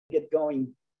Get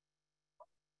going.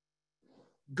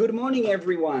 Good morning,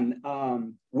 everyone.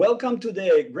 Welcome to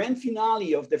the grand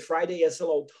finale of the Friday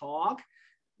SLO Talk.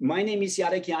 My name is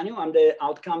Jarek. I'm the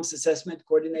Outcomes Assessment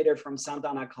Coordinator from Santa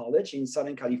Ana College in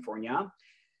Southern California.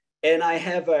 And I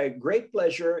have a great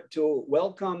pleasure to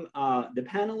welcome the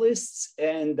panelists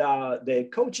and the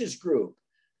coaches group,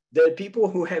 the people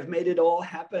who have made it all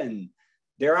happen.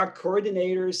 There are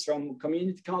coordinators from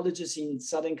community colleges in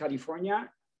Southern California,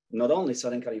 not only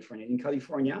Southern California, in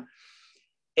California.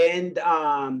 And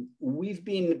we've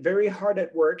been very hard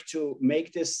at work to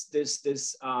make this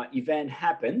event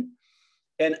happen.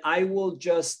 And I will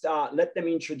just let them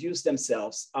introduce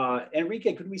themselves.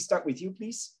 Enrique, could we start with you,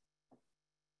 please?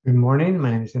 Good morning.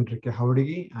 My name is Enrique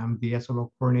Jauregui. I'm the SLO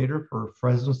coordinator for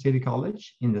Fresno City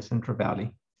College in the Central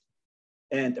Valley.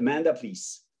 And Amanda,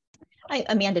 please. Hi,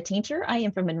 Amanda Tainter. I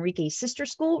am from Enrique's sister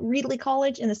school, Reedley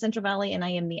College in the Central Valley, and I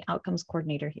am the Outcomes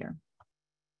Coordinator here.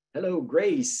 Hello,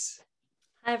 Grace.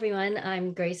 Hi, everyone.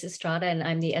 I'm Grace Estrada, and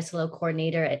I'm the SLO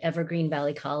Coordinator at Evergreen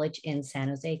Valley College in San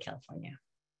Jose, California.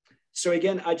 So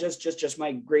again, I just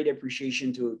my great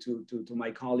appreciation to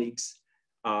my colleagues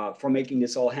for making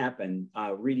this all happen.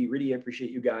 Really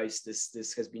appreciate you guys.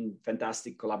 This has been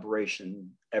fantastic collaboration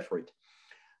effort.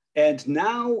 And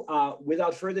now,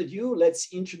 without further ado,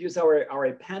 let's introduce our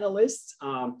panelists.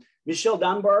 Michelle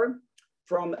Dunbar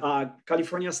from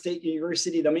California State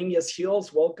University, Dominguez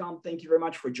Hills. Welcome. Thank you very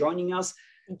much for joining us.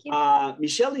 Thank you.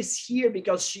 Michelle is here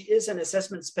because she is an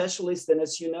assessment specialist. And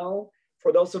as you know,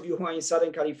 for those of you who are in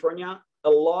Southern California, a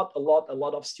lot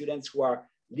of students who are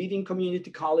leaving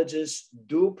community colleges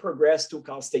do progress to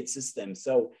Cal State system.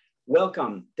 So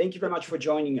welcome. Thank you very much for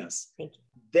joining us. Thank you.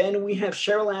 Then we have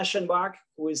Cheryl Aschenbach,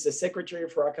 who is the Secretary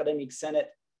for Academic Senate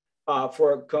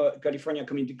for California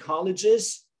Community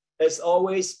Colleges. As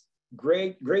always,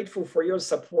 grateful for your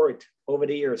support over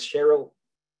the years. Cheryl,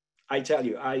 I tell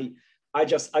you, I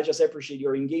just appreciate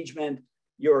your engagement,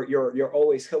 your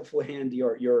always helpful hand,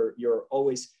 your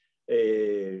always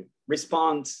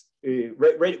response,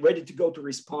 ready to go to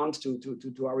respond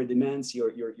to our demands,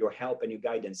 your help and your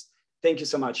guidance. Thank you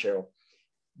so much, Cheryl.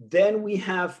 Then we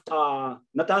have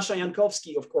Natasha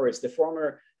Jankowski, of course, the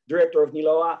former director of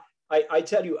NILOA. I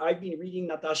tell you, I've been reading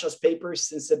Natasha's papers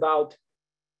since about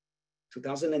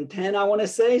 2010, I want to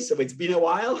say. So it's been a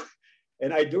while.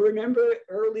 And I do remember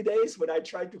early days when I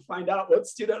tried to find out what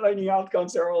student learning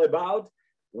outcomes are all about.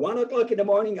 1 o'clock in the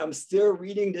morning, I'm still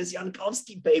reading this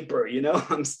Jankowski paper, you know,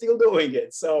 I'm still doing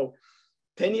it. So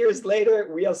 10 years later,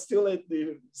 we are still at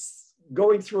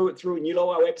going through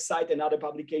NILOA website and other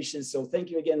publications. So thank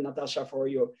you again, Natasha, for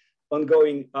your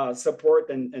ongoing support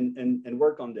and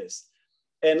work on this.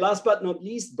 And last but not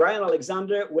least, Brian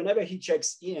Alexander, whenever he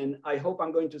checks in, I hope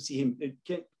I'm going to see him.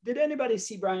 Did anybody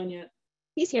see Brian yet?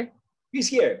 He's here. He's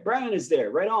here. Brian is there,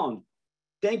 right on.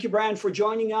 Thank you, Brian, for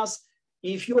joining us.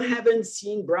 If you haven't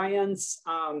seen Brian's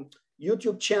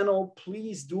YouTube channel,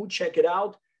 please do check it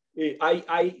out.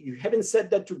 I haven't said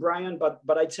that to Brian,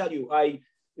 but I tell you, I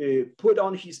put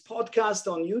on his podcast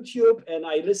on YouTube and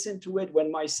I listen to it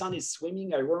when my son is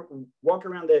swimming. I walk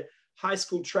around the high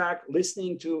school track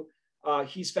listening to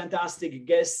his fantastic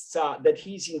guests that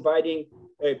he's inviting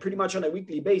pretty much on a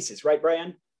weekly basis, right,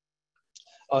 Brian?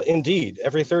 Indeed,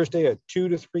 every Thursday at 2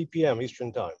 to 3 p.m.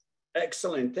 Eastern time.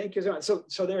 Excellent, thank you so much.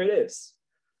 So there it is.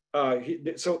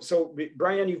 So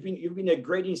Brian, you've been a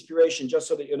great inspiration, just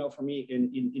so that you know, for me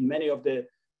in many of the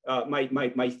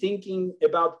my thinking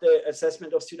about the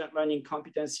assessment of student learning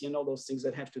competency and all those things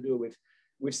that have to do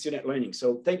with student learning.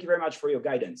 So thank you very much for your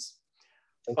guidance.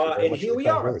 And here we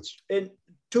are. And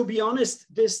to be honest,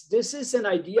 this is an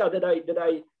idea that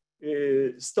I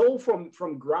stole from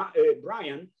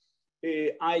Brian.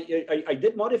 I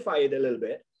did modify it a little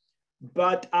bit,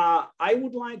 but I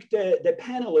would like the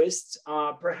panelists,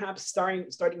 perhaps starting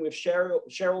with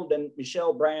Cheryl, then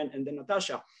Michelle, Brian, and then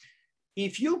Natasha.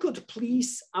 If you could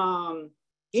please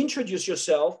introduce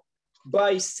yourself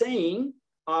by saying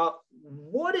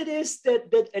what it is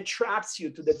that attracts you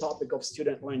to the topic of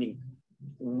student learning.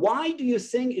 Why do you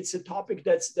think it's a topic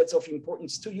that's of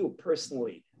importance to you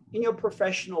personally in your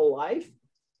professional life?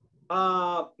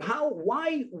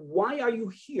 Why are you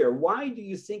here? Why do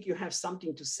you think you have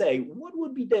something to say? What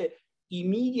would be the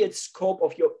immediate scope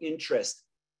of your interest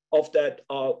of that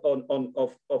of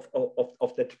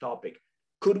that topic?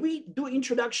 Could we do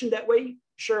introduction that way?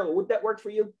 Cheryl, would that work for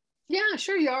you? Yeah,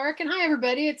 sure, Jarek. And hi,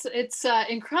 everybody. It's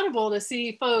incredible to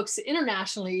see folks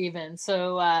internationally even.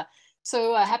 So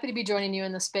happy to be joining you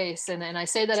in the space. And I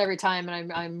say that every time,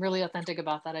 and I'm really authentic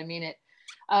about that. I mean it.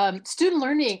 Student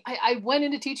learning, I went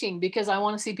into teaching because I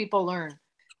want to see people learn.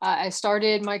 I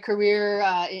started my career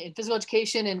in physical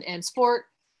education and sport.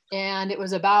 And it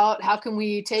was about how can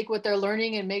we take what they're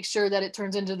learning and make sure that it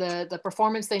turns into the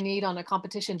performance they need on a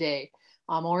competition day,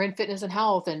 or in fitness and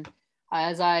health. And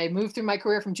as I moved through my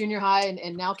career from junior high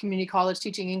and now community college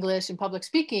teaching English and public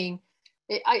speaking,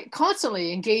 I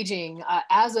constantly engaging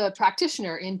as a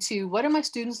practitioner into what are my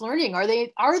students learning? Are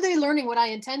they learning what I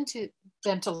intend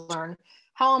them to learn?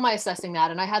 How am I assessing that?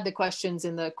 And I had the questions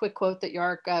in the quick quote that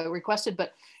Jarek requested,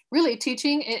 but really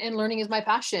teaching and learning is my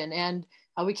passion. And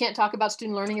we can't talk about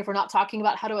student learning if we're not talking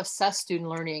about how to assess student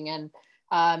learning.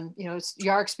 And you know,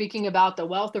 Jarek speaking about the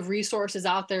wealth of resources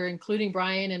out there, including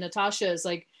Brian and Natasha, is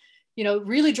like, you know,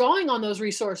 really drawing on those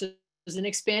resources and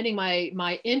expanding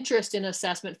my interest in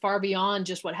assessment far beyond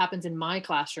just what happens in my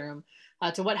classroom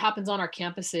to what happens on our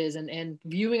campuses and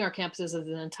viewing our campuses as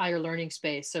an entire learning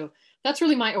space. So that's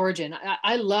really my origin.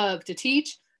 I love to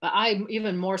teach, but I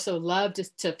even more so love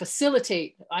to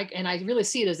facilitate. And I really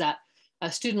see it as that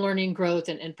student learning growth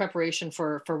and preparation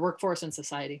for workforce and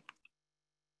society.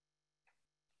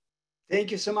 Thank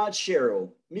you so much,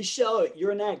 Cheryl. Michelle,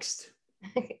 you're next.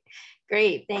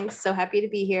 Great, thanks. So happy to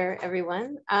be here,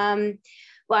 everyone.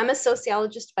 Well, I'm a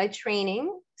sociologist by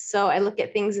training, so I look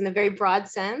at things in a very broad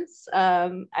sense,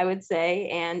 I would say,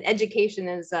 and education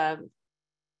is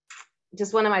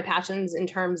just one of my passions in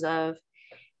terms of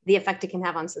the effect it can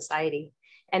have on society.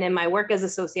 And in my work as a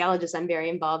sociologist, I'm very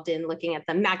involved in looking at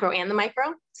the macro and the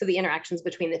micro, so the interactions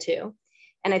between the two.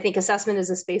 And I think assessment is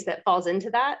a space that falls into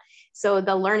that. So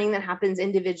the learning that happens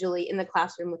individually in the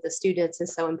classroom with the students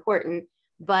is so important.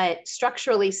 But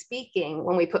structurally speaking,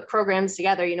 when we put programs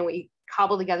together, you know, we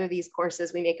cobble together these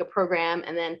courses, we make a program,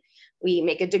 and then we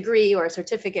make a degree or a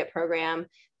certificate program.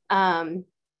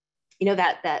 You know,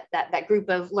 that group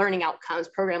of learning outcomes,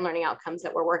 program learning outcomes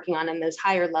that we're working on, and those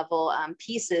higher level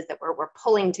pieces that we're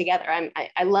pulling together.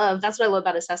 I love, that's what I love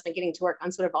about assessment, getting to work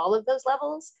on sort of all of those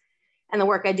levels. And the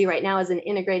work I do right now is an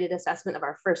integrated assessment of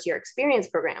our first year experience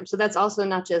program. So that's also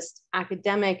not just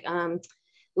academic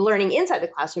learning inside the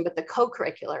classroom, but the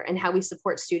co-curricular and how we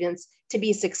support students to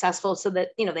be successful so that,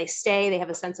 you know, they stay, they have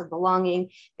a sense of belonging,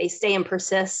 they stay and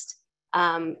persist,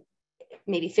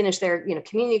 maybe finish their, you know,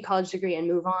 community college degree and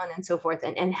move on and so forth,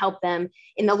 and help them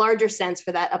in the larger sense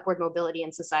for that upward mobility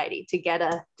in society, to get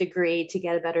a degree, to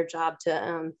get a better job,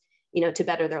 to, you know, to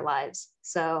better their lives.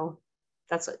 So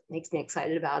that's what makes me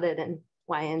excited about it and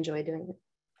why I enjoy doing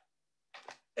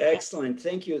it. Excellent.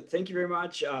 Thank you. Thank you very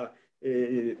much,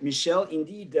 Michelle.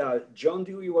 Indeed, John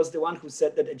Dewey was the one who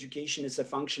said that education is a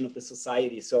function of the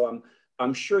society. So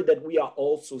I'm sure that we are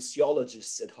all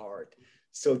sociologists at heart.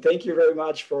 So thank you very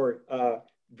much for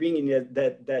bringing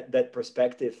that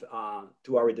perspective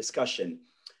to our discussion.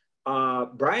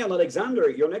 Brian Alexander,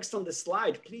 you're next on the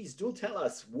slide. Please do tell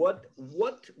us what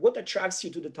attracts you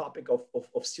to the topic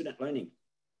of student learning.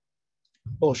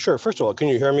 Well, sure. First of all, can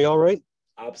you hear me all right?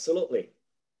 Absolutely.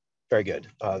 Very good.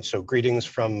 So greetings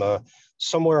from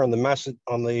somewhere on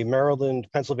the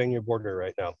Maryland-Pennsylvania border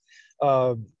right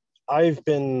now. I've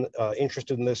been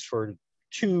interested in this for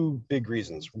two big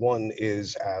reasons. One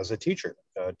is as a teacher,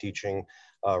 teaching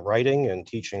writing and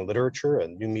teaching literature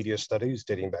and new media studies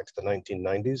dating back to the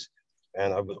 1990s.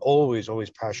 And I was always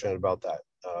passionate about that.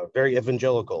 Very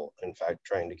evangelical, in fact,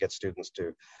 trying to get students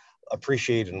to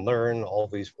appreciate and learn all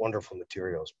these wonderful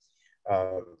materials.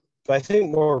 But I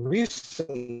think more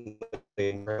recently,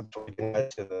 perhaps we can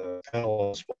add to the panel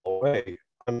in a small way,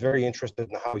 I'm very interested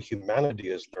in how humanity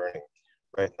is learning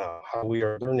right now, how we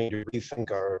are learning to rethink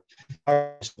our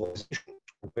civilization,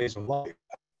 ways of life,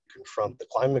 confront the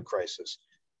climate crisis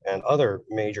and other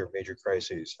major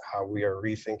crises, how we are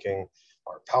rethinking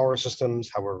our power systems,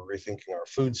 how we're rethinking our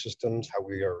food systems, how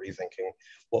we are rethinking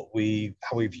how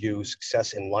we view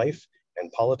success in life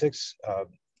and politics.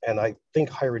 And I think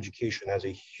higher education has a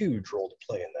huge role to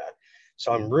play in that.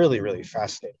 So I'm really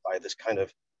fascinated by this kind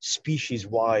of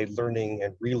species-wide learning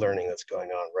and relearning that's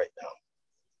going on right now.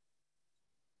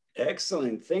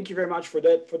 Excellent. Thank you very much for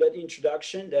that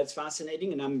introduction. That's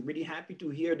fascinating. And I'm really happy to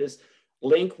hear this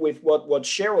link with what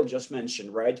Cheryl just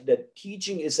mentioned, right? That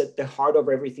teaching is at the heart of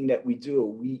everything that we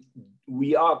do.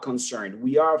 We are concerned,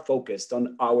 we are focused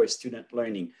on our student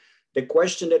learning. The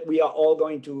question that we are all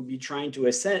going to be trying to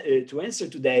answer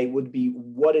today would be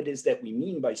what it is that we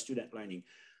mean by student learning,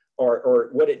 or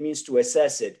what it means to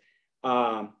assess it.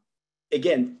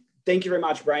 Again, thank you very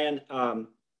much, Brian.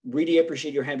 Really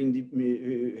appreciate you having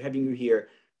you here.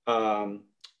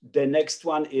 The next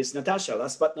one is Natasha,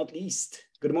 last but not least.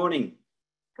 Good morning.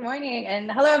 Good morning, and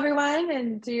hello everyone,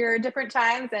 and to your different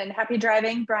times, and happy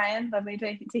driving, Brian. Lovely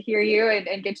to hear you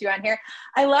and get you on here.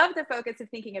 I love the focus of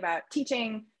thinking about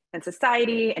teaching and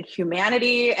society and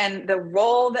humanity and the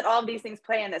role that all of these things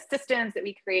play in the systems that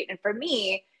we create. And for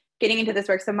me, getting into this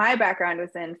work. So my background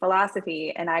was in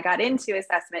philosophy, and I got into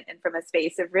assessment and from a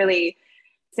space of really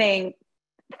saying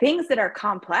things that are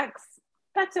complex,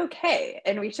 that's okay.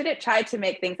 And we shouldn't try to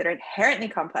make things that are inherently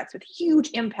complex with huge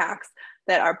impacts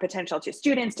that are potential to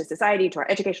students, to society, to our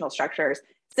educational structures,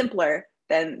 simpler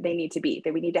than they need to be,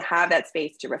 that we need to have that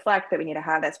space to reflect, that we need to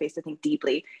have that space to think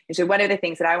deeply. And so one of the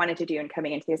things that I wanted to do in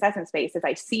coming into the assessment space is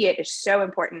I see it as so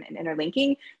important and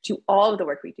interlinking to all of the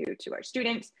work we do, to our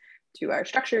students, to our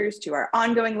structures, to our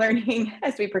ongoing learning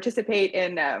as we participate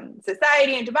in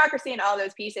society and democracy and all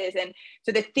those pieces. And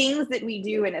so the things that we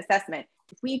do in assessment,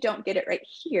 if we don't get it right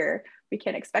here, we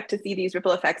can expect to see these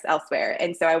ripple effects elsewhere.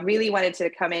 And so I really wanted to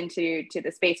come into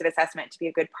the space of assessment to be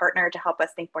a good partner to help us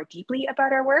think more deeply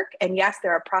about our work. And yes,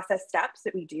 there are process steps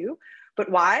that we do, but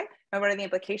why? And what are the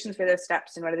implications for those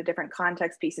steps? And what are the different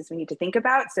context pieces we need to think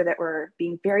about so that we're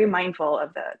being very mindful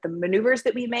of the maneuvers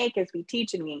that we make as we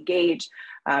teach and we engage,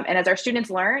 and as our students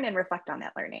learn and reflect on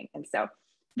that learning. And so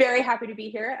very happy to be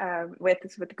here with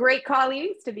great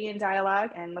colleagues to be in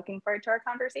dialogue, and looking forward to our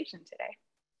conversation today.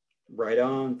 Right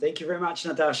on. Thank you very much,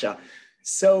 Natasha.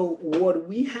 So what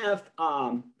we have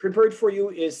prepared for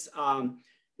you is,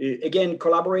 again,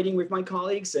 collaborating with my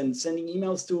colleagues and sending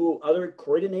emails to other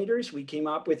coordinators. We came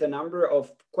up with a number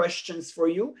of questions for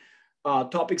you,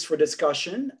 topics for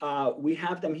discussion. We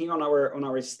have them here on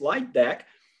our slide deck,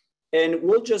 and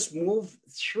we'll just move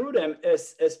through them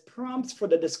as prompts for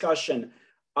the discussion.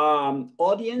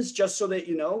 Audience, just so that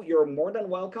you know, you're more than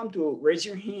welcome to raise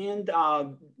your hand,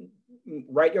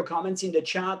 write your comments in the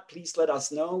chat. Please let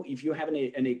us know if you have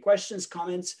any questions,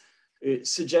 comments,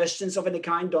 suggestions of any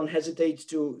kind. Don't hesitate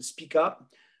to speak up.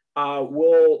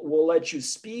 We'll let you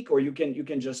speak, or you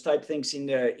can just type things in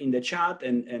the chat,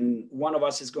 and one of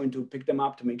us is going to pick them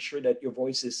up to make sure that your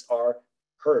voices are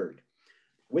heard.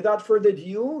 Without further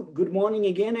ado, good morning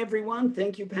again, everyone.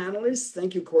 Thank you, panelists.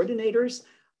 Thank you, coordinators.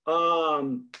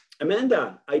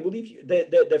 Amanda, I believe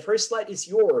the first slide is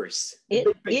yours.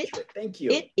 Thank you.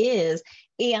 It is.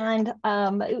 And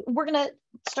we're going to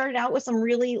start out with some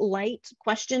really light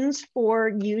questions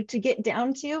for you to get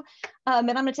down to. And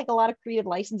I'm going to take a lot of creative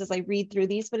license as I read through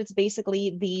these, but it's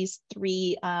basically these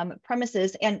three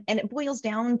premises. And it boils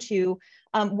down to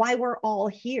why we're all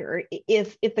here.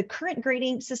 If the current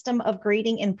grading system of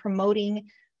grading and promoting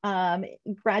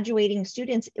graduating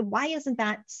students, why isn't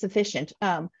that sufficient?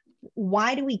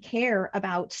 Why do we care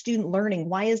about student learning?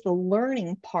 Why is the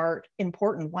learning part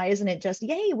important? Why isn't it just,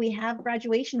 yay, we have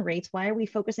graduation rates? Why are we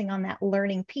focusing on that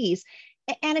learning piece?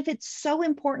 And if it's so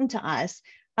important to us,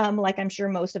 like I'm sure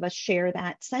most of us share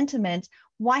that sentiment,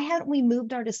 why haven't we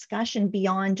moved our discussion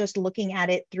beyond just looking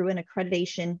at it through an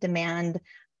accreditation demand,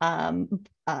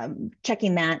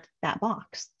 checking that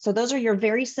box? So those are your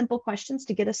very simple questions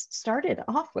to get us started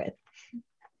off with.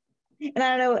 And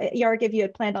I don't know, Jarek, if you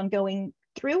had planned on going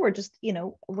through, or just, you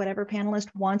know, whatever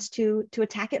panelist wants to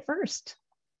attack it first.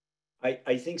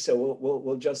 I think so.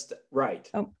 We'll just, right.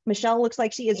 Oh, Michelle looks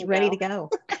like she is ready to go.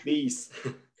 Please.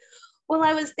 Well,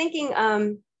 I was thinking,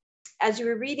 as you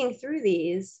were reading through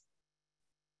these,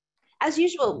 as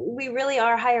usual, we really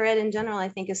are, higher ed in general, I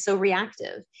think, is so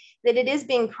reactive that it is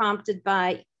being prompted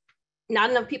by not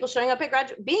enough people showing up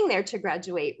at being there to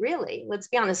graduate, really. Let's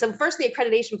be honest. So first, the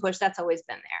accreditation push, that's always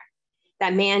been there.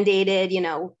 That mandated, you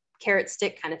know, carrot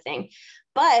stick kind of thing.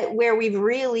 But where we've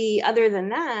really, other than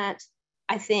that,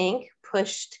 I think,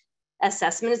 pushed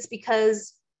assessment, it's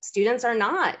because students are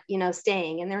not, you know,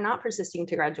 staying, and they're not persisting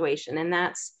to graduation. And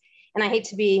that's, and I hate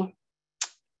to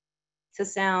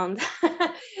sound,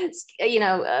 you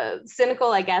know,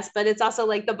 cynical, I guess, but it's also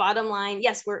like the bottom line.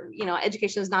 Yes, we're, you know,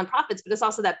 education is nonprofits, but it's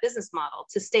also that business model.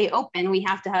 To stay open, we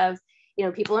have to have, you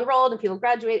know, people enrolled and people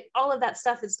graduate, all of that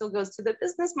stuff, it still goes to the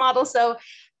business model. So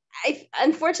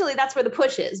unfortunately, that's where the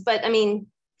push is. But I mean,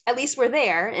 at least we're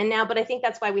there. And now, but I think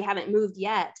that's why we haven't moved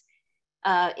yet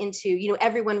into, you know,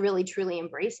 everyone really truly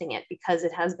embracing it, because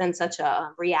it has been such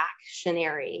a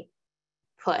reactionary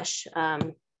push,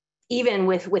 even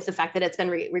with the fact that it's been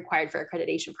required for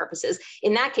accreditation purposes.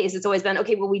 In that case, it's always been,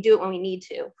 okay, well, we do it when we need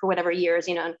to for whatever years,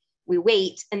 you know, we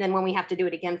wait. And then when we have to do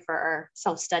it again for our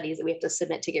self-studies that we have to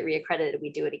submit to get reaccredited,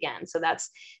 we do it again. So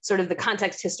that's sort of the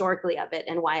context historically of it,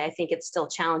 and why I think it's still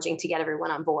challenging to get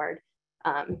everyone on board.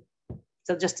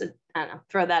 So just to, I don't know,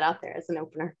 throw that out there as an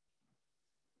opener.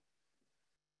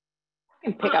 I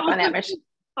can pick up on that, Michelle.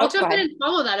 I'll jump in and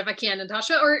follow that if I can,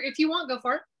 Natasha, or if you want, go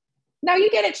for it. No,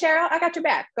 you get it, Cheryl. I got your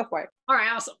back. Go for it. All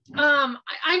right, awesome.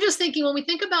 I'm just thinking, when we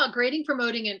think about grading,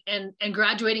 promoting, and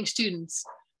graduating students,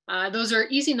 those are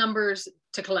easy numbers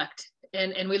to collect.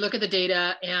 And we look at the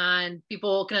data and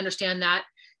people can understand that.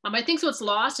 I think what's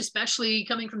lost, especially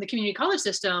coming from the community college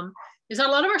system, is that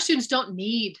a lot of our students don't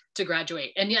need to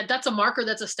graduate. And yet that's a marker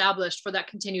that's established for that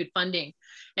continued funding.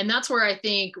 And that's where I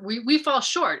think we fall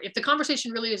short. If the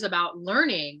conversation really is about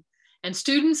learning and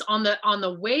students on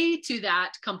the way to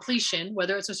that completion,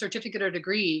 whether it's a certificate or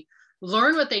degree,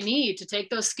 learn what they need to take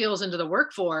those skills into the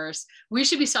workforce, we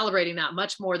should be celebrating that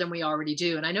much more than we already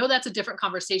do. And I know that's a different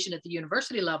conversation at the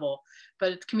university level,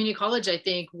 but at community college, I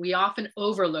think we often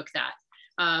overlook that.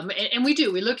 And we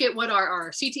do, we look at what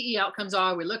our CTE outcomes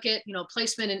are, we look at,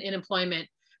 placement and employment,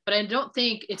 but I don't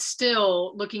think it's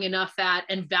still looking enough at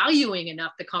and valuing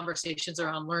enough the conversations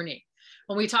around learning.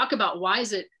 When we talk about why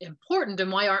is it important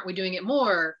and why aren't we doing it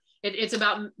more, it's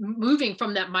about moving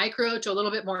from that micro to a little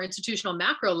bit more institutional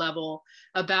macro level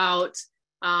about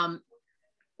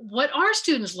what are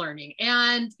students learning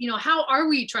and how are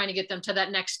we trying to get them to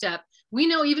that next step. We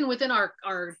know even within our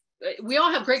we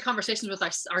all have great conversations with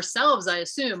ourselves, I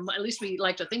assume, at least we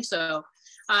like to think so.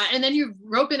 And then you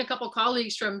rope in a couple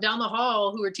colleagues from down the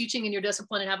hall who are teaching in your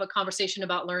discipline and have a conversation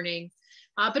about learning.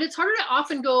 But it's harder to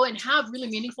often go and have really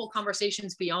meaningful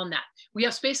conversations beyond that. We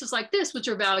have spaces like this, which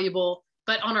are valuable,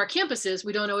 but on our campuses,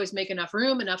 we don't always make enough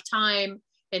room, enough time,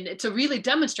 and to really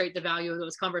demonstrate the value of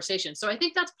those conversations. So I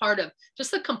think that's part of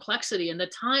just the complexity and the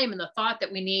time and the thought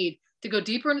that we need to go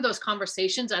deeper into those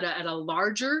conversations at a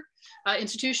larger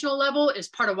institutional level is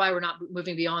part of why we're not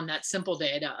moving beyond that simple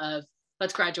data of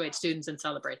let's graduate students and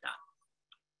celebrate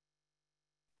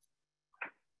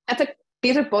that.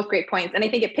 These are both great points. And I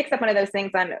think it picks up one of those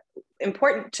things on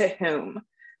important to whom,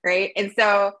 right? And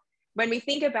so when we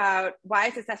think about why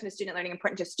is assessment of student learning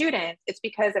important to students, it's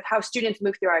because of how students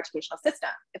move through our educational system.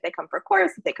 If they come for a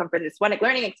course, if they come for this one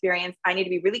learning experience, I need to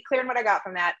be really clear on what I got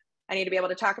from that. I need to be able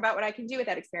to talk about what I can do with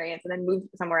that experience and then move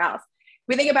somewhere else. If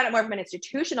we think about it more from an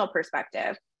institutional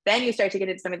perspective, then you start to get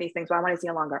into some of these things. Well, I want to see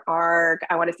a longer arc.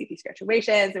 I want to see these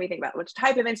graduations. And we think about which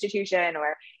type of institution, or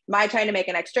am I trying to make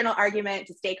an external argument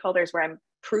to stakeholders where I'm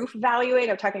proof valuing?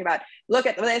 I'm talking about, look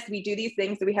at this, we do these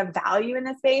things, so we have value in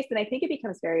this space. And I think it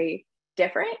becomes very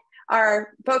different,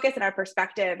 our focus and our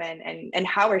perspective and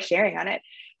how we're sharing on it.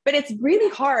 But it's really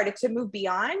hard to move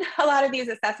beyond a lot of these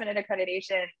assessment and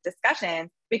accreditation discussions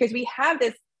because we have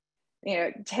this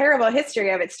terrible history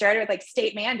of it. Started with like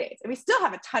state mandates, and we still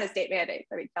have a ton of state mandates.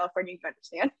 I mean, California, you can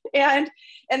understand.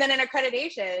 And then in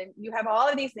accreditation, you have all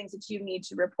of these things that you need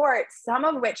to report, some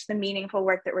of which the meaningful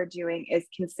work that we're doing is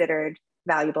considered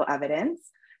valuable evidence,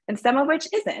 and some of which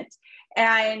isn't.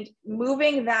 And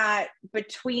moving that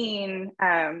between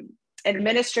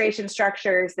administration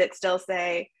structures that still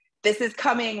say, this is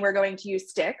coming, we're going to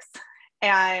use sticks,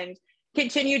 and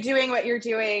continue doing what you're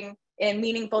doing in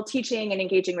meaningful teaching and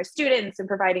engaging with students and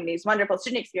providing these wonderful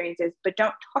student experiences, but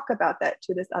don't talk about that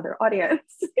to this other audience.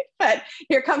 But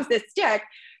here comes this stick.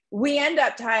 We end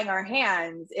up tying our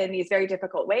hands in these very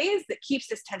difficult ways that keeps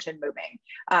this tension moving.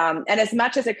 And as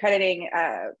much as accrediting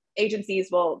agencies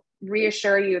will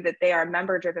reassure you that they are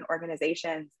member-driven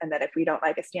organizations and that if we don't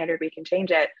like a standard, we can change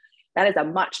it, that is a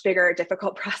much bigger,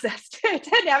 difficult process to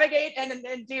navigate and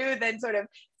do than sort of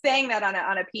saying that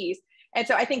on a piece. And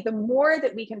so I think the more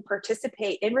that we can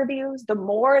participate in reviews, the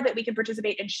more that we can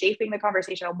participate in shaping the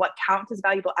conversation on what counts as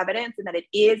valuable evidence, and that it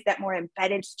is that more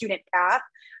embedded student path,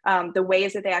 the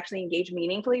ways that they actually engage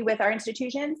meaningfully with our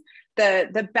institutions,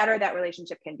 the better that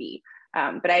relationship can be.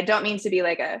 But I don't mean to be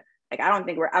I don't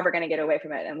think we're ever going to get away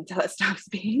from it until it stops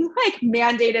being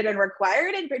mandated and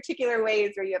required in particular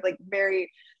ways where you have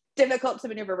very difficult to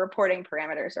maneuver reporting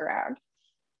parameters around.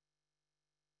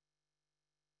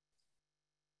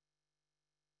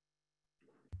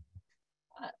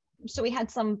 So we had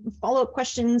some follow-up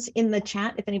questions in the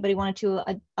chat if anybody wanted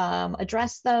to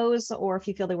address those, or if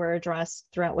you feel they were addressed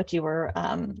throughout what you were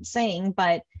saying.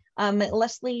 But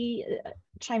Leslie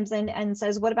chimes in and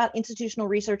says, what about institutional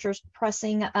researchers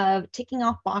pressing of ticking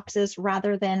off boxes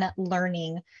rather than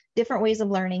learning? Different ways of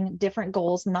learning, different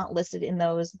goals not listed in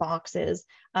those boxes.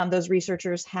 Those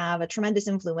researchers have a tremendous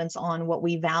influence on what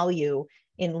we value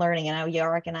in learning. And I know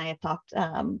Jarek and I have talked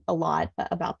a lot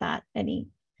about that. Any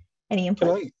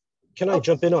input? Can I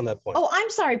jump in on that point? Oh, I'm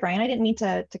sorry, Brian. I didn't mean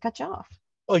to cut you off.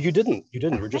 Oh, you didn't.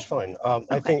 We're just fine. Okay.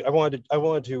 I think I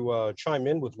wanted to chime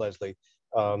in with Leslie.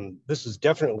 This is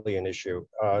definitely an issue.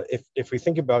 If we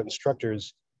think about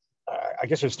instructors, I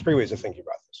guess there's three ways of thinking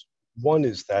about this. One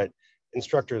is that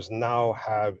instructors now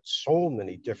have so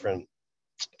many different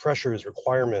pressures,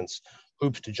 requirements,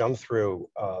 hoops to jump through,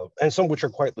 and some which are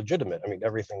quite legitimate. I mean,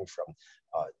 everything from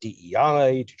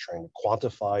DEI to trying to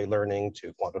quantify learning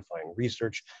to quantifying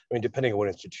research. I mean, depending on what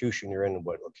institution you're in and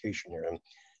what location you're in.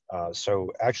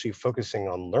 So actually focusing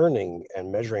on learning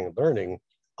and measuring learning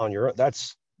on your own,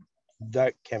 that's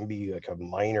that can be like a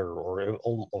minor or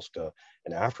almost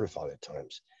an afterthought at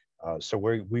times. So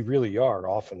we really are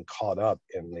often caught up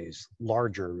in these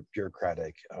larger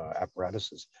bureaucratic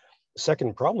apparatuses. The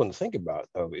second problem to think about,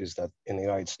 though, is that in the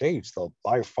United States,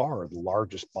 by far the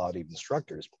largest body of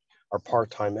instructors are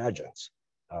part-time adjuncts,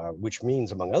 which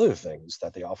means, among other things,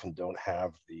 that they often don't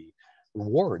have the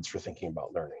rewards for thinking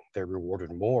about learning. They're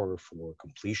rewarded more for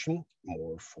completion,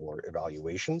 more for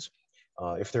evaluations,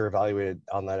 if they're evaluated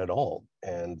on that at all.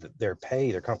 And their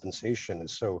pay, their compensation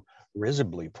is so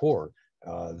risibly poor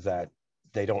that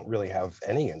they don't really have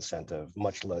any incentive,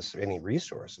 much less any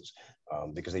resources,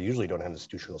 because they usually don't have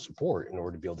institutional support in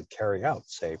order to be able to carry out,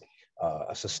 say,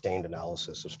 a sustained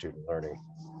analysis of student learning.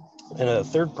 And a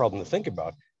third problem to think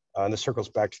about, and this circles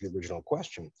back to the original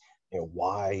question,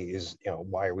 why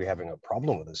are we having a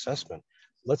problem with assessment?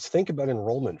 Let's think about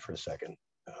enrollment for a second.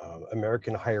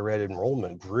 American higher ed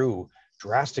enrollment grew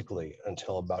drastically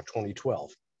until about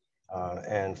 2012.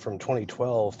 And from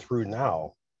 2012 through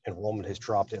now, enrollment has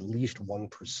dropped at least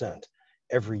 1%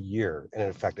 every year, and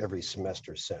in fact, every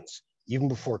semester since. Even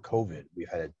before COVID,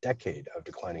 we've had a decade of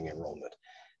declining enrollment.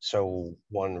 So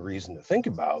one reason to think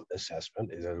about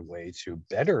assessment is as a way to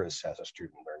better assess a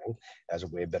student learning, as a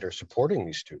way of better supporting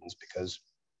these students, because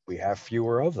we have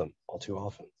fewer of them all too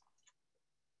often.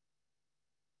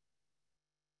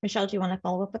 Michelle, do you want to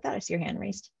follow up with that? I see your hand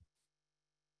raised.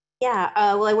 Yeah,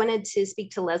 well, I wanted to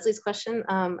speak to Leslie's question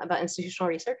about institutional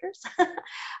researchers,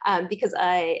 because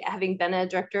having been a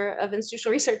director of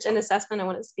institutional research and assessment, I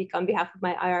want to speak on behalf of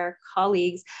my IR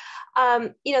colleagues.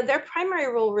 Their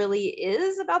primary role really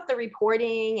is about the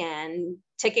reporting and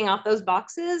ticking off those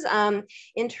boxes.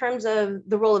 In terms of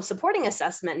the role of supporting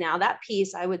assessment now, that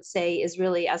piece I would say is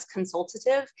really as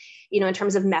consultative, in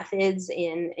terms of methods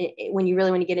when you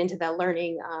really want to get into the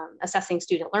learning, assessing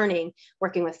student learning,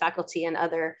 working with faculty and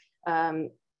other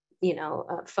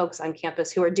folks on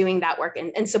campus who are doing that work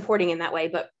and supporting in that way.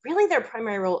 But really their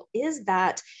primary role is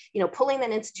that, pulling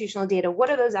that institutional data. What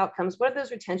are those outcomes? What are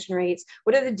those retention rates?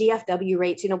 What are the DFW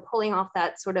rates? Pulling off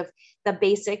that sort of the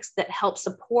basics that help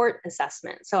support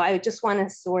assessment. So I just want to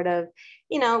sort of,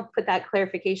 put that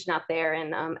clarification out there.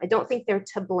 And I don't think they're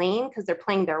to blame because they're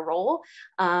playing their role.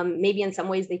 Maybe in some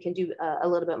ways they can do a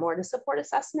little bit more to support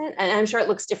assessment. And I'm sure it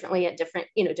looks differently at different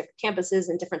campuses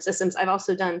and different systems. I've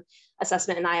also done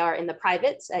assessment and IR in the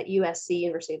privates at USC,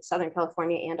 University of Southern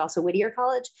California, and also Whittier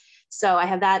College. So I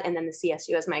have that, and then the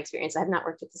CSU as my experience. I have not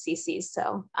worked at the CCs,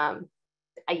 so I'm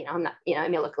not, I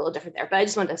may look a little different there, but I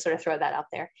just wanted to sort of throw that out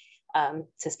there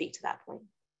to speak to that point.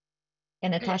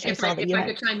 And Natasha, if I could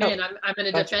chime in, I'm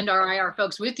going to defend our IR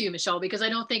folks with you, Michelle, because I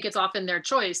don't think it's often their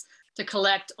choice to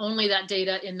collect only that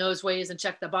data in those ways and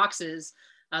check the boxes.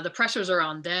 The pressures are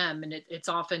on them, and it's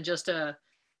often just a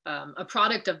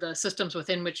product of the systems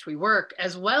within which we work,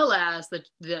 as well as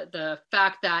the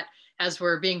fact that as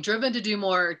we're being driven to do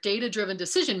more data-driven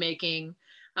decision-making,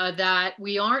 that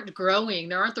we aren't growing,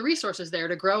 there aren't the resources there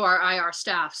to grow our IR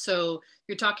staff. So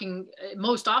you're talking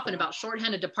most often about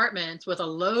shorthanded departments with a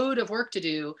load of work to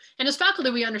do. And as faculty,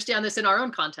 we understand this in our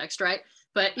own context, right?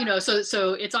 But,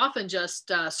 so it's often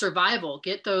just survival,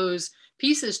 get those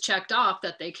pieces checked off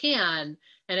that they can.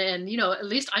 And at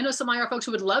least I know some IR folks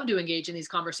who would love to engage in these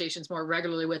conversations more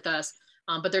regularly with us,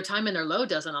 but their time and their load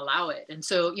doesn't allow it. And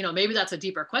so, maybe that's a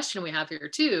deeper question we have here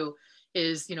too,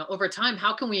 is, over time,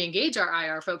 how can we engage our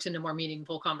IR folks into more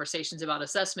meaningful conversations about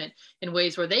assessment in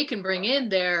ways where they can bring in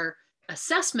their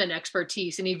assessment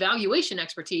expertise and evaluation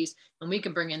expertise, and we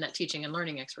can bring in that teaching and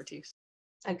learning expertise.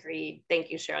 Agreed. Thank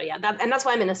you, Cheryl. Yeah, and that's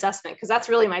why I'm in assessment, because that's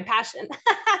really my passion.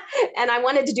 And I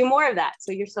wanted to do more of that.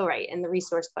 So you're so right. And the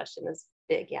resource question is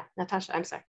big. Yeah. Natasha, I'm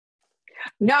sorry.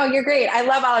 No, you're great. I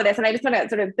love all of this. And I just want to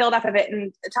sort of build off of it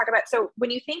and talk about, so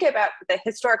when you think about the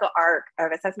historical arc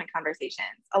of assessment conversations,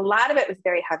 a lot of it was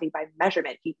very heavy by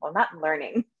measurement people, not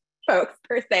learning folks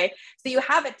per se. So you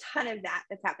have a ton of that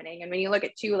that's happening. And when you look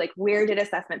at where did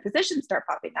assessment positions start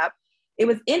popping up? It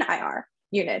was in IR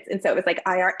units. And so it was like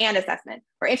IR and assessment,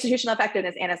 or institutional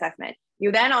effectiveness and assessment.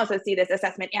 You then also see this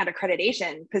assessment and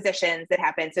accreditation positions that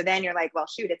happen. So then you're like, well,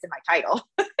 shoot, it's in my title.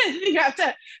 You have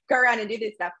to go around and do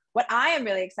this stuff. What I am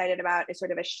really excited about is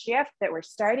sort of a shift that we're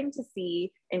starting to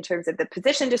see in terms of the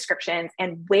position descriptions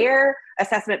and where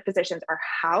assessment positions are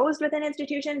housed within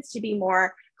institutions to be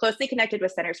more closely connected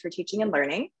with centers for teaching and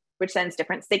learning, which sends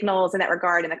different signals in that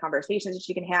regard and the conversations that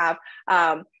you can have.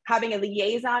 Having a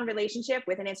liaison relationship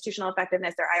with an institutional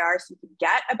effectiveness or IR so you can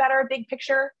get a better big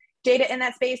picture data in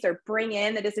that space or bring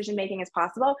in the decision-making as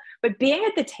possible, but being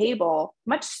at the table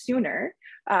much sooner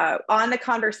on the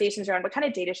conversations around what kind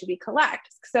of data should we collect.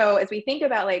 So as we think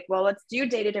about well, let's do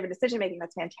data-driven decision-making,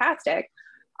 that's fantastic.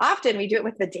 often we do it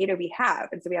with the data we have.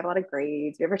 And so we have a lot of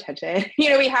grades, we have retention, you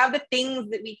know, we have the things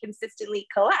that we consistently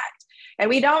collect. And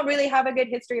we don't really have a good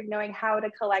history of knowing how to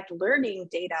collect learning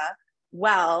data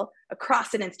well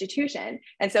across an institution.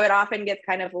 And so it often gets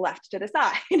kind of left to the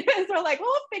side. So we're like, well,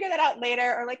 we'll figure that out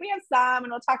later. Or like, we have some,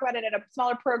 and we'll talk about it at a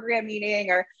smaller program meeting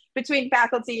or between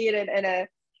faculty in a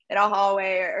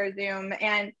hallway or Zoom.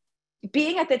 And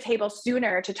being at the table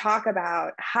sooner to talk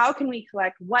about how can we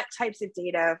collect what types of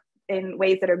data in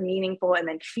ways that are meaningful, and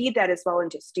then feed that as well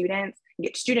into students,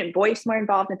 get student voice more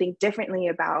involved and think differently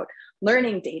about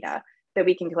learning data that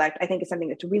we can collect, I think is something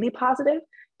that's really positive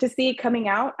to see coming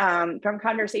out from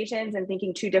conversations, and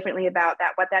thinking too differently about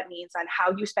that, what that means on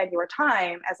how you spend your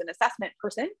time as an assessment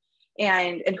person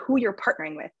and who you're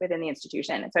partnering with within the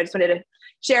institution. And so I just wanted to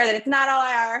share that it's not all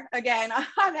IR again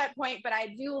on that point, but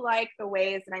I do like the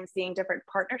ways that I'm seeing different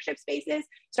partnership spaces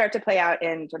start to play out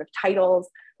in sort of titles,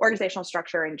 organizational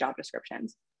structure, and job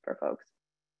descriptions for folks.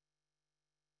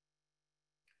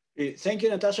 Thank you,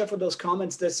 Natasha, for those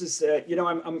comments. This is, you know,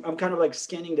 I'm kind of like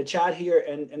scanning the chat here,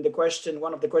 and the question,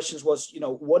 one of the questions was, you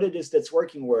know, what it is that's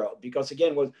working well, because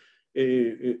again, was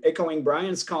echoing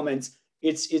Brian's comments.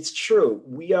 It's true.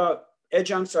 We are,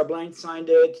 adjuncts are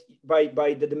blindsided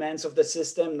by the demands of the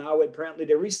system. Now, apparently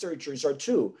the researchers are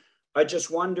too. I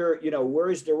just wonder, you know,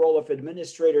 where is the role of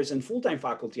administrators and full-time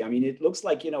faculty? I mean, it looks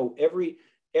like, you know,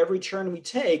 every turn we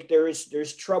take,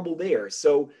 there's trouble there.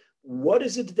 So what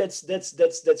is it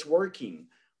that's working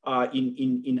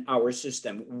in our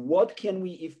system? What can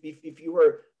we, if you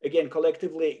were, again,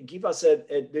 collectively give us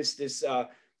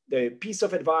the piece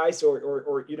of advice,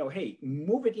 or you know, hey,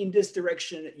 move it in this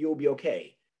direction, you'll be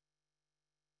okay.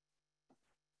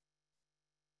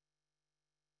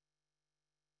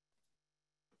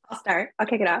 I'll start. I'll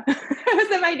kick it off.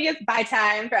 Some ideas, buy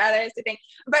time for others to think.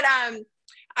 But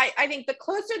I think the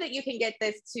closer that you can get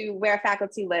this to where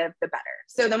faculty live, the better.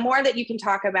 So the more that you can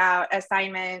talk about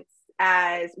assignments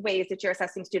as ways that you're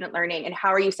assessing student learning, and how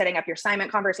are you setting up your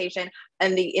assignment conversation,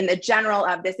 and in the general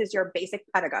of this is your basic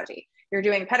pedagogy. You're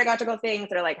doing pedagogical things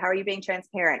that are like, how are you being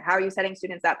transparent? How are you setting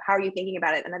students up? How are you thinking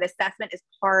about it? And that assessment is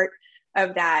part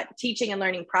of that teaching and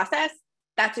learning process.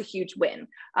 That's a huge win.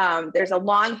 There's a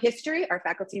long history. Our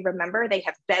faculty, remember, they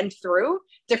have been through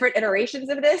different iterations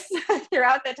of this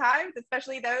throughout the times,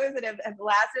 especially those that have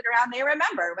lasted around. They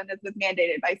remember when this was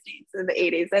mandated by states in the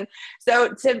 80s. And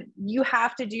so you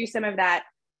have to do some of that.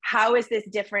 How is this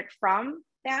different from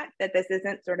that this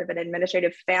isn't sort of an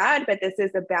administrative fad, but this is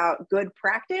about good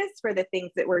practice for the things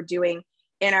that we're doing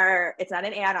in it's not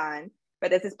an add-on,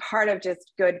 but this is part of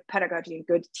just good pedagogy and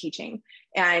good teaching,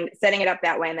 and setting it up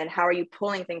that way. And then how are you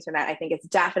pulling things from that? I think it's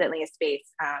definitely a space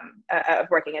of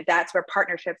working. And that's where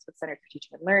partnerships with Centers for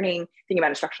Teaching and Learning, thinking about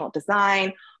instructional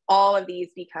design, all of these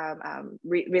become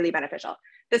really beneficial.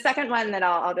 The second one that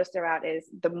I'll just throw out is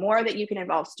the more that you can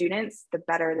involve students, the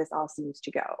better this all seems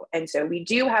to go. And so we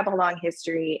do have a long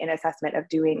history in assessment of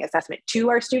doing assessment to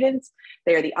our students.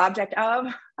 They are the object of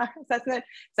our assessment.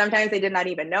 Sometimes they did not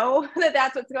even know that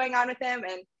that's what's going on with them.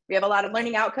 And we have a lot of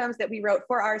learning outcomes that we wrote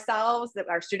for ourselves that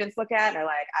our students look at and are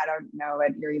like, I don't know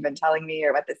what you're even telling me,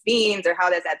 or what this means, or how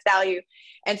this adds value.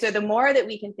 And so the more that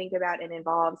we can think about and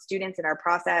involve students in our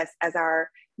process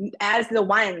as the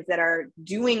ones that are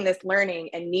doing this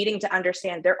learning and needing to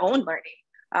understand their own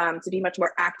learning, to be much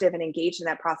more active and engaged in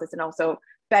that process, and also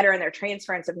better in their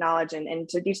transference of knowledge, and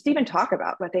to just even talk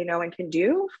about what they know and can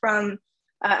do from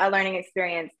a learning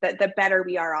experience, the better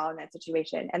we are all in that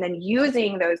situation. And then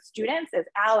using those students as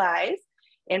allies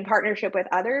in partnership with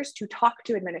others to talk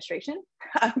to administration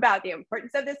about the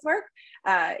importance of this work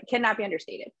cannot be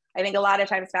understated. I think a lot of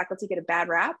times faculty get a bad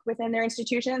rap within their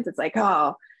institutions. It's like,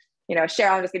 oh, you know,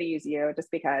 Cheryl, I'm just going to use you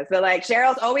just because. But like,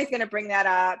 Cheryl's always going to bring that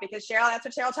up because that's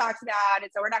what Cheryl talks about.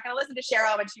 And so we're not going to listen to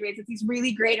Cheryl when she raises these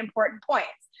really great, important points.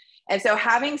 And so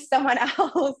having someone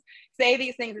else say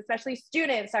these things, especially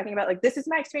students talking about like, this is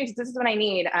my experience, this is what I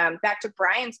need. Back to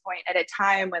Brian's point, at a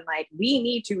time when like we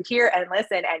need to hear and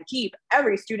listen and keep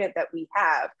every student that we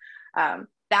have,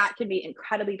 that can be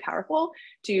incredibly powerful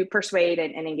to persuade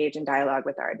and engage in dialogue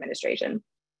with our administration.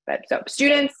 But so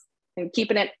students, and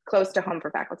keeping it close to home for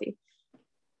faculty.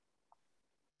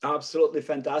 Absolutely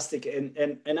fantastic.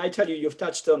 And I tell you, you've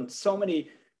touched on so many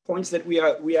points that we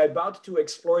are about to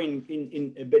explore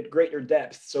in a bit greater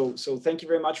depth. So thank you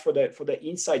very much for the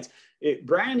insights.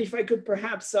 Brian, if I could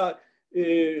perhaps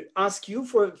ask you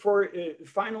for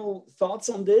final thoughts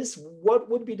on this, what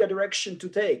would be the direction to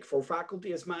take for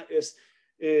faculty, as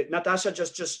Natasha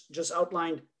just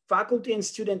outlined? Faculty and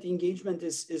student engagement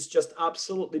is just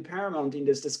absolutely paramount in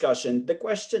this discussion. The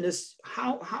question is,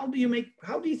 how do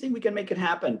you think we can make it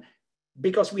happen?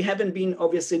 Because we haven't been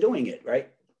obviously doing it, right?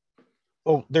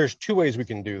 Well, there's two ways we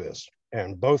can do this,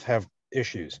 and both have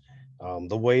issues.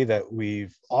 The way that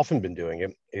we've often been doing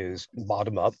it is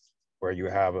bottom up, where you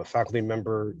have a faculty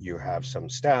member, you have some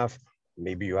staff,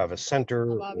 maybe you have a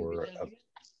center or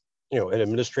an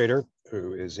administrator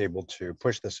who is able to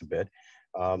push this a bit,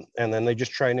 and then they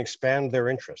just try and expand their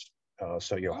interest.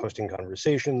 So hosting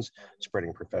conversations,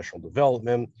 spreading professional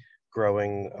development,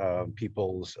 growing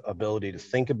people's ability to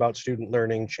think about student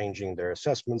learning, changing their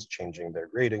assessments, changing their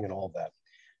grading, and all that.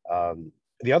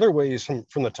 The other way is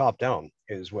from the top down,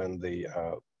 is when the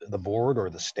board or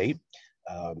the state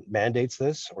mandates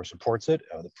this or supports it.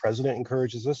 The president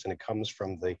encourages this, and it comes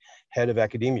from the head of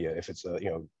academia, if it's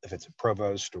a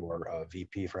provost or a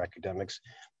VP for academics,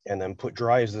 and then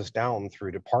drives this down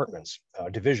through departments,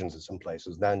 divisions in some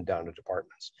places, then down to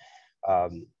departments.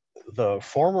 The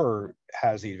former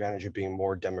has the advantage of being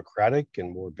more democratic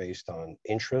and more based on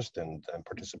interest and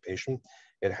participation.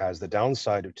 It has the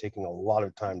downside of taking a lot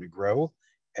of time to grow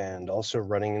and also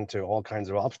running into all kinds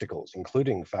of obstacles,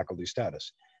 including faculty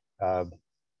status.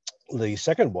 The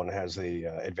second one has the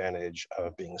advantage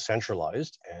of being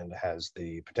centralized and has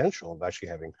the potential of actually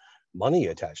having money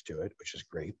attached to it, which is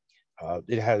great.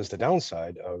 It has the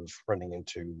downside of running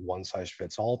into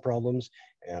one-size-fits-all problems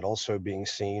and also being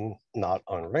seen, not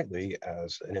unrightly,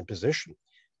 as an imposition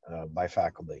by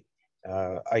faculty.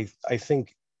 I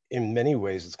think in many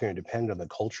ways it's going to depend on the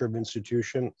culture of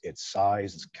institution, its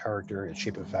size, its character, its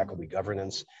shape of faculty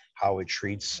governance, how it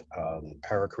treats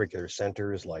paracurricular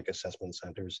centers like assessment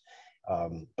centers.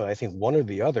 But I think one or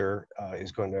the other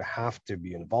is going to have to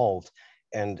be involved.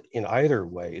 And in either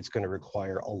way, it's going to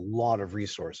require a lot of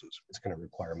resources. It's going to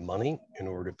require money in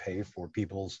order to pay for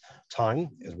people's time,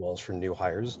 as well as for new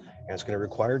hires. And it's going to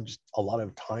require just a lot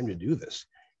of time to do this.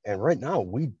 And right now,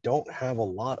 we don't have a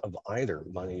lot of either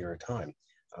money or time.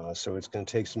 So it's going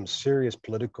to take some serious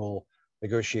political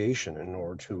negotiation in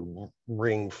order to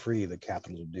wring free the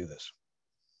capital to do this.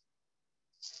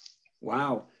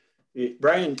 Wow.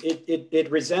 Brian,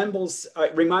 it resembles,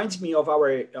 reminds me of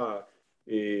our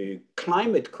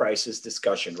climate crisis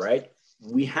discussion, right?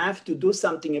 We have to do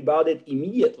something about it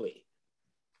immediately.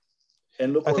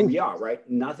 And look where we are, right?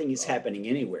 Nothing is happening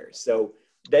anywhere. So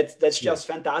that's just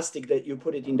fantastic that you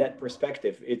put it in that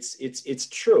perspective. It's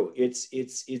true.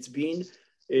 It's been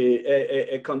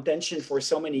a contention for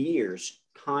so many years,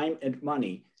 time and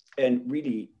money, and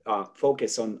really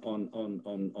focus on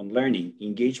learning,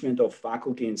 engagement of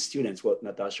faculty and students, what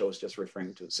Natasha was just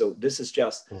referring to. So this is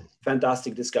just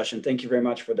fantastic discussion. Thank you very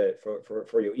much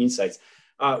for your insights.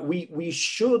 We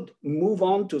should move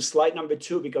on to slide number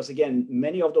 2, because again,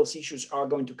 many of those issues are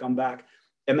going to come back.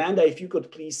 Amanda, if you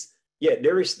could please,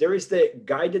 there is the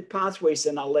guided pathways,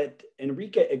 and I'll let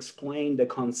Enrique explain the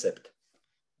concept.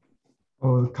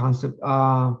 Oh, the concept.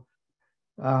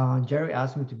 Jarek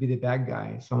asked me to be the bad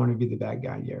guy, so I want to be the bad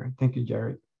guy here. Thank you,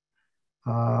 Jarek.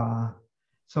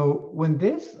 So when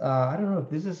this, I don't know if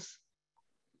this is,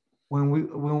 when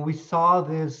we saw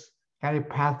this guided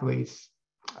pathways,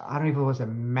 I don't know if it was a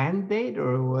mandate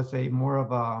or it was a more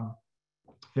of a,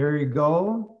 there you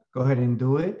go ahead and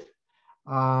do it.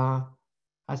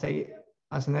 As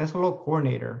an SLO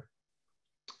coordinator,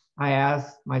 I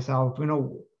asked myself,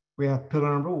 we have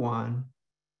pillar number 1,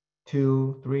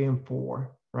 2, 3, and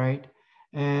 4, right?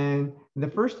 And the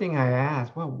first thing I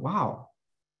asked, well, wow,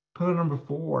 pillar number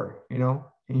 4,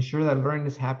 ensure that learning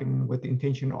is happening with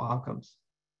intentional outcomes.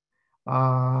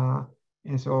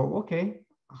 And so, okay,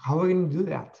 how are we going to do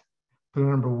that?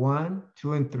 Pillar number 1,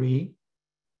 2, and 3.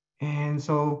 And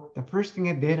so the first thing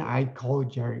I did, I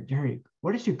called Jarek,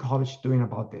 what is your college doing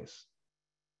about this?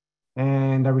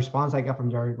 And the response I got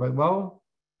from Jarek was, well,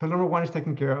 pillar number 1 is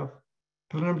taken care of.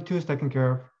 Pillar number 2 is taken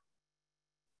care of.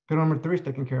 Pillar number 3 is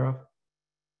taken care of.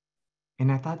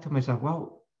 And I thought to myself,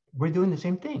 well, we're doing the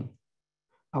same thing.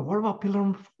 But what about pillar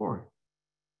number 4?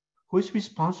 Who is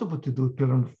responsible to do pillar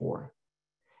number 4?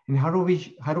 And how do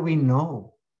we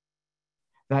know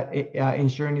that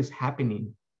ensuring is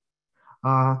happening?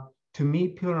 To me,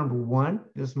 pillar number 1,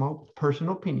 this is my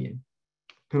personal opinion.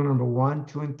 Pillar number 1,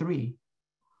 2, and 3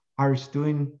 are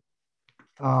student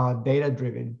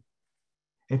data-driven.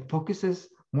 It focuses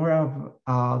more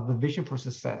of the vision for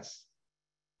success.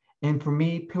 And for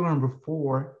me, pillar number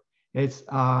 4 is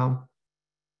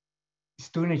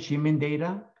student achievement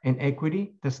data and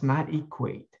equity does not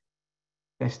equate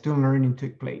that student learning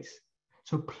took place.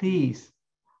 So please,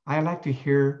 I'd like to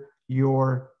hear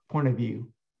your point of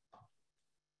view.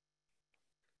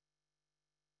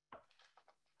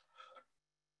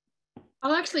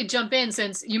 I'll actually jump in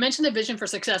since you mentioned the vision for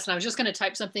success, and I was just going to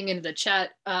type something into the chat.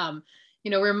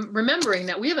 remembering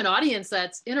that we have an audience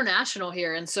that's international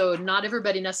here. And so not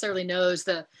everybody necessarily knows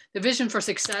the vision for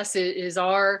success is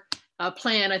our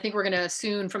plan. I think we're going to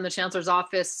soon from the Chancellor's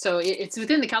office. So it's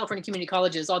within the California community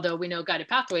colleges, although we know Guided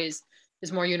Pathways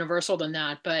is more universal than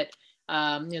that. But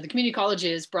the community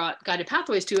colleges brought Guided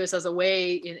Pathways to us as a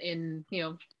way in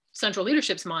central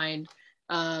leadership's mind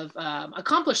of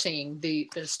accomplishing the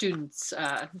students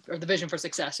or the vision for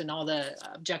success and all the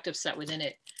objectives set within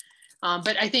it.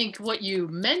 But I think what you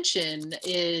mentioned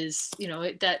is,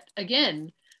 that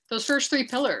again, those first three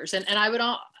pillars, and I would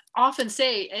often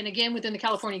say, and again, within the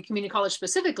California Community College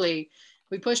specifically,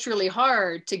 we pushed really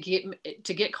hard to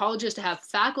get colleges to have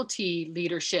faculty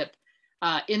leadership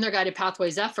in their Guided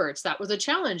Pathways efforts. That was a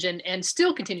challenge and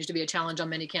still continues to be a challenge on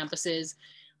many campuses.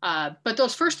 But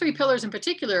those first three pillars in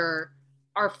particular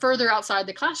are further outside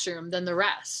the classroom than the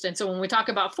rest. And so when we talk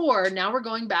about four, now we're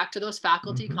going back to those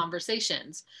faculty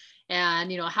conversations.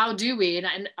 And, how do we,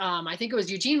 and I think it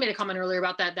was Eugene made a comment earlier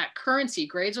about that currency,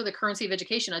 grades are the currency of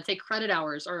education. I'd say credit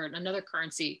hours are another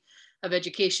currency of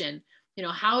education.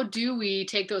 How do we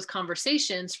take those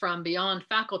conversations from beyond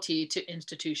faculty to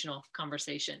institutional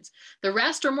conversations? The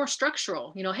rest are more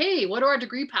structural. Hey, what do our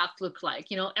degree paths look like?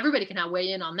 Everybody can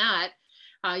weigh in on that.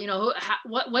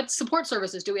 What support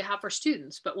services do we have for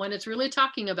students? But when it's really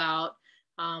talking about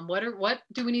what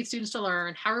do we need students to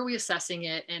learn? How are we assessing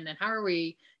it? And then how are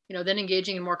we, then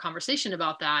engaging in more conversation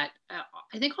about that?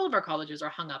 I think all of our colleges are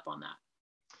hung up on that.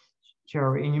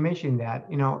 Sure, and you mentioned that,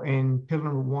 in pillar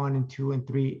number 1 and 2 and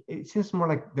 3, it seems more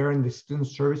like they're in the student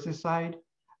services side.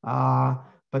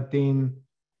 But then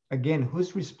again,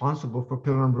 who's responsible for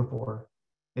pillar number 4?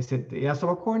 Is it the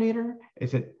SLO coordinator?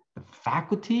 Is it the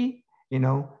faculty?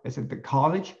 Is it the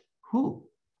college? Who?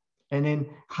 And then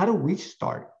how do we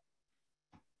start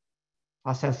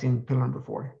assessing pillar number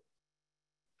 4?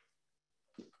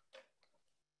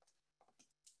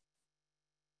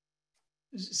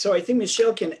 So I think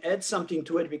Michelle can add something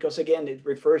to it, because again, it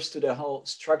refers to the whole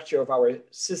structure of our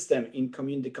system in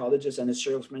community colleges. And as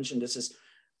Cheryl's mentioned, this is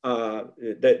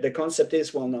the concept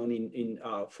is well known in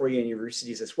four-year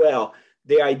universities as well.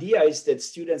 The idea is that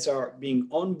students are being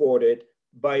onboarded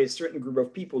by a certain group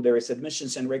of people. There is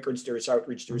admissions and records, there is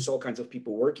outreach, there is all kinds of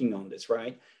people working on this,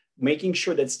 right? Making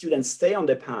sure that students stay on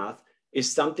the path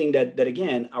is something that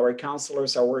again, our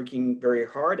counselors are working very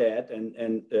hard at.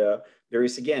 And there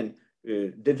is, again,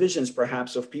 divisions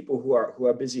perhaps of people who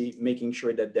are busy making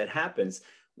sure that that happens.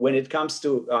 When it comes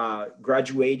to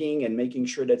graduating and making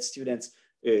sure that students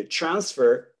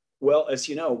transfer, well, as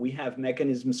you know, we have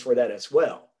mechanisms for that as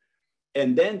well.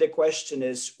 And then the question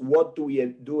is, what do we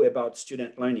do about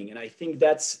student learning? And I think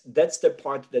that's the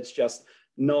part that's just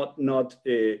not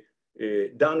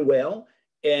done well.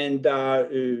 And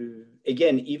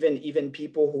again, even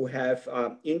people who have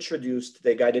introduced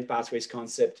the Guided Pathways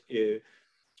concept a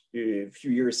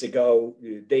few years ago,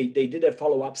 they did a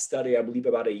follow-up study, I believe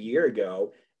about a year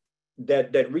ago,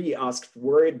 that really asked,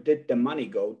 where did the money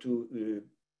go to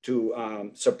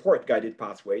support Guided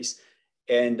Pathways?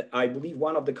 And I believe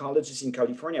one of the colleges in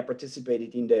California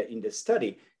participated in the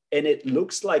study. And it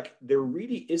looks like there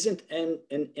really isn't an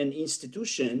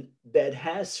institution that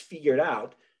has figured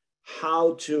out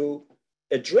how to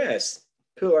address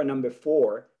pillar number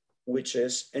 4, which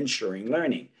is ensuring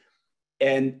learning.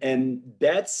 And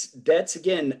that's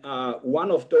again,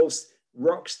 one of those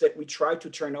rocks that we try to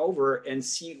turn over and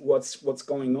see what's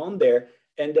going on there.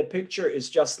 And the picture is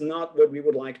just not what we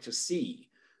would like to see.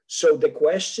 So the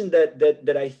question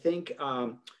that I think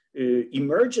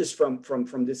emerges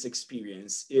from this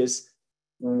experience is,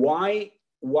 why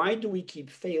do we keep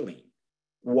failing?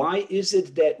 Why is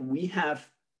it that we have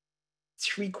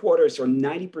 3/4 or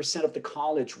 90% of the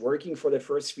college working for the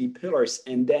first 3 pillars,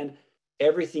 and then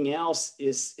everything else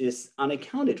is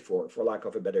unaccounted for lack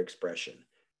of a better expression?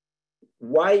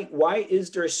 Why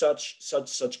is there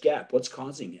such gap? What's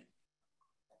causing it?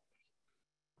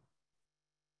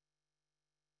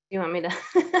 You want me to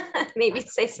maybe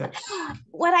say something?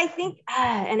 What I think,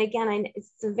 and again,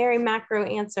 it's a very macro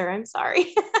answer, I'm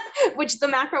sorry, which the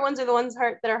macro ones are the ones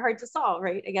that are hard to solve,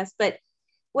 right, I guess. But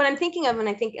what I'm thinking of, and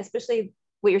I think especially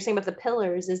what you're saying about the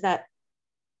pillars, is that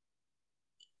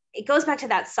it goes back to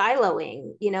that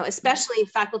siloing, especially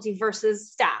faculty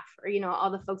versus staff, or,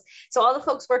 all the folks. So all the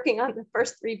folks working on the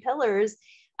first 3 pillars,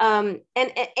 and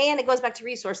it goes back to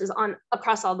resources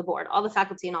across all the board, all the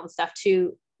faculty and all the staff,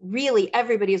 to really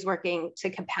everybody is working to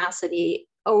capacity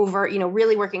over,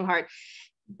 really working hard.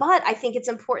 But I think it's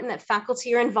important that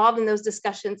faculty are involved in those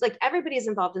discussions. Like everybody is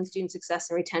involved in student success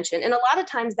and retention. And a lot of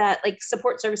times that like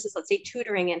support services, let's say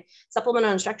tutoring and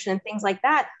supplemental instruction and things like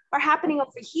that are happening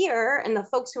over here. And the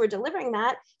folks who are delivering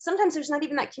that, sometimes there's not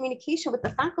even that communication with the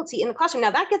faculty in the classroom.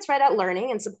 Now that gets right at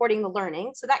learning and supporting the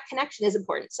learning. So that connection is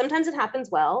important. Sometimes it happens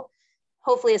well,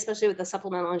 hopefully, especially with the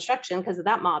supplemental instruction because of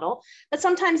that model, but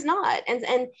sometimes not.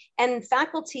 And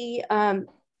faculty,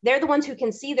 they're the ones who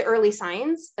can see the early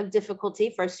signs of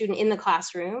difficulty for a student in the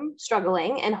classroom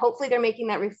struggling, and hopefully they're making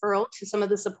that referral to some of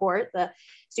the support, the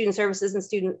student services and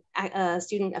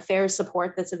student affairs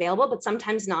support that's available, but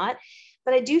sometimes not.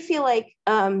 But I do feel like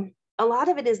a lot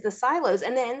of it is the silos.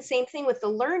 And then same thing with the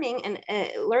learning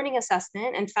and learning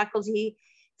assessment and faculty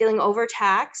feeling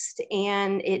overtaxed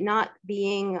and it not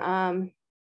being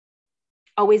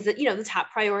always the top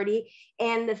priority,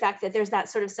 and the fact that there's that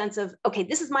sort of sense of, okay,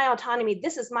 this is my autonomy,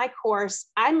 this is my course,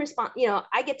 I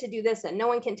get to do this and no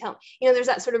one can tell, there's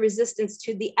that sort of resistance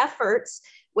to the efforts,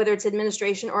 whether it's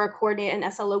administration or a coordinator, an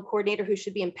SLO coordinator who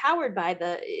should be empowered by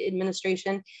the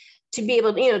administration to be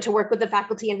able to, to work with the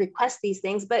faculty and request these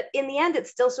things. But in the end,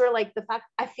 it's still sort of like the fact,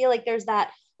 I feel like there's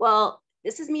that, well,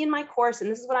 this is me and my course,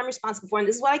 and this is what I'm responsible for, and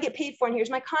this is what I get paid for, and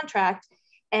here's my contract.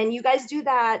 And you guys do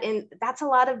that. And that's a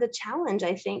lot of the challenge,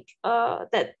 I think,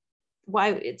 that why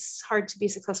it's hard to be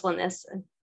successful in this. And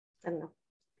I don't know.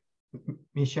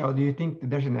 Michelle, do you think that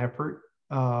there's an effort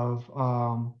of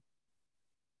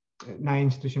not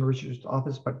institutional research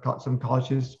office, but some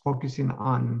colleges focusing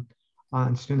on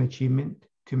student achievement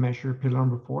to measure pillar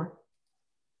number 4,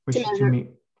 which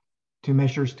to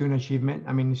measure student achievement?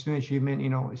 I mean, student achievement,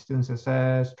 student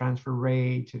success, transfer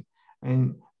rate,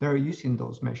 and they're using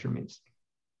those measurements.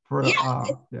 I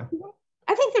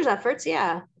think there's efforts.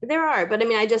 Yeah, there are. But I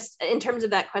mean, in terms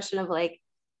of that question of like,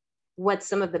 what's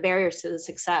some of the barriers to the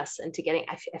success and to getting,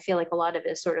 I feel like a lot of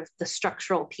it is sort of the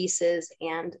structural pieces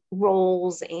and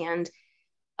roles and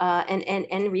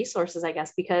resources, I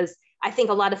guess, because I think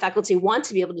a lot of faculty want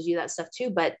to be able to do that stuff too,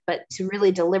 but to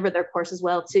really deliver their courses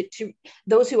well, to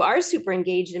those who are super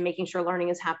engaged in making sure learning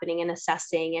is happening and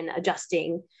assessing and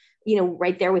adjusting,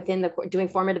 right there within doing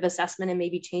formative assessment and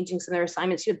maybe changing some of their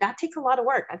assignments, that takes a lot of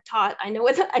work. I've taught, I know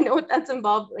what that's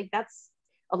involved. Like that's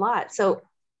a lot. So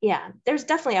yeah, there's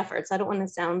definitely efforts. I don't want to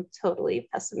sound totally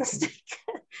pessimistic.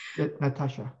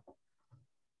 Natasha.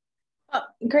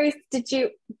 Grace,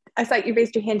 I saw you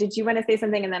raised your hand. Did you want to say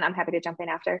something? And then I'm happy to jump in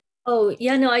after. Oh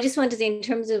yeah, no, I just wanted to say in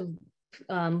terms of,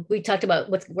 we talked about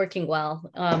what's working well.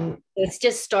 It's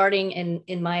just starting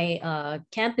in my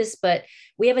campus, but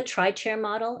we have a tri-chair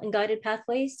model in guided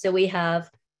pathways. So we have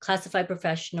classified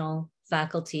professional,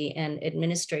 faculty, and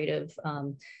administrative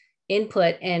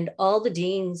input, and all the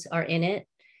deans are in it.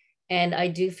 And I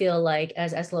do feel like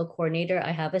as SLO coordinator,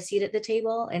 I have a seat at the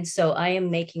table. And so I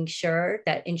am making sure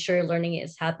that ensure learning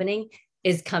is happening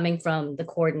is coming from the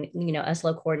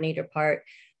SLO coordinator part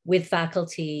with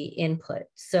faculty input.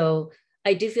 So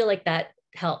I do feel like that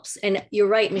helps. And you're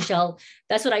right, Michelle,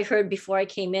 that's what I heard before I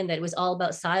came in, that it was all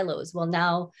about silos. Well,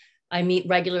 now I meet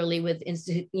regularly with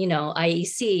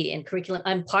IEC and curriculum.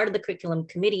 I'm part of the curriculum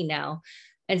committee now.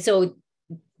 And so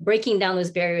breaking down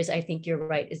those barriers, I think you're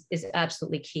right, is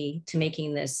absolutely key to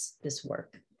making this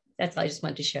work. That's all. I just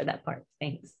wanted to share that part.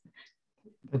 Thanks.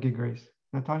 Thank you, Grace.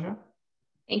 Natasha?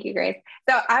 Thank you, Grace.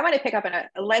 So I want to pick up on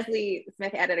Leslie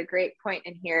Smith added a great point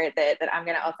in here that I'm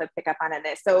going to also pick up on in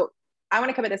this. So I want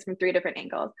to come at this from 3 different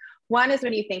angles. One is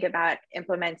when you think about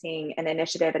implementing an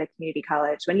initiative at a community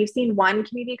college. When you've seen one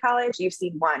community college, you've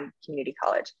seen one community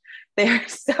college. They're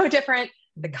so different.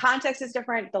 The context is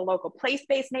different. The local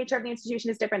place-based nature of the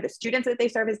institution is different. The students that they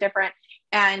serve is different.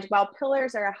 And while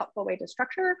pillars are a helpful way to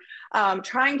structure,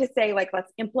 trying to say like,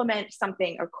 let's implement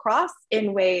something across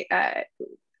in way,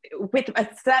 with a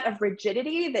set of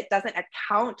rigidity that doesn't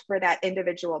account for that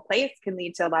individual place can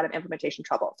lead to a lot of implementation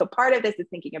trouble. So part of this is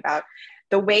thinking about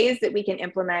the ways that we can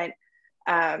implement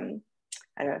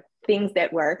things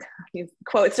that work, use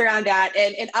quotes around that.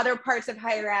 And in other parts of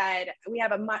higher ed, we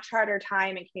have a much harder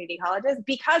time in community colleges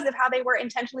because of how they were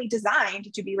intentionally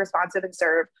designed to be responsive and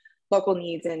serve local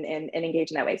needs and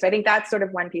engage in that way. So I think that's sort of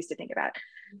one piece to think about.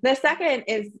 The second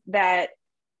is that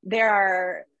there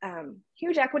are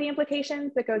huge equity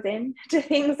implications that goes into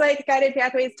things like guided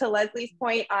pathways. To Leslie's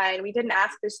point on, we didn't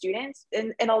ask the students.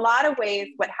 In a lot of ways,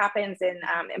 what happens in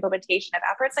implementation of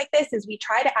efforts like this is we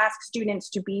try to ask students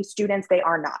to be students they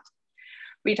are not.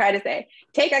 We try to say,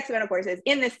 take X amount of courses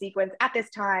in this sequence at this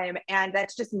time. And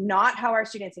that's just not how our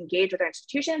students engage with our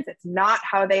institutions. It's not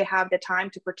how they have the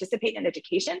time to participate in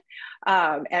education.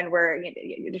 And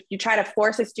if you try to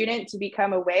force a student to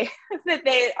become a way that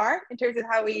they are in terms of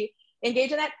how we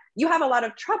engage in that, you have a lot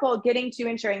of trouble getting to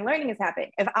ensuring learning is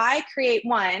happening. If I create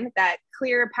one, that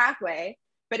clear pathway,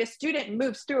 but a student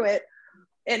moves through it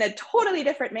in a totally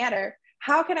different manner,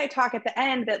 how can I talk at the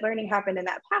end that learning happened in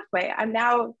that pathway? I'm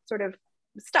now sort of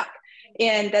stuck.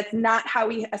 And that's not how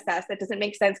we assess. That doesn't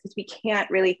make sense because we can't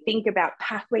really think about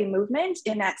pathway movement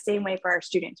in that same way for our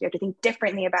students. We have to think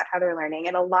differently about how they're learning.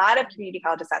 And a lot of community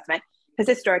college assessment has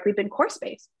historically been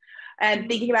course-based. And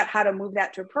thinking about how to move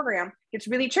that to a program gets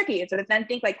really tricky. And so to then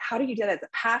think like, how do you do that as a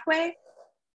pathway?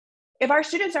 If our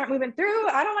students aren't moving through,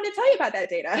 I don't want to tell you about that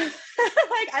data.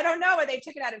 Like, I don't know whether they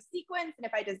took it out of sequence. And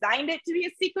if I designed it to be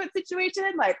a sequence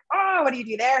situation, like, oh, what do you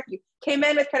do there? If you came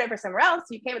in with credit for somewhere else,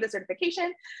 you came with a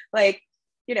certification, like,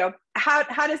 you know, how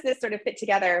does this sort of fit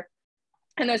together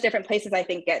in those different places I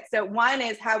think it? So one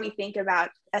is how we think about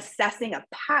assessing a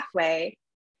pathway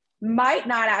might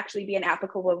not actually be an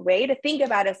applicable way to think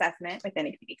about assessment within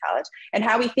a community college, and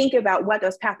how we think about what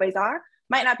those pathways are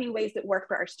might not be ways that work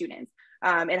for our students,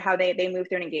 and how they move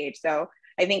through and engage. So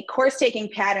I think course taking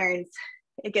patterns,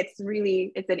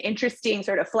 it's an interesting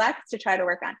sort of flex to try to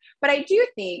work on. But I do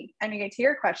think, and to get to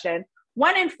your question,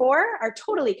 1 and 4 are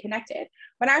totally connected.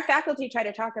 When our faculty try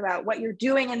to talk about what you're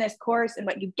doing in this course and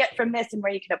what you get from this and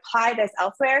where you can apply this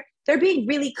elsewhere, they're being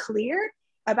really clear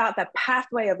about the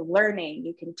pathway of learning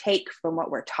you can take from what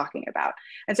we're talking about.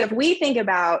 And so if we think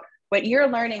about what you're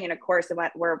learning in a course and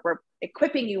what we're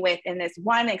equipping you with in this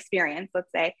one experience,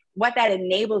 let's say, what that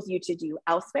enables you to do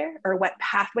elsewhere, or what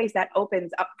pathways that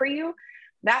opens up for you,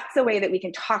 that's the way that we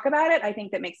can talk about it. I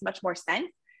think that makes much more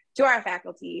sense to our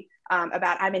faculty,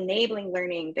 about I'm enabling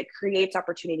learning that creates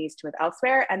opportunities to move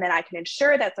elsewhere, and then I can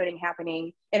ensure that's learning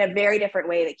happening in a very different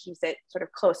way that keeps it sort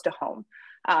of close to home.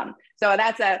 So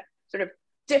that's a sort of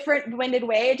different winded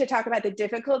way to talk about the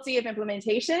difficulty of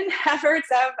implementation efforts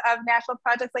of national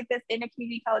projects like this in a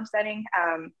community college setting,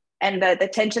 and the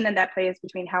tension that plays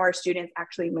between how our students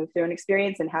actually move through an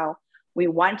experience and how we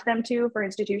want them to for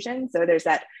institutions. So there's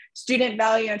that student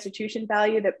value, institution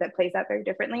value that plays out very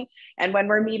differently. And when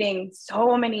we're meeting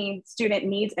so many student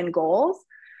needs and goals,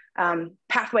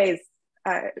 pathways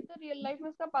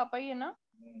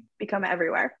become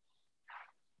everywhere.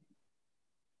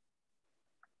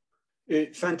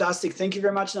 Fantastic. Thank you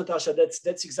very much, Natasha.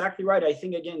 That's exactly right. I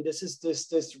think, again, this is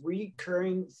this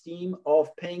recurring theme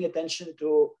of paying attention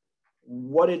to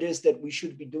what it is that we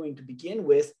should be doing to begin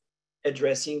with,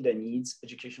 addressing the needs,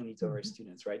 educational needs of our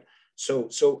students, right?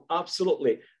 So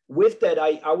absolutely. With that,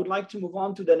 I would like to move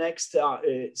on to the next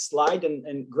slide,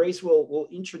 and Grace will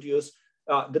introduce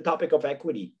the topic of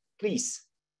equity, please.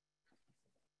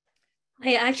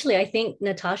 I think,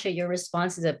 Natasha, your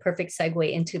response is a perfect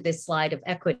segue into this slide of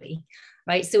equity,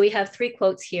 right? So we have 3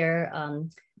 quotes here,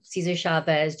 Cesar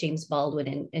Chavez, James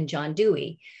Baldwin, and John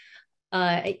Dewey.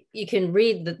 You can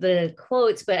read the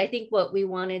quotes, but I think what we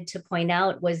wanted to point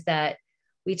out was that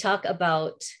we talk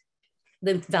about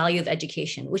the value of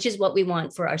education, which is what we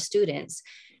want for our students.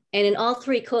 And in all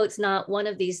 3 quotes, not one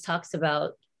of these talks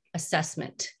about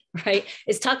assessment, right?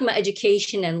 It's talking about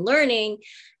education and learning.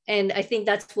 And I think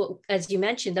that's what, as you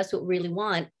mentioned, that's what we really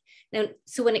want. Now,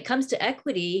 so when it comes to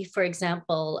equity, for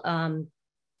example,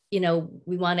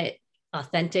 we want it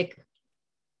authentic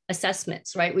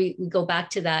assessments, right? We go back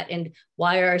to that, and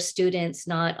why are our students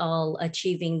not all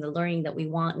achieving the learning that we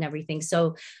want and everything?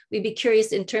 So we'd be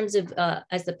curious in terms of,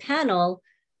 as the panel,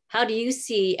 how do you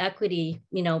see equity,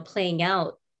 playing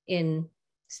out in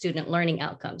student learning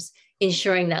outcomes,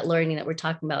 ensuring that learning that we're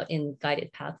talking about in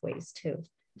guided pathways too?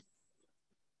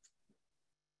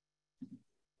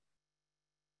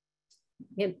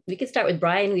 Yeah, we could start with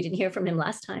Brian. We didn't hear from him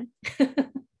last time.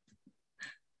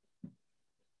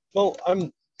 Well,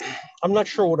 I'm not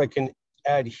sure what I can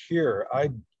add here.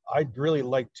 I'd really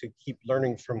like to keep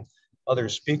learning from other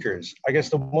speakers. I guess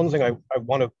the one thing I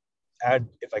want to add,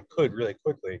 if I could really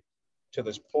quickly to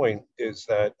this point, is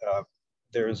that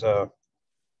there's a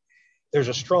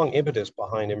strong impetus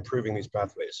behind improving these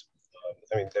pathways.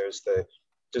 There's the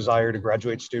desire to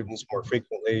graduate students more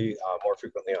frequently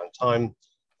on time,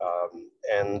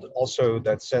 and also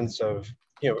that sense of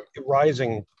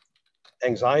rising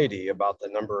anxiety about the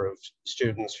number of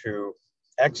students who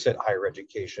exit higher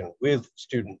education with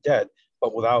student debt,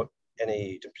 but without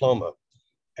any diploma.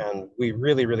 And we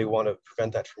really, really want to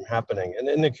prevent that from happening. And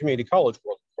in the community college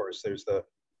world, of course, there's the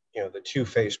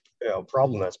two-faced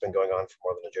problem that's been going on for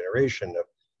more than a generation of,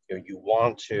 you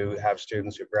want to have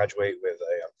students who graduate with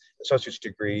an associate's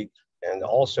degree, and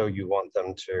also you want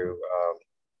them to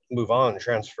move on,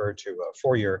 transfer to a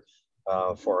 4-year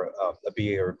for a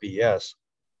BA or BS.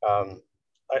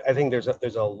 I think there's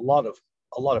a lot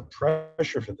of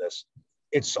pressure for this.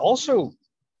 It's also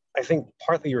I think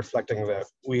partly reflecting that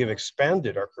we have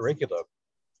expanded our curricula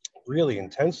really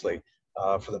intensely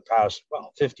for the past,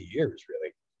 well, 50 years,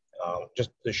 really.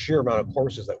 Just the sheer amount of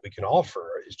courses that we can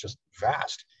offer is just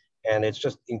vast. And it's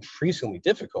just increasingly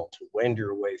difficult to wend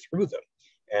your way through them.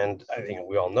 And I think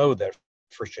we all know that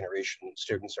first generation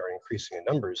students are increasing in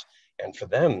numbers. And for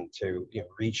them to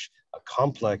reach a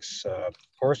complex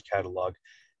course catalog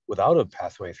without a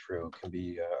pathway through can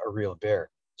be a real bear.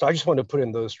 So I just want to put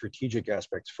in those strategic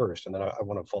aspects first, and then I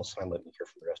want to fall silent and hear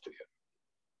from the rest of you.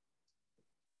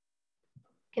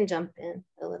 Can jump in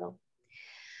a little.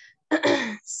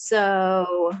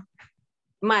 So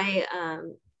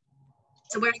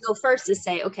so where I go first is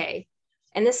say, okay,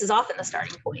 and this is often the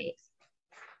starting point.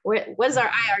 What is our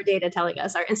IR data telling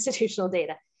us, our institutional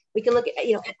data? We can look at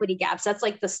equity gaps. That's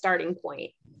like the starting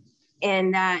point.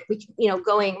 And we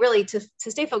going really to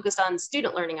stay focused on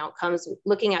student learning outcomes,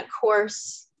 looking at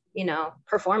course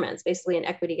performance, basically, and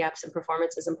equity gaps and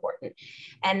performance is important.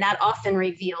 And that often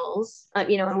reveals,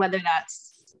 and whether that's,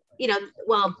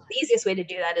 well, the easiest way to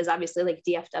do that is obviously like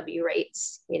DFW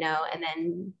rates, and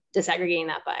then disaggregating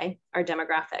that by our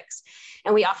demographics.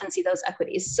 And we often see those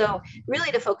equities. So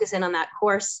really to focus in on that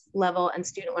course level and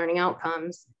student learning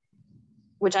outcomes,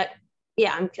 which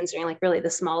I'm considering like really the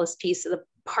smallest piece of the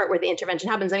part where the intervention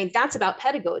happens. I mean, that's about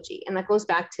pedagogy. And that goes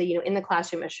back to, in the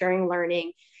classroom, assuring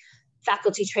learning,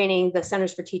 faculty training, the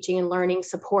Centers for Teaching and Learning,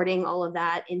 supporting all of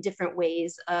that in different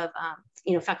ways of,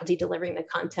 faculty delivering the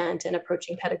content and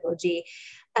approaching pedagogy,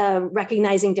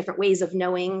 recognizing different ways of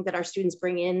knowing that our students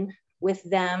bring in with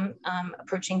them,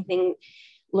 approaching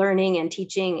learning and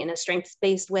teaching in a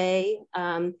strengths-based way.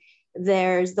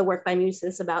 There's the work by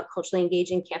Musis about culturally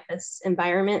engaging campus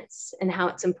environments and how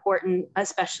it's important,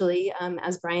 especially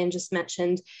as Brian just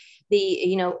mentioned, the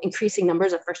increasing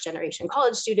numbers of first generation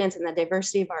college students and the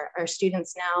diversity of our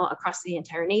students now across the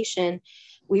entire nation.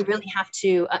 We really have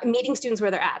to meeting students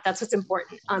where they're at. That's what's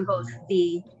important on both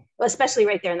especially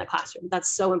right there in the classroom.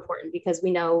 That's so important because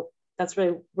we know that's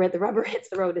really where the rubber hits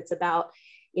the road. It's about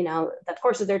the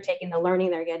courses they're taking, the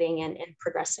learning they're getting, and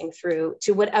progressing through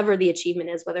to whatever the achievement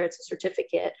is, whether it's a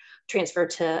certificate, transfer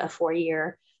to a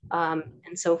 4-year, and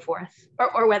so forth,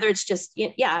 or whether it's just,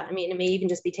 it may even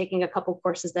just be taking a couple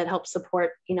courses that help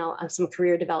support, some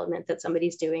career development that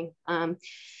somebody's doing. I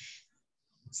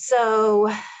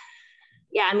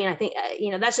think,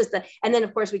 that's just and then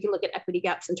of course we can look at equity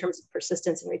gaps in terms of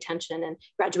persistence and retention and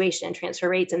graduation and transfer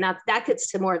rates. And that gets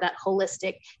to more of that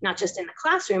holistic, not just in the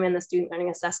classroom and the student learning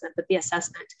assessment, but the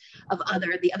assessment of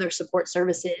the other support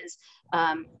services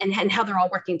and how they're all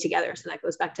working together. So that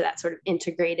goes back to that sort of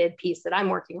integrated piece that I'm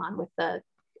working on with the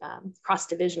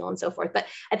cross-divisional and so forth. But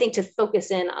I think to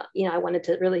focus in, I wanted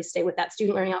to really stay with that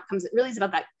student learning outcomes. It really is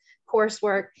about that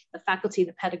coursework, the faculty,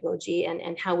 the pedagogy,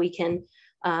 and how we can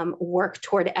work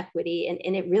toward equity.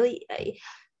 And it really,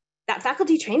 that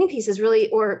faculty training piece is really,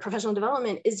 or professional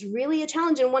development is really a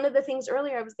challenge. And one of the things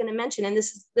earlier I was going to mention, and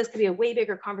this could be a way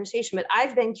bigger conversation, but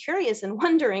I've been curious and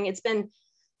wondering, it's been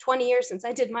 20 years since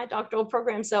I did my doctoral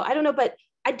program. So I don't know, but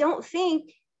I don't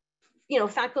think,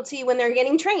 faculty, when they're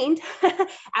getting trained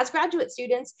as graduate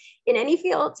students in any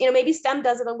field, maybe STEM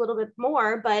does it a little bit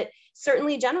more, but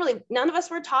certainly generally, none of us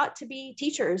were taught to be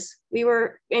teachers. We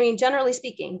were, generally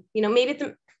speaking, maybe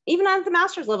even at the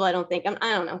master's level, I don't think,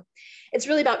 I don't know. It's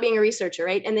really about being a researcher,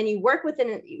 right? And then you work with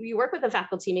the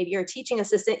faculty, maybe you're a teaching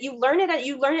assistant, you learn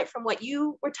it from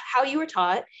how you were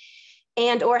taught,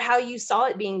 and or how you saw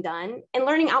it being done. And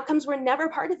learning outcomes were never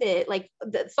part of it. Like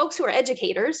the folks who are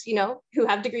educators, who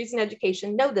have degrees in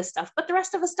education know this stuff, but the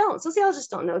rest of us don't. Sociologists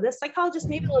don't know this. Psychologists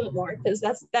maybe a little bit more, because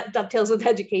that dovetails with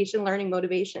education, learning,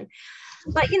 motivation.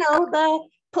 But the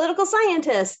political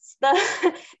scientists,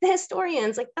 the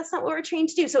historians, like that's not what we're trained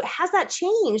to do. So has that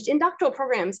changed in doctoral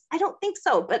programs? I don't think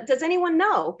so, but does anyone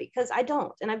know? Because I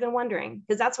don't, and I've been wondering,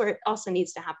 because that's where it also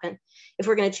needs to happen if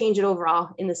we're going to change it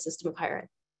overall in the system of higher ed.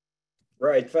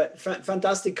 Right,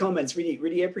 fantastic comments.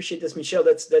 Really appreciate this, Michelle.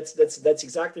 That's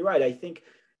exactly right. I think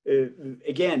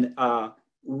again,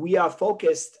 we are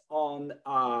focused on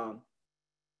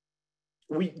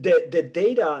the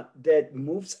data that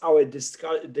moves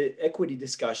the equity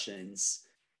discussions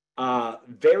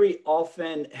very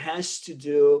often has to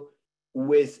do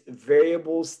with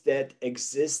variables that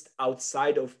exist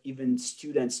outside of even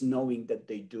students knowing that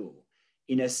they do,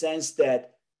 in a sense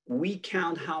that we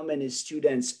count how many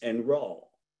students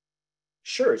enroll.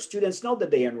 Sure, students know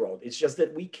that they enrolled. It's just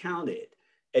that we count it.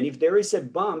 And if there is a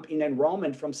bump in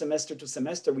enrollment from semester to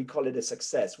semester, we call it a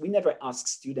success. We never ask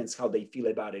students how they feel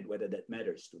about it, whether that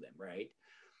matters to them, right?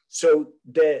 So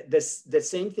the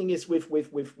same thing is with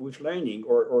learning,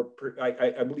 or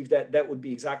I believe that would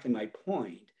be exactly my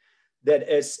point. that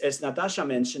as Natasha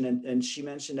mentioned, and she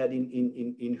mentioned that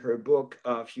in her book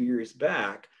a few years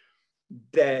back,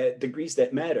 the degrees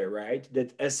that matter, right?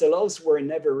 That SLOs were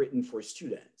never written for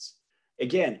students.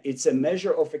 Again, it's a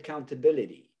measure of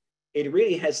accountability. It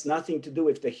really has nothing to do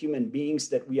with the human beings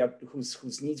that we are,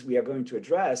 whose needs we are going to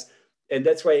address. And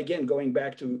that's why, again, going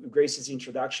back to Grace's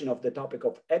introduction of the topic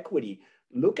of equity,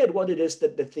 look at what it is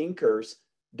that the thinkers,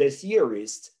 the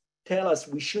theorists tell us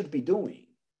we should be doing.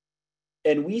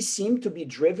 And we seem to be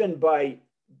driven by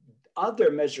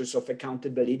other measures of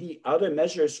accountability, other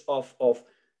measures of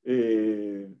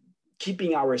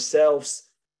keeping ourselves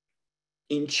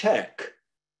in check,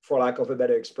 for lack of a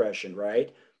better expression,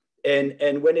 right?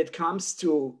 And when it comes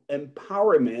to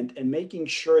empowerment and making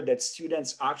sure that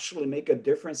students actually make a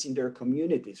difference in their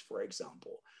communities, for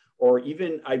example, or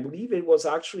even, I believe it was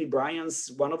actually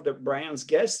one of Brian's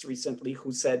guests recently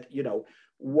who said, you know,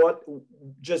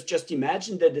 just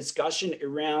imagine the discussion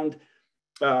around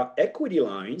equity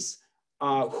lines.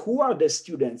 Who are the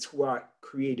students who are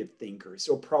creative thinkers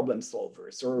or problem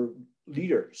solvers or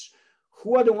leaders?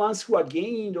 Who are the ones who are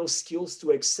gaining those skills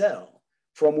to excel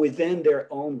from within their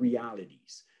own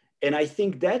realities? And I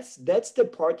think that's the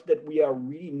part that we are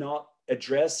really not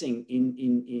addressing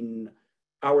in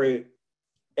our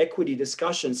equity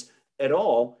discussions at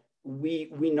all. We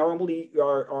normally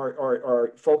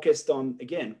are focused on,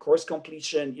 again, course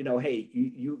completion. You know, hey,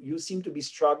 you seem to be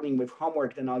struggling with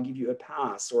homework, then I'll give you a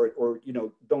pass, or you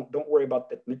know, don't worry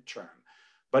about that midterm.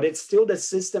 But it's still the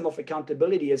system of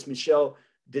accountability, as Michelle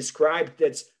described,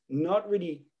 that's not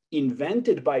really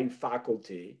invented by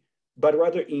faculty, but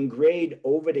rather ingrained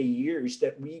over the years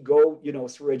that we go, you know,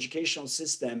 through educational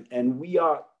system, and we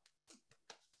are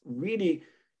really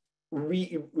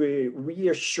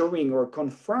reassuring or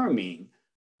confirming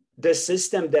the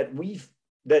system that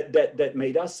that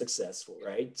made us successful,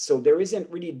 right? So there isn't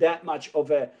really that much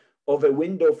of a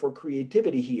window for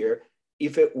creativity here.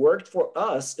 If it worked for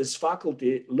us as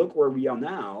faculty, look where we are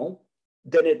now,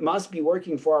 then it must be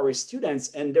working for our students.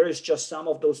 And there is just some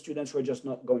of those students who are just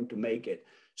not going to make it.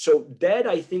 So that,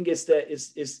 I think, is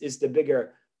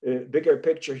the bigger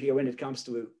picture here when it comes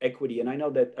to equity. And I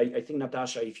know that I think,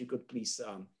 Natasha, if you could please,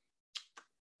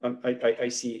 I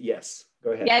see, yes,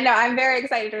 go ahead. Yeah, no, I'm very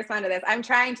excited to respond to this. I'm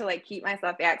trying to like keep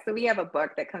myself back. So we have a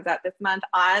book that comes out this month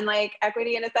on like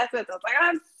equity and assessment. So it's like, I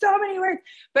have so many words.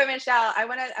 But Michelle, I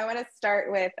want to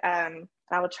start with,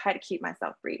 I will try to keep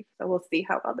myself brief. So we'll see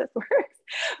how well this works.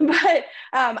 But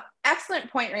excellent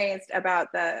point raised about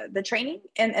the training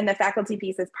and the faculty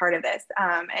piece is part of this,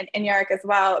 and Jarek as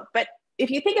well. But if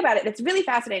you think about it, it's really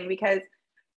fascinating because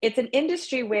it's an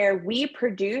industry where we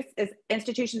produce as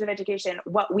institutions of education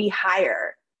what we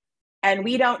hire, and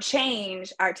we don't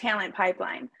change our talent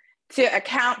pipeline to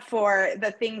account for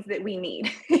the things that we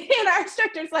need. And our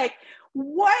instructor's like,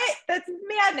 what? That's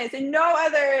madness. In no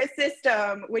other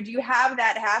system would you have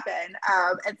that happen.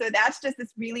 And so that's just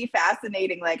this really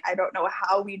fascinating, like, I don't know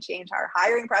how we change our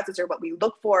hiring process or what we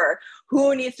look for,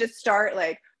 who needs to start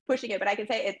like pushing it. But I can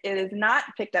say it is not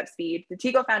picked up speed. The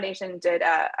TEGO Foundation did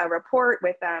a report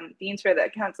with deans for the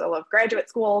Council of Graduate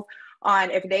Schools on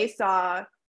if they saw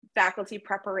faculty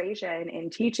preparation in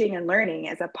teaching and learning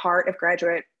as a part of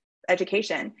graduate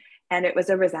education. And it was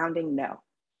a resounding no.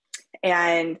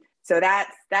 And so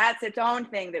that's its own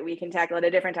thing that we can tackle at a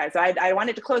different time. So I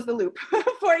wanted to close the loop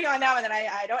for you on that one. And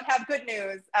I don't have good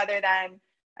news other than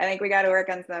I think we got to work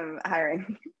on some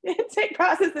hiring intake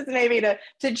processes maybe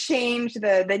to change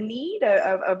the need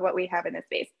of what we have in this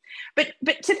space. But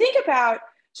to think about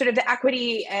sort of the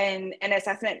equity and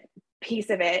assessment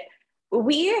piece of it,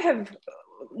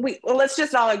 let's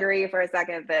just all agree for a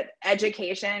second that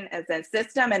education as a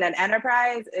system and an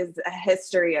enterprise is a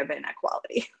history of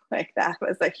inequality. Like that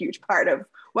was a huge part of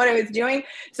what I was doing.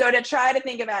 So to try to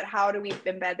think about how do we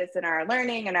embed this in our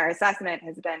learning and our assessment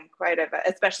has been quite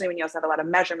especially when you also have a lot of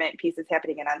measurement pieces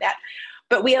happening in on that.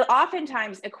 But we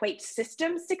oftentimes equate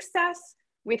system success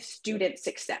with student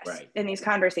success in these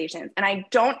conversations. And I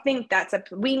don't think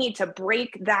we need to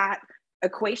break that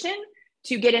equation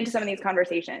to get into some of these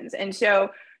conversations. And so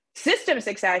system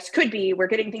success could be, we're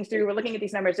getting things through, we're looking at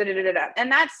these numbers,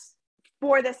 and that's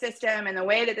for the system and the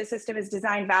way that the system is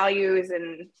designed, values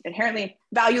and inherently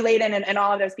value laden and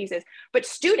all of those pieces. But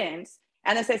students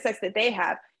and the success that they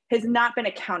have has not been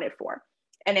accounted for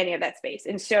in any of that space.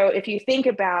 And so if you think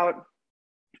about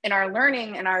in our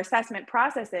learning and our assessment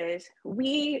processes,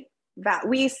 we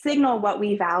signal what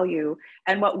we value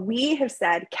and what we have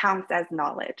said counts as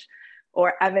knowledge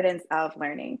or evidence of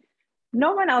learning.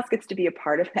 No one else gets to be a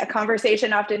part of that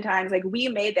conversation. Oftentimes, like we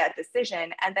made that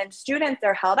decision and then students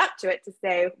are held up to it to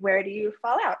say, where do you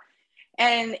fall out?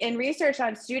 And in research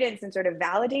on students and sort of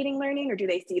validating learning, or do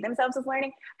they see themselves as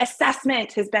learning,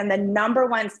 assessment has been the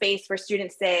 #1 space where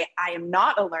students say, I am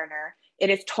not a learner.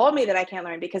 It has told me that I can't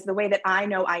learn because the way that I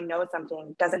know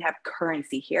something doesn't have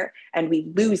currency here, and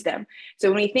we lose them. So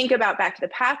when we think about back to the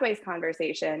pathways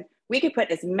conversation, we could put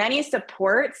as many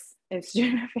supports and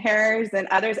student affairs and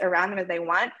others around them as they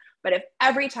want. But if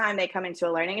every time they come into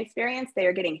a learning experience, they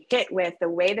are getting hit with the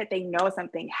way that they know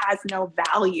something has no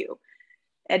value,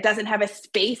 it doesn't have a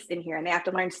space in here, and they have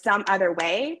to learn some other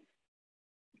way,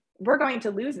 we're going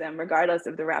to lose them regardless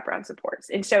of the wraparound supports.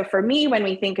 And so for me, when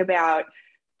we think about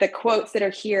the quotes that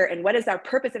are here and what is our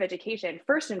purpose of education,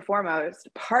 first and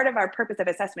foremost, part of our purpose of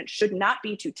assessment should not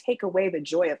be to take away the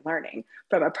joy of learning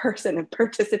from a person and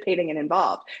participating and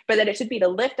involved, but that it should be to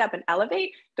lift up and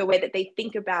elevate the way that they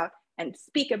think about and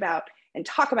speak about and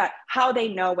talk about how they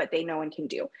know what they know and can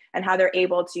do, and how they're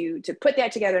able to put that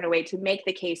together in a way to make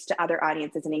the case to other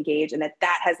audiences and engage, and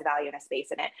that has value and a space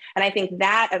in it. And I think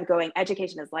that of going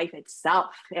education is life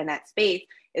itself in that space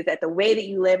is that the way that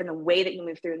you live and the way that you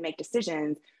move through and make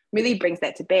decisions really brings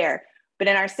that to bear. But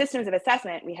in our systems of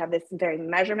assessment, we have this very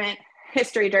measurement,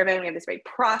 history driven, we have this very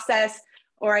process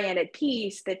oriented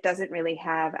piece that doesn't really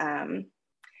have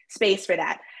space for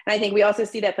that. And I think we also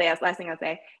see that play out, last thing I'll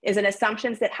say, is in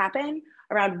assumptions that happen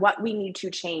around what we need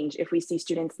to change if we see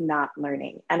students not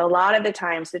learning. And a lot of the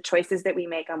times, the choices that we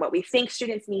make on what we think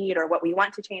students need or what we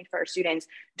want to change for our students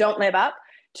don't live up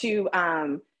to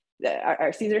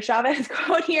our Cesar Chavez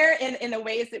quote here in the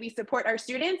ways that we support our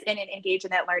students and engage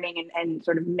in that learning and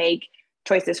sort of make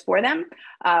choices for them,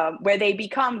 where they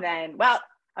become then, well,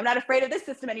 I'm not afraid of this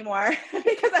system anymore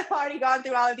because I've already gone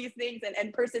through all of these things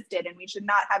and persisted. And we should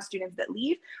not have students that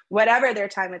leave, whatever their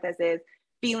time with us is,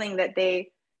 feeling that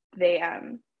they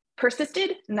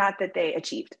persisted, not that they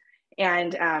achieved.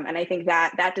 And I think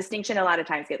that distinction a lot of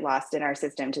times get lost in our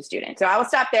system to students. So I will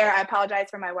stop there. I apologize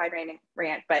for my wide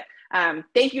rant, but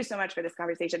thank you so much for this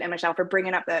conversation, and Michelle, for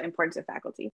bringing up the importance of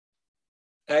faculty.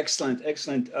 Excellent,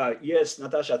 excellent. Yes,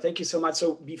 Natasha, thank you so much.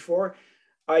 So before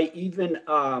I even,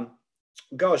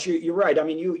 gosh, you're right. I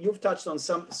mean, you've touched on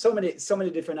so many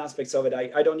different aspects of it.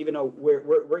 I don't even know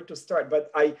where to start.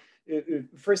 But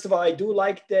first of all, I do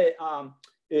like the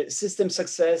system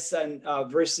success and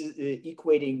versus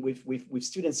equating with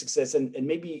student success, and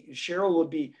maybe Cheryl would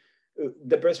be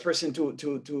the best person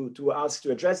to ask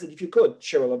to address it if you could.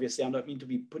 Cheryl, obviously, I don't mean to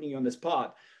be putting you on the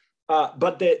spot,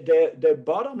 but the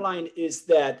bottom line is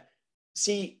that,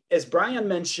 see, as Brian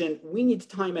mentioned, we need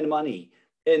time and money.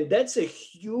 And that's a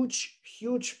huge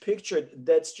picture.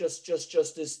 That's just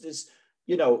this,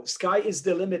 sky is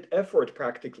the limit effort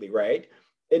practically, right?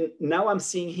 And now I'm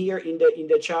seeing here in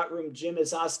the chat room, Jim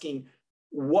is asking,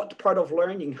 what part of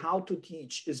learning, how to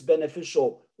teach is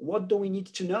beneficial? What do we need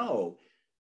to know?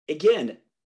 Again,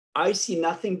 I see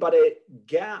nothing but a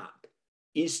gap.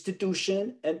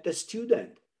 Institution and the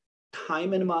student,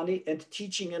 time and money and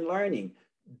teaching and learning.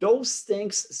 Those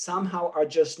things somehow are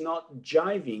just not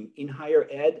jiving in higher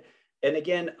ed. And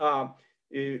again, I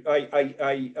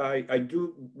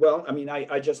do, well, I mean,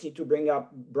 I just need to bring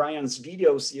up Brian's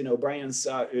videos, Brian's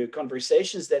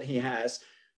conversations that he has.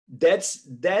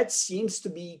 That seems to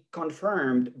be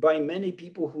confirmed by many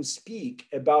people who speak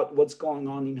about what's going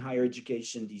on in higher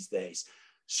education these days.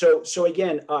 So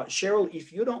again, Cheryl,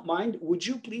 if you don't mind, would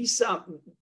you please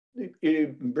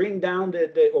bring down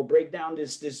or break down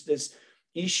this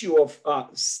issue of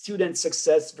student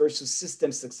success versus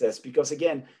system success? Because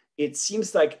again, it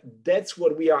seems like that's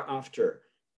what we are after.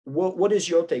 What is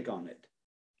your take on it?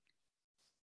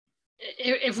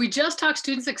 If we just talk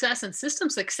student success and system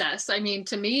success, I mean,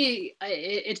 to me,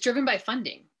 it's driven by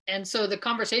funding. And so the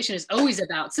conversation is always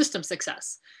about system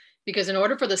success, because in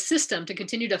order for the system to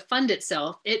continue to fund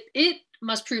itself, it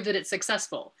must prove that it's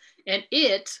successful. And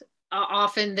it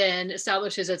often then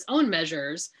establishes its own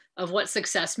measures of what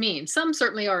success means. Some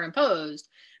certainly are imposed,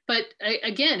 but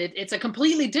again, it's a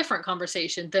completely different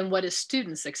conversation than what is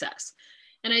student success.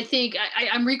 And I think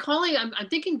I'm recalling, I'm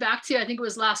thinking back to, I think it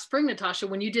was last spring, Natasha,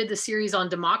 when you did the series on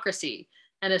democracy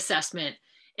and assessment,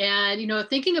 and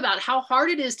thinking about how hard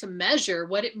it is to measure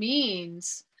what it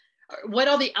means, what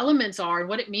all the elements are, and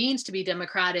what it means to be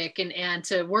democratic and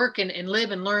to work and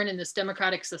live and learn in this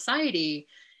democratic society.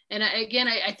 And again,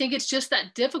 I think it's just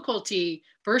that difficulty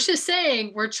versus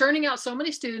saying we're churning out so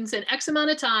many students in X amount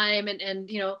of time and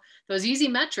those easy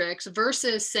metrics,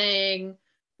 versus saying,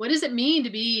 what does it mean to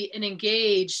be an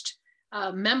engaged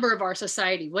member of our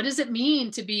society? What does it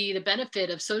mean to be the benefit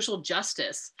of social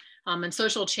justice and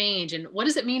social change? And what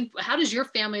does it mean? How does your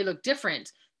family look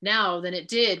different now than it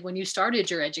did when you started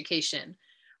your education?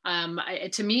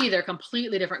 To me, they're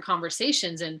completely different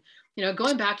conversations. And you know,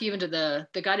 going back even to the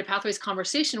guided pathways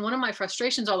conversation, one of my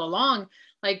frustrations all along,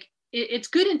 like it's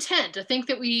good intent to think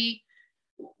that we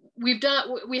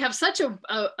have such a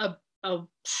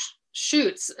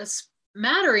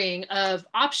smattering of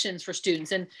options for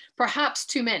students, and perhaps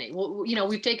too many. Well, you know,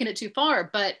 we've taken it too far,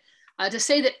 but to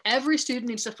say that every student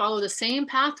needs to follow the same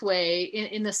pathway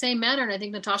in the same manner, and I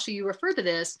think, Natasha, you referred to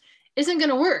this, isn't going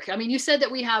to work. I mean, you said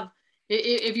that we have,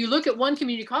 if you look at one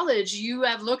community college, you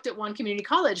have looked at one community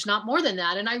college, not more than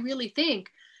that. And I really think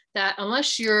that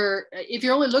if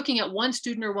you're only looking at one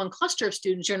student or one cluster of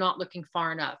students, you're not looking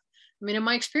far enough. I mean, in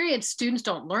my experience, students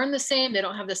don't learn the same. They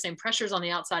don't have the same pressures on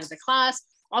the outside of the class.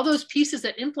 All those pieces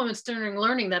that influence student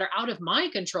learning that are out of my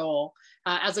control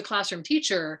as a classroom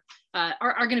teacher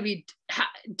are going to be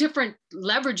different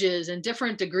leverages and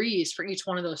different degrees for each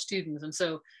one of those students. And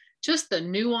so just the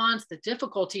nuance, the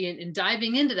difficulty in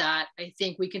diving into that, I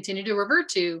think we continue to revert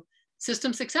to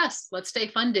system success. Let's stay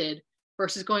funded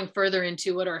versus going further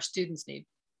into what our students need.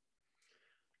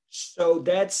 So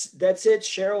that's it,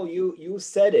 Cheryl. You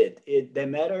said it. The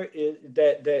matter is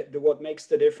that what makes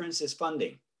the difference is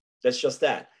funding. That's just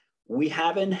that. We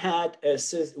haven't had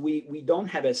we don't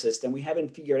have a system. We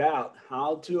haven't figured out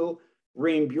how to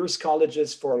reimburse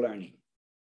colleges for learning.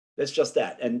 That's just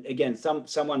that. And again,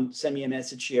 someone sent me a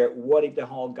message here. What if the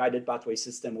whole guided pathway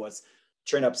system was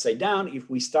turned upside down? If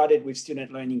we started with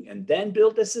student learning and then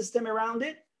built a system around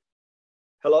it?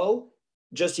 Hello?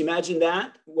 Just imagine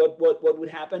that, what would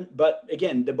happen. But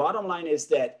again, the bottom line is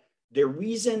that the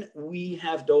reason we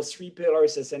have those three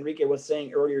pillars, as Enrique was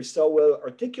saying earlier, so well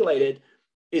articulated,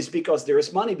 is because there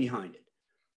is money behind it.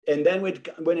 And then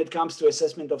when it comes to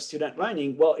assessment of student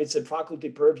learning, well, it's a faculty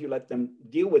purview, let them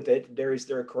deal with it. There is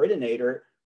their coordinator.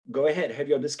 Go ahead, have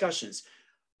your discussions.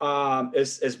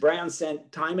 As Brian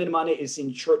said, time and money is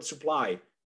in short supply.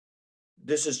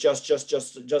 This is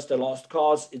just a lost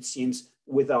cause, it seems,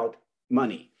 without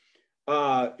money.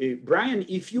 Brian,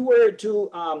 if you were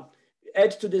to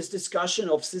add to this discussion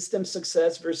of system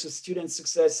success versus student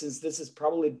success, since this is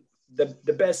probably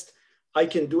the best I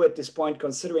can do at this point,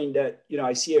 considering that, you know,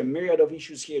 I see a myriad of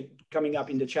issues here coming up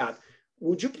in the chat.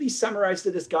 Would you please summarize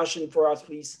the discussion for us,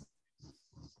 please?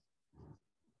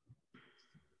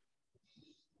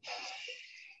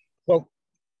 Well,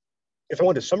 if I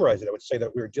wanted to summarize it, I would say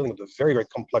that we're dealing with a very, very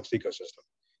complex ecosystem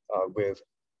with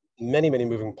many, many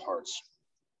moving parts,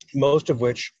 most of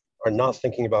which are not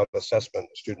thinking about assessment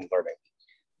of student learning,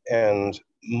 and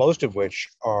most of which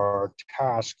are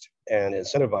tasked and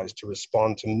incentivized to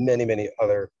respond to many, many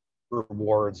other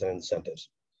rewards and incentives.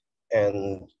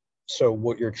 And so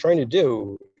what you're trying to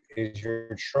do is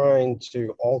you're trying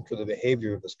to alter the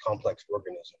behavior of this complex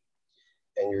organism.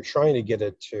 And you're trying to get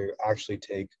it to actually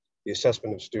take the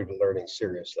assessment of student learning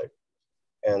seriously.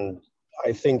 And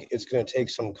I think it's going to take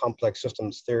some complex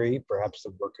systems theory, perhaps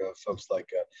the work of folks like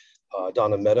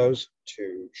Donna Meadows,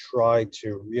 to try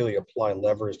to really apply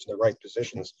levers to the right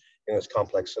positions in this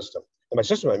complex system. And by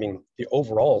system, I mean the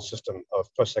overall system of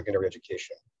post-secondary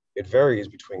education. It varies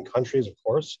between countries, of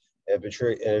course, and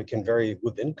it can vary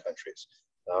within countries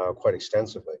quite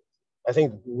extensively. I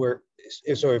think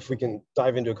so if we can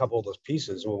dive into a couple of those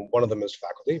pieces, well, one of them is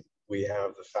faculty. We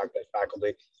have the fact that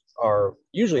faculty are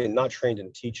usually not trained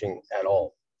in teaching at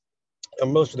all.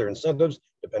 And most of their incentives,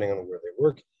 depending on where they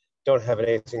work, don't have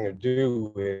anything to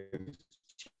do with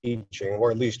teaching,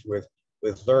 or at least with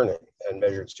learning and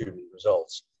measured student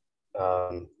results.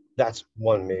 That's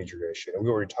one major issue. And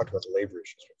we already talked about the labor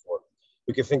issues before.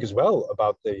 We could think as well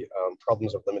about the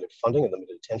problems of limited funding and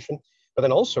limited attention. But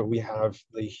then also we have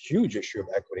the huge issue of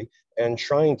equity, and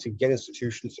trying to get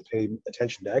institutions to pay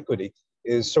attention to equity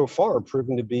is so far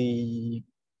proven to be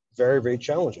very, very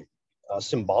challenging.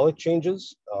 Symbolic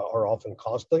changes are often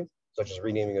costly, such as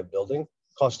renaming a building,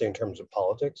 costly in terms of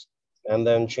politics, and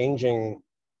then changing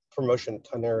promotion,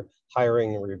 tenure,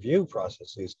 hiring, and review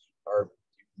processes are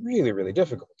really, really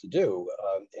difficult to do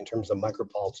in terms of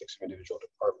micropolitics of individual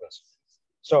departments.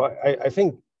 So I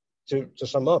think to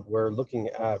sum up, we're looking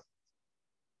at,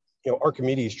 you know,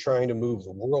 Archimedes trying to move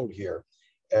the world here.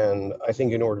 And I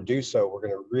think in order to do so, we're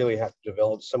going to really have to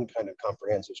develop some kind of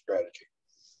comprehensive strategy.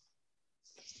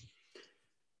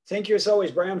 Thank you as always,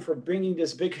 Brian, for bringing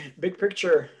this big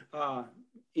picture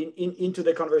into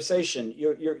the conversation.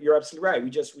 You're absolutely right. We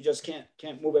just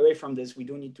can't move away from this. We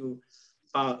do need to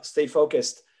stay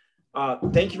focused.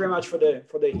 Thank you very much for the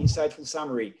insightful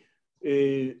summary.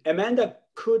 Amanda,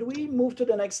 could we move to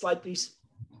the next slide, please?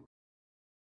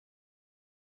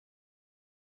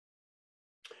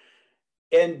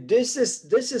 And this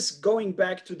is going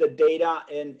back to the data,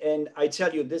 and I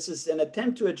tell you, this is an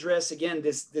attempt to address again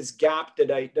this gap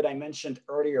that I mentioned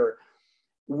earlier.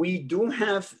 We do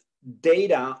have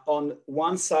data on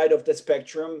one side of the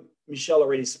spectrum. Michelle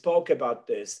already spoke about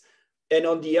this. And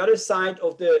on the other side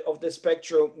of the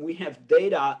spectrum, we have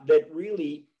data that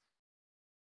really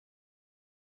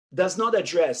does not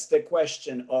address the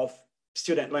question of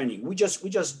student learning. We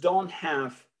just don't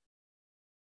have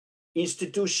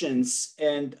institutions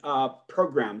and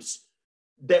programs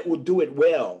that would do it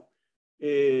well.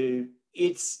 They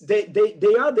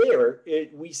are there.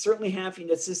 We certainly have in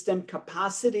the system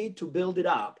capacity to build it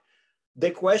up.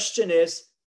 The question is,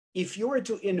 if you were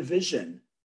to envision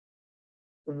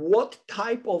what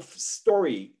type of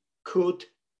story could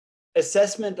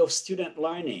assessment of student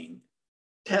learning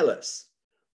tell us?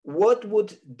 What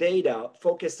would data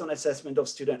focused on assessment of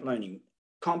student learning,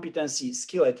 competency,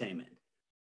 skill attainment?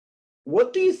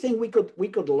 What do you think we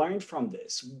could learn from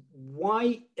this?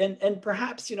 Why, and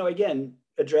perhaps, again,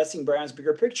 addressing Brian's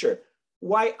bigger picture,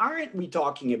 why aren't we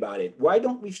talking about it? Why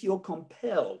don't we feel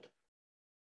compelled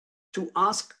to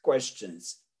ask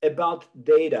questions about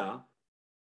data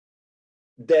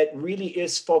that really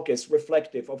is focused,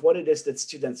 reflective of what it is that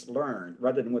students learn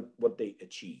rather than what they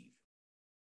achieve?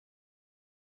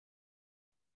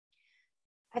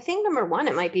 I think number one,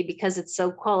 it might be because it's so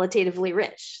qualitatively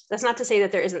rich. That's not to say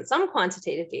that there isn't some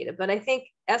quantitative data, but I think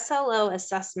SLO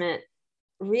assessment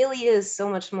really is so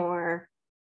much more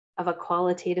of a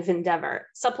qualitative endeavor,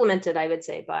 supplemented, I would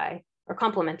say, by, or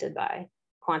complemented by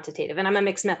quantitative. And I'm a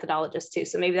mixed methodologist too,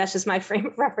 so maybe that's just my frame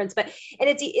of reference, but, and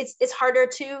it's harder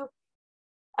to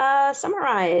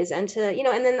summarize and to,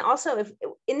 and then also if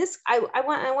in this, I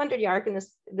wondered, Jarek, in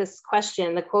this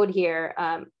question, the quote here,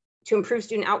 to improve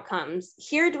student outcomes.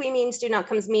 Here, do we mean student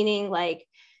outcomes meaning like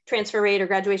transfer rate or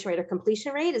graduation rate or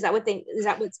completion rate? Is that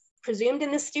what's presumed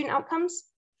in this student outcomes?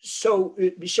 So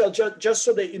Michelle, just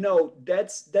so that you know,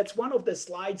 that's one of the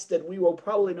slides that we will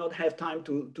probably not have time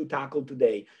to tackle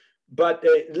today. But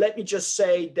let me just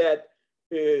say that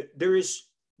there is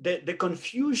the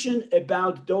confusion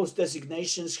about those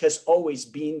designations has always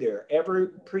been there, ever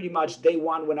pretty much day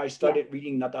one when I started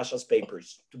reading Natasha's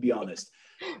papers, to be honest.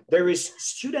 There is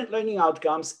student learning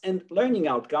outcomes and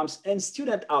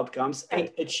student outcomes and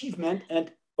achievement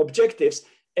and objectives,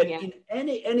 and in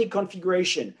any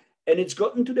configuration. And it's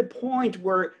gotten to the point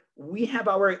where we have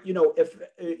our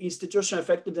institutional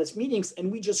effectiveness meetings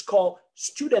and we just call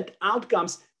student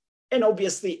outcomes. And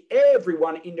obviously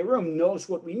everyone in the room knows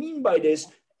what we mean by this,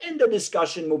 and the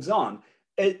discussion moves on.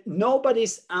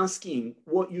 Nobody's asking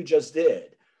what you just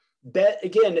did. That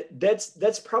again,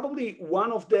 that's probably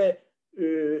one of the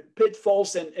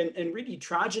pitfalls and really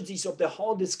tragedies of the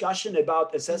whole discussion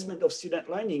about assessment of student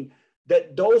learning,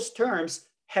 that those terms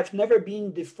have never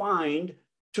been defined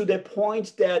to the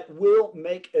point that will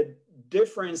make a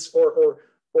difference or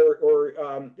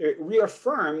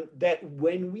reaffirm that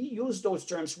when we use those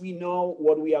terms, we know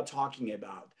what we are talking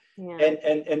about.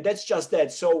 And that's just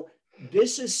that. So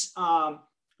this is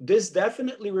this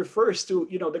definitely refers to,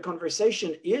 the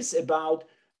conversation is about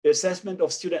assessment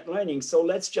of student learning. So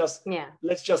let's just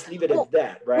leave it at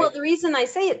that, right? Well, the reason I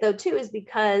say it though too is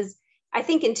because I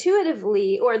think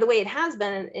intuitively, or the way it has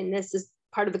been, and this is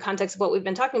part of the context of what we've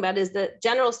been talking about, is that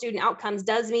general student outcomes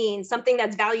does mean something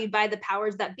that's valued by the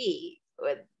powers that be,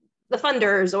 the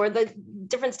funders or the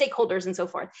different stakeholders and so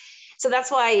forth. So that's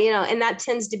why, and that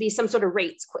tends to be some sort of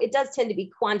rates. It does tend to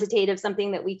be quantitative,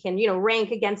 something that we can,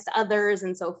 rank against others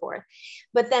and so forth.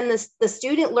 But then the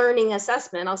student learning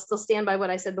assessment, I'll still stand by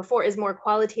what I said before, is more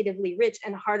qualitatively rich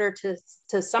and harder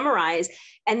to summarize.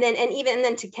 And then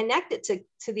to connect it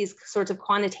to these sorts of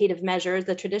quantitative measures,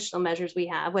 the traditional measures we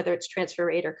have, whether it's transfer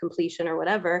rate or completion or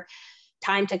whatever,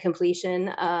 time to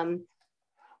completion,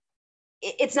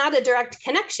 it's not a direct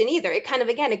connection either. It kind of,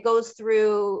 again, it goes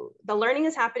through the learning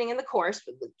is happening in the course,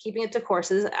 keeping it to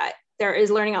courses. There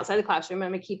is learning outside the classroom. I'm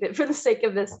going to keep it for the sake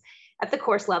of this at the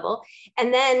course level.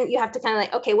 And then you have to kind of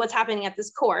like, okay, what's happening at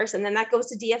this course? And then that goes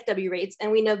to DFW rates.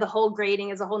 And we know the whole grading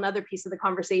is a whole nother piece of the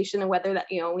conversation, and whether that,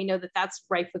 we know that that's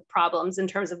rife with problems in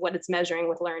terms of what it's measuring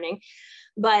with learning.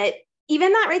 But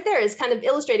even that right there is kind of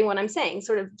illustrating what I'm saying,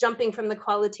 sort of jumping from the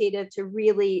qualitative to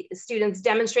really students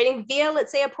demonstrating via,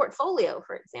 let's say, a portfolio,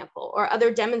 for example, or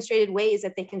other demonstrated ways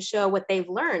that they can show what they've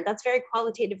learned. That's very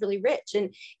qualitatively rich.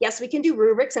 And yes, we can do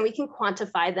rubrics and we can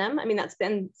quantify them. I mean, that's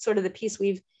been sort of the piece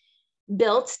we've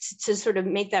built to sort of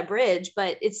make that bridge,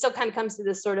 but it still kind of comes to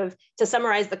this sort of, to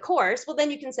summarize the course, well,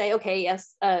 then you can say, okay,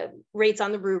 yes, rates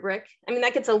on the rubric. I mean,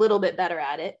 that gets a little bit better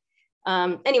at it.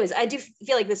 Anyways, I do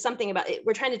feel like there's something about it.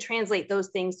 We're trying to translate those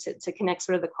things to connect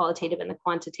sort of the qualitative and the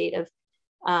quantitative.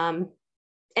 And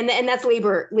that's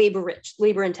labor rich,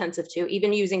 labor intensive too,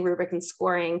 even using rubric and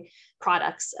scoring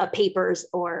products, papers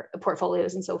or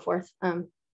portfolios and so forth.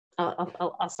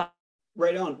 I'll stop.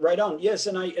 Right on, right on. Yes,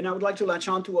 and I would like to latch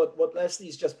on to what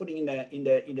Leslie's just putting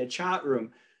in the chat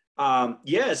room.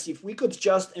 Yes, if we could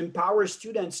just empower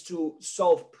students to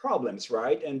solve problems,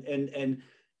 right? And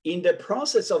in the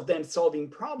process of them solving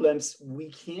problems,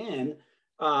 we can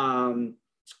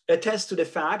attest to the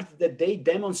fact that they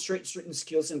demonstrate certain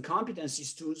skills and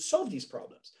competencies to solve these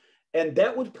problems. And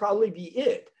that would probably be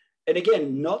it. And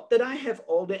again, not that I have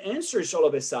all the answers all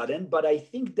of a sudden, but I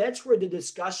think that's where the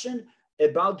discussion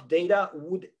about data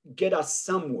would get us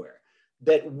somewhere,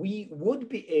 that we would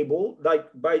be able, like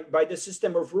by the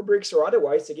system of rubrics or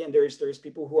otherwise. Again, there's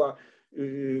people who are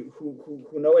who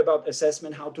know about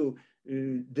assessment, how to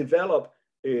develop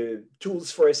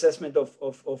tools for assessment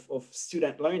of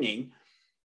student learning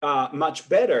much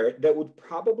better. That would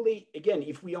probably, again,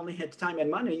 if we only had time and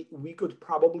money, we could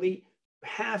probably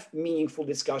have meaningful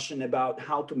discussion about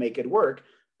how to make it work.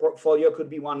 Portfolio could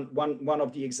be one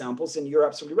of the examples, and you're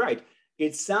absolutely right.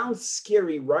 It sounds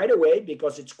scary right away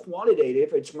because it's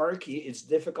qualitative, it's murky, it's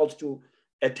difficult to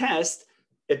attest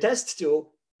to.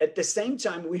 At the same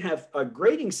time, we have a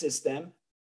grading system,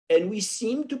 and we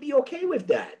seem to be okay with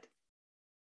that.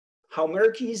 How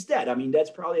murky is that? I mean,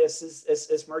 that's probably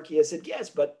as murky as it gets,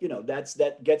 but you know,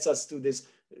 that gets us to this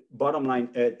bottom line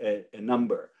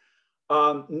number.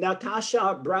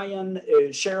 Natasha, Brian,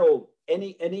 Cheryl,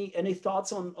 any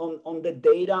thoughts on the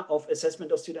data of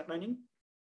assessment of student learning?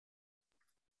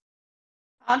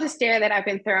 I'll just share that I've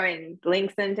been throwing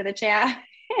links into the chat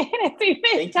as we've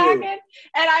been talking. And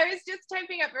I was just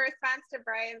typing up a response to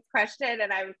Brian's question,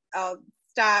 and I'll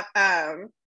stop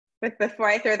with before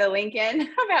I throw the link in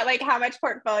about like how much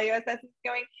portfolio assessment is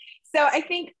going. So I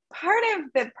think part of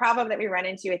the problem that we run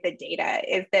into with the data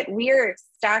is that we're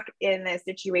stuck in this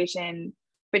situation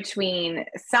between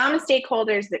some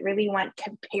stakeholders that really want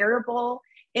comparable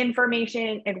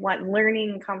information and want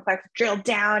learning complex drill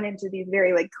down into these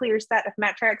very like clear set of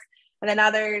metrics, and then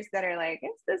others that are like,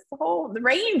 it's this whole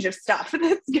range of stuff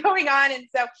that's going on. And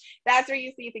so that's where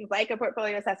you see things like a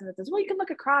portfolio assessment that says, well, you can look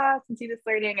across and see this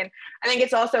learning. And I think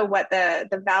it's also what the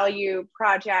value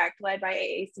project led by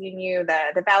AAC&U,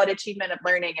 the valid achievement of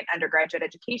learning in undergraduate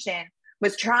education,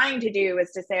 was trying to do,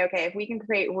 is to say, okay, if we can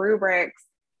create rubrics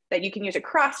that you can use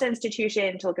across the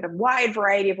institution to look at a wide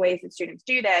variety of ways that students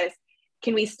do this,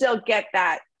 can we still get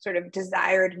that sort of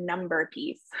desired number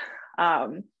piece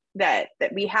that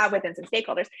we have within some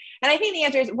stakeholders? And I think the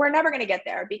answer is we're never going to get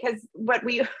there, because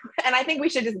and I think we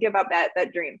should just give up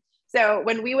that dream. So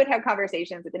when we would have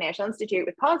conversations at the National Institute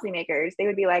with policymakers, they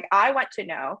would be like, I want to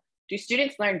know, do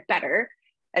students learn better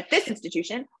at this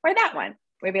institution or that one?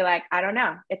 We'd be like, I don't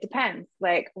know. It depends.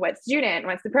 Like, what student,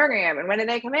 what's the program, and when do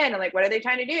they come in, and like, what are they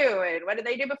trying to do, and what did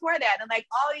they do before that? And like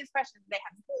all these questions, they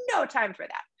have no time for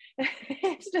that.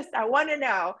 It's just, I want to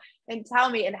know, and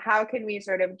tell me, and how can we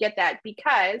sort of get that?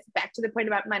 Because back to the point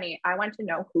about money, I want to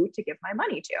know who to give my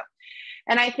money to.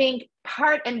 And I think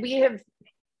the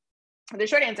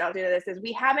short answer I'll do to this is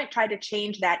we haven't tried to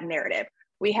change that narrative.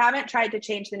 We haven't tried to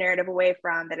change the narrative away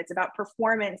from that it's about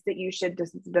performance that you should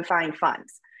define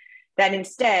funds. That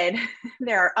instead,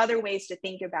 there are other ways to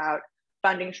think about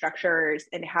funding structures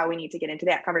and how we need to get into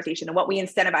that conversation, and what we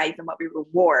incentivize and what we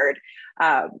reward.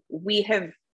 We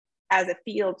have, as a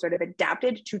field, sort of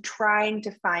adapted to trying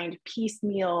to find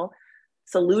piecemeal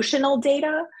solutional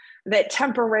data that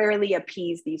temporarily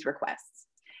appease these requests.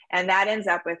 And that ends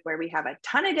up with where we have a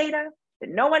ton of data that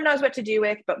no one knows what to do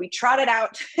with, but we trot it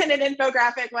out in an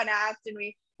infographic when asked, and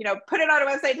we put it on a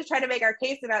website to try to make our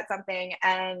case about something.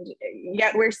 And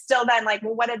yet we're still then like,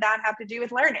 well, what did that have to do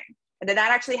with learning? And did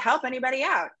that actually help anybody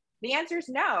out? The answer is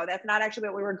no, that's not actually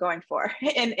what we were going for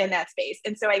in that space.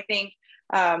 And so I think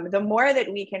the more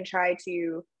that we can try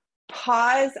to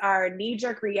pause our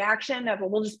knee-jerk reaction of, well,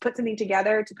 we'll just put something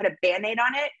together to put a Band-Aid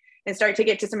on it, and start to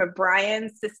get to some of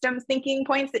Brian's systems thinking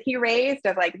points that he raised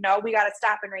of like, no, we got to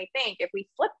stop and rethink. If we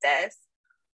flip this,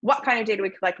 what kind of data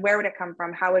we collect? Where would it come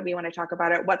from? How would we want to talk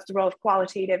about it? What's the role of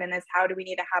qualitative in this? How do we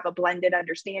need to have a blended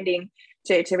understanding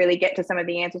to really get to some of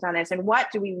the answers on this? And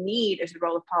what do we need as the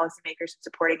role of policymakers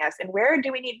supporting us? And where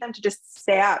do we need them to just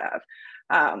stay out of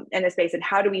in this space? And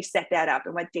how do we set that up?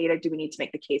 And what data do we need to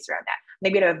make the case around that?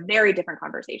 Maybe we have a very different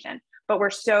conversation, but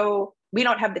we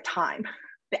don't have the time,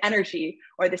 the energy,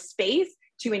 or the space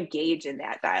to engage in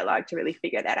that dialogue to really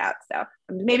figure that out. So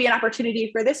maybe an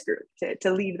opportunity for this group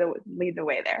to lead the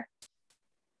way there.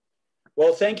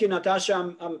 Well, thank you,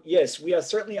 Natasha. Yes, we are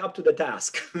certainly up to the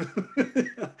task.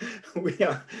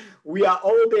 we are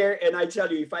all there, and I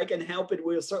tell you, if I can help it,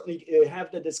 we'll certainly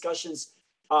have the discussions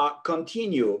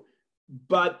continue.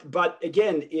 but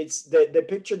again, it's the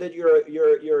picture that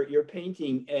you're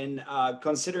painting, and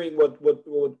considering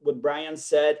what Brian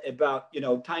said about, you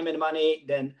know, time and money,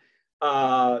 then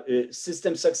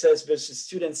system success versus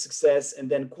student success, and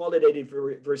then qualitative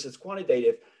versus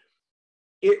quantitative.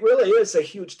 It really is a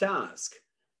huge task.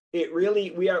 It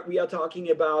really, we are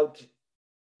talking about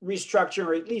restructuring,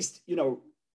 or at least, you know,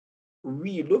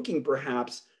 re-looking,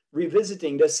 perhaps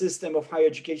revisiting the system of higher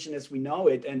education as we know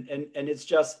it, and it's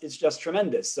just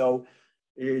tremendous. So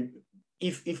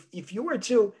if you were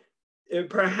to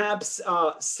perhaps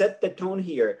set the tone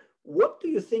here, what do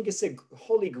you think is a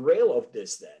holy grail of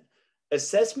this then?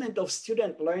 Assessment of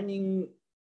student learning,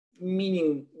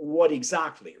 meaning what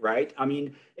exactly, right? I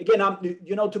mean, again,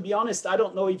 you know, to be honest, I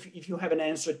don't know if you have an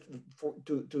answer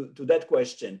to that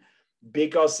question,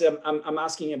 because I'm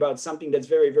asking about something that's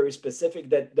very, very specific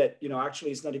that you know,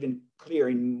 actually is not even clear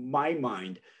in my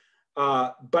mind.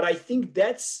 But I think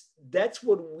that's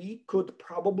what we could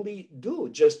probably do.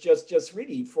 Just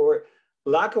really, for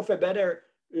lack of a better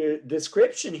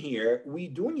description here, we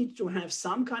do need to have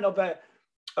some kind of a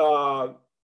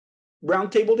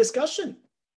roundtable discussion,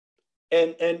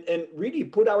 and really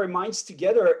put our minds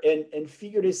together and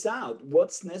figure this out.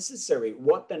 What's necessary,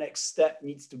 what the next step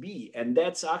needs to be. And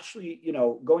that's actually, you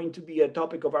know, going to be a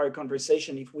topic of our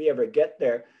conversation if we ever get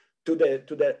there.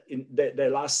 The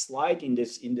last slide in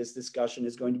this discussion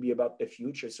is going to be about the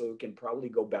future, so we can probably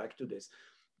go back to this.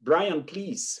 Brian,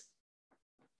 please.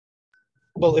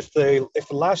 Well, if the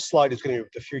last slide is going to be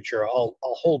the future, I'll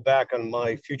hold back on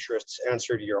my futurist's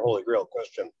answer to your Holy Grail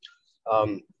question.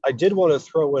 I did want to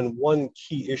throw in one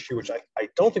key issue, which I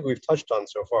don't think we've touched on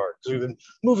so far, because we've been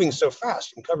moving so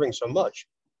fast and covering so much.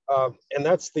 And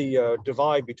that's the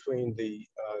divide between the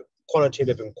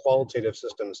quantitative and qualitative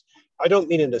systems. I don't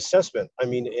mean in assessment, I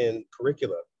mean in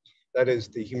curricula. That is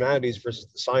the humanities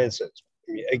versus the sciences.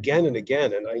 I mean, again and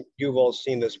again, and you've all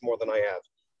seen this more than I have,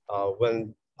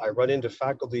 when I run into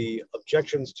faculty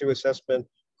objections to assessment,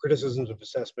 criticisms of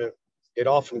assessment, it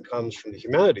often comes from the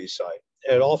humanities side.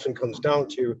 And it often comes down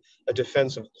to a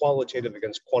defense of qualitative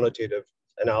against quantitative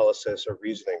analysis or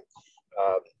reasoning.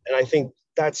 And I think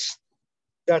that's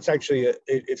actually,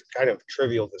 it's kind of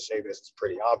trivial to say this, it's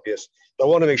pretty obvious, but I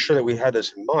want to make sure that we had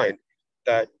this in mind,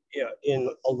 that, you know, in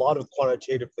a lot of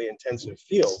quantitatively intensive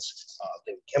fields,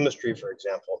 in chemistry, for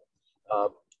example,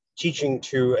 teaching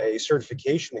to a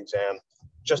certification exam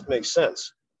just makes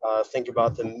sense. Think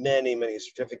about the many, many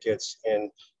certificates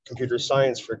in computer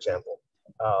science, for example.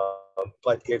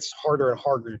 But it's harder and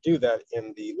harder to do that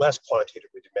in the less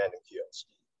quantitatively demanding fields.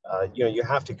 You know, you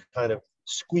have to kind of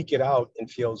squeak it out in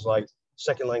fields like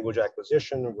second language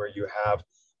acquisition, where you have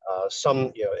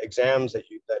some, you know, exams that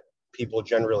people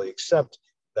generally accept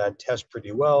that test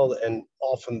pretty well, and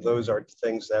often those are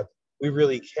things that we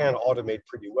really can automate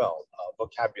pretty well,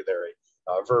 vocabulary,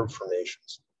 verb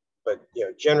formations. But, you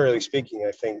know, generally speaking,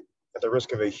 I think at the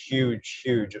risk of a huge,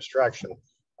 huge abstraction,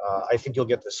 I think you'll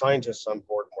get the scientists on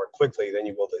board more quickly than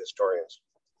you will the historians.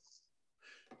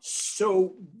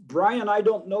 So, Brian, I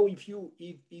don't know if you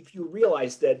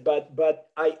realize that, but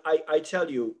I tell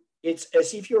you, it's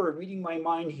as if you're reading my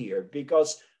mind here,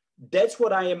 because that's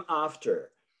what I am after.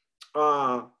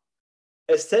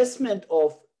 Assessment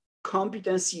of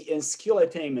competency and skill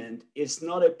attainment is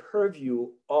not a purview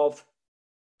of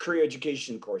career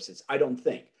education courses, I don't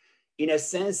think, in a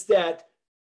sense that,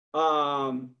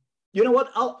 you know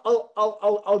what,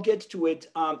 I'll get to it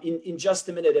in just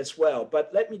a minute as well.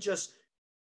 But let me just,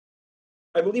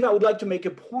 I believe I would like to make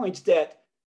a point that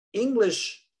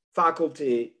English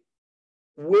faculty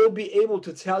will be able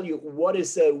to tell you what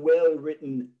is a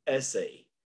well-written essay,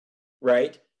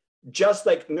 right? Just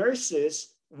like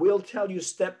nurses will tell you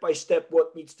step by step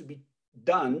what needs to be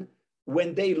done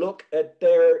when they look at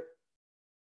their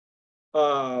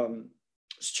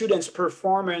students'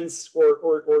 performance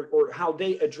or how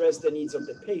they address the needs of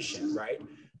the patient, right?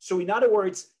 So in other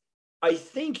words, I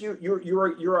think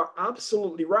you're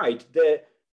absolutely right. The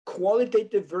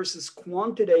qualitative versus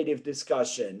quantitative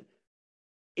discussion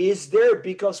is there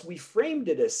because we framed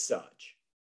it as such.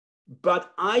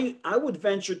 But I would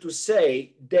venture to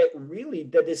say that really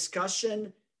the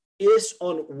discussion is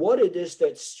on what it is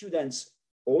that students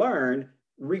learn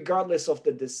regardless of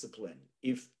the discipline.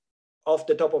 If off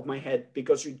the top of my head,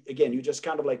 because you just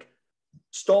kind of like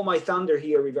stole my thunder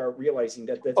here without realizing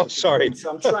that that's. Oh, sorry.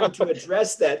 So I'm trying to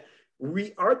address that,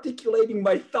 re-articulating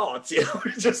my thoughts. You know,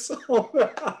 just so.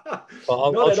 Well,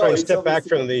 I'll try and step back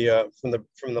from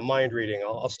the mind reading.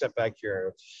 I'll step back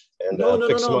here and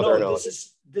fix some other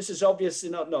analogies. This is obviously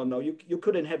not. No. You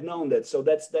couldn't have known that. So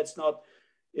that's not.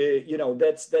 You know,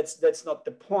 that's not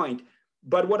the point.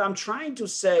 But what I'm trying to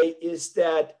say is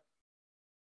that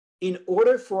in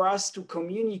order for us to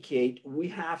communicate, we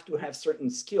have to have certain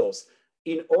skills.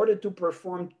 In order to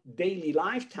perform daily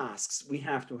life tasks, we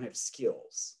have to have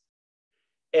skills.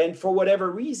 And for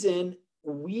whatever reason,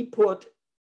 we put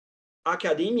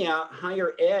academia,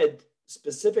 higher ed,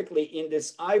 specifically in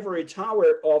this ivory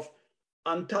tower of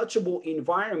untouchable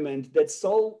environment that's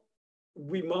so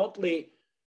remotely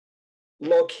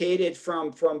located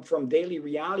from daily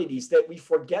realities that we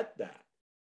forget that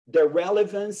the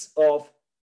relevance of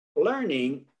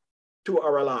learning to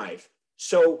our life.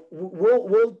 So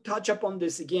we'll touch upon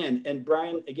this again. And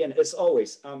Brian, again, as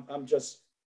always, I'm just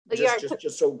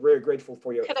so very grateful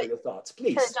for your thoughts.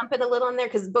 Please. Could I jump in a little on there?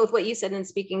 Because both what you said and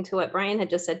speaking to what Brian had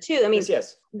just said too. I mean,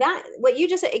 yes. That what you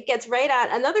just said, it gets right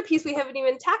at another piece we haven't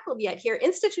even tackled yet here,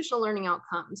 institutional learning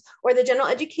outcomes or the general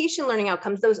education learning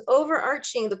outcomes, those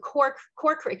overarching, the core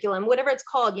curriculum, whatever it's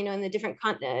called, you know, in the different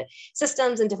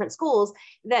systems and different schools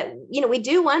that, you know, we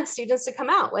do want students to come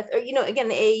out with, or, you know, again,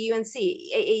 the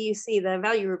AAUC, the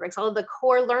value rubrics, all of the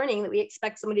core learning that we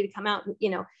expect somebody to come out, you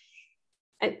know,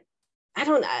 I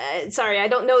don't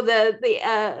know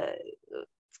the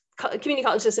community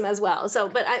college system as well. So,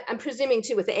 but I'm presuming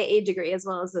too with the AA degree as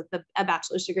well as a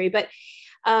bachelor's degree. But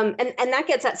and that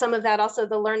gets at some of that also,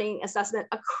 the learning assessment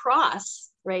across,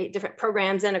 right, different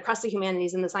programs and across the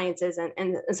humanities and the sciences,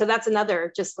 and so that's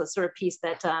another just the sort of piece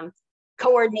that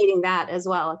coordinating that as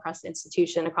well across the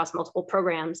institution, across multiple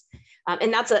programs.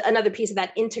 And that's another piece of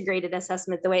that integrated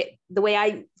assessment, the way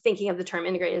I'm thinking of the term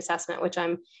integrated assessment, which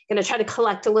I'm going to try to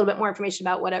collect a little bit more information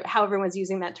about how everyone's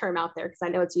using that term out there, because I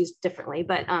know it's used differently,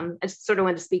 but I just sort of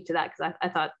wanted to speak to that because I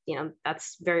thought, you know,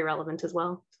 that's very relevant as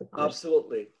well.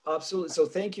 Absolutely. So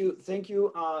thank you,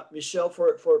 Michelle,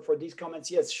 for these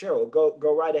comments. Yes, Cheryl,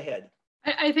 go right ahead.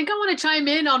 I think I want to chime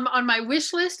in on my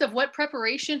wish list of what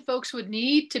preparation folks would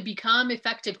need to become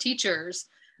effective teachers.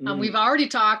 We've already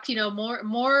talked, you know,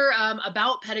 more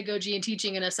about pedagogy and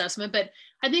teaching and assessment, but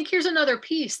I think here's another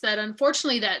piece that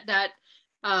unfortunately that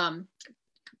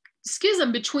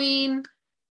schism between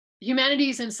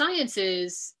humanities and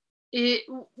sciences,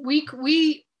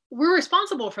 we're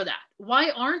responsible for that.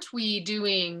 Why aren't we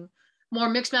doing more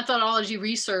mixed methodology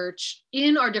research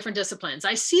in our different disciplines?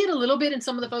 I see it a little bit in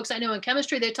some of the folks I know in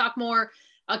chemistry. They talk more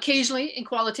occasionally in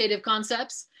qualitative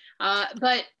concepts,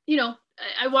 but you know,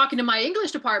 I walk into my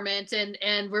English department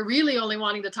and we're really only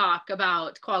wanting to talk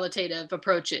about qualitative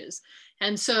approaches.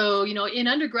 And so, you know, in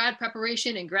undergrad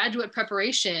preparation and graduate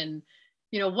preparation,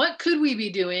 you know, what could we be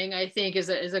doing, I think is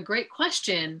a great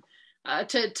question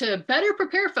to better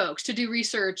prepare folks to do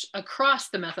research across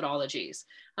the methodologies.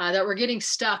 That we're getting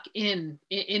stuck in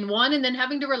one and then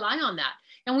having to rely on that.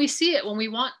 And we see it when we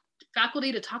want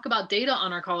faculty to talk about data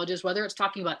on our colleges, whether it's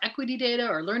talking about equity data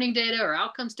or learning data or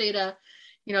outcomes data,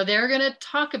 you know, they're going to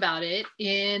talk about it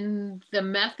in the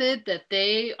method that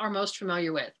they are most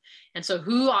familiar with. And so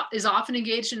who is often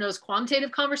engaged in those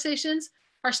quantitative conversations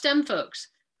are STEM folks.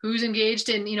 Who's engaged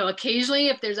in, you know, occasionally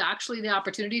if there's actually the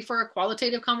opportunity for a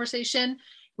qualitative conversation,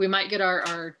 we might get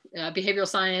our behavioral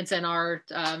science and our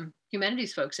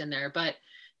humanities folks in there. But,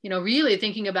 you know, really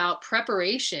thinking about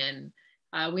preparation,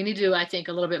 we need to do, I think,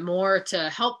 a little bit more to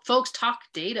help folks talk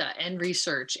data and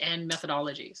research and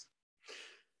methodologies.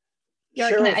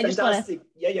 Cheryl, I just want to,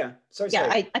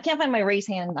 sorry. I can't find my raise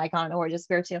hand icon or just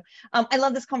spare to. I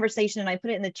love this conversation and I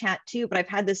put it in the chat too, but I've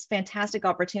had this fantastic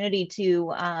opportunity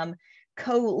to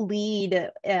co-lead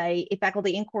a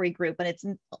faculty inquiry group, and it's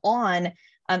on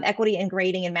equity and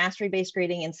grading and mastery-based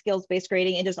grading and skills-based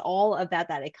grading and just all of that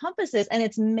encompasses. And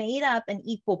it's made up in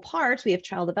equal parts. We have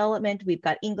child development, we've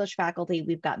got English faculty,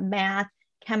 we've got math,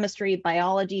 chemistry,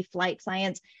 biology, flight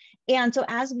science. And so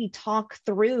as we talk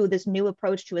through this new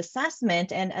approach to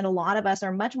assessment, and a lot of us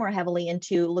are much more heavily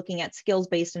into looking at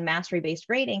skills-based and mastery-based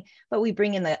grading, but we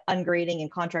bring in the ungrading and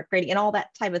contract grading and all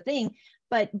that type of thing.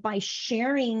 But by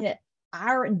sharing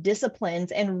our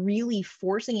disciplines and really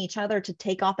forcing each other to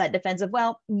take off that defensive,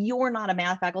 well, you're not a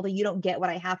math faculty, you don't get what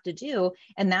I have to do.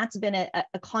 And that's been a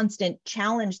constant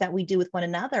challenge that we do with one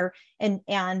another. And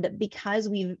because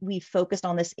we've focused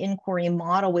on this inquiry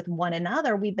model with one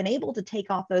another, we've been able to take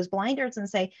off those blinders and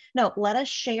say, no, let us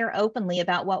share openly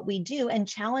about what we do and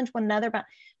challenge one another about,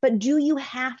 but do you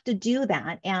have to do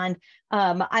that? And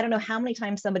I don't know how many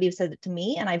times somebody has said it to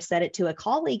me, and I've said it to a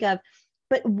colleague of,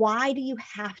 but why do you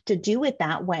have to do it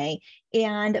that way?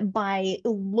 And by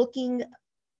opening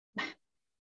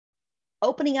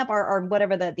up our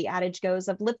whatever the adage goes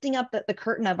of lifting up the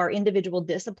curtain of our individual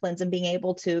disciplines and being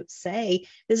able to say,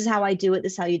 this is how I do it,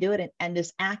 this is how you do it, and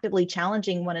just actively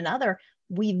challenging one another,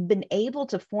 we've been able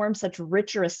to form such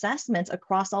richer assessments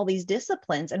across all these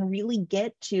disciplines and really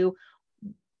get to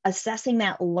assessing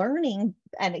that learning.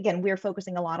 And again, we're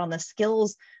focusing a lot on the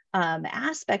skills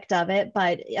aspect of it,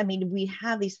 but I mean, we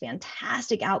have these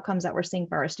fantastic outcomes that we're seeing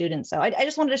for our students. So I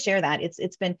just wanted to share that.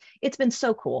 It's been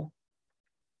so cool.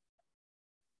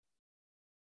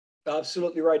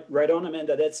 Absolutely right on,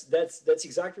 Amanda. That's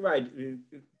exactly right.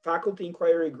 Faculty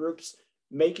inquiry groups,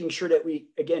 making sure that we,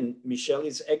 again, Michelle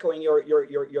is echoing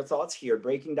your thoughts here,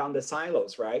 breaking down the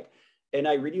silos, right? And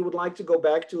I really would like to go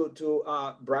back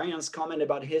to Brian's comment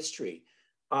about history.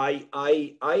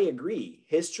 I agree.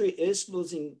 History is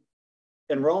losing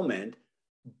enrollment,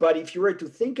 but if you were to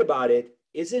think about it,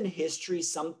 isn't history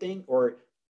something, or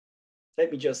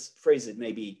let me just phrase it,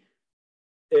 maybe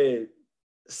a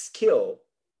skill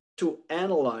to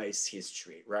analyze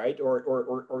history, right?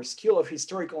 Or skill of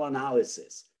historical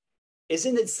analysis.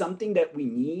 Isn't it something that we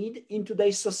need in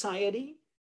today's society?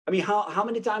 I mean, how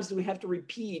many times do we have to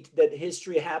repeat that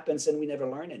history happens and we never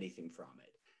learn anything from it?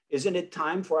 Isn't it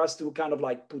time for us to kind of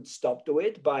like put stop to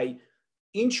it by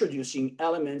introducing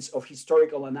elements of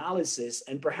historical analysis,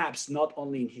 and perhaps not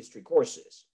only in history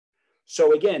courses?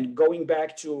 So again, going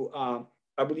back to,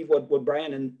 I believe what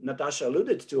Brian and Natasha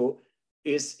alluded to,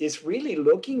 is really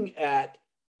looking at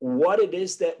what it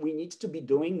is that we need to be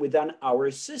doing within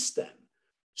our system,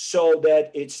 so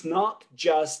that it's not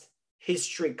just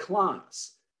history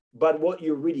class, but what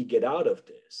you really get out of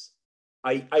this.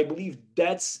 I believe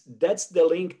that's the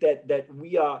link that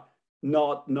we are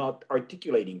not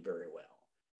articulating very well.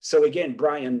 So again,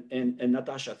 Brian and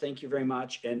Natasha, thank you very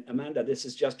much. And Amanda, this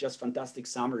is just fantastic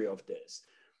summary of this.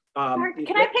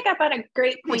 Can I pick up on a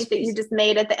great point that you just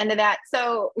made at the end of that?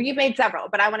 So you've made several,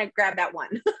 but I want to grab that one.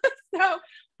 So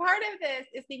part of this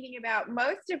is thinking about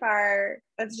most of our,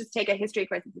 let's just take a history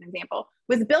course as an example,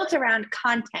 was built around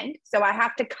content. So I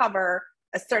have to cover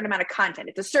a certain amount of content.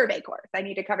 It's a survey course. I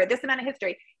need to cover this amount of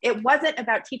history. It wasn't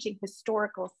about teaching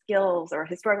historical skills or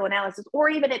historical analysis, or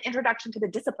even an introduction to the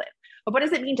discipline. But what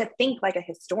does it mean to think like a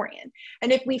historian?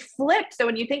 And if we flip, so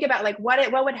when you think about like what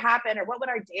would happen, or what would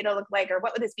our data look like, or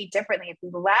what would this be differently if we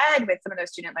led with some of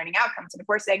those student learning outcomes? And if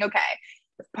we're saying, okay,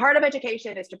 part of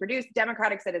education is to produce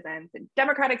democratic citizens, and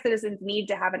democratic citizens need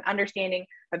to have an understanding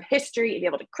of history and be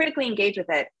able to critically engage with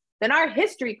it, then our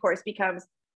history course becomes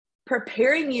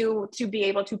preparing you to be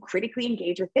able to critically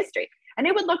engage with history. And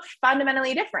it would look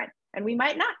fundamentally different. And we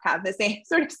might not have the same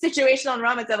sort of situational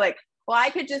enrollments of like, well, I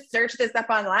could just search this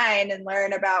up online and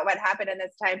learn about what happened in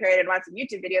this time period and watch some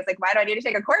YouTube videos. Like, why do I need to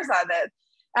take a course on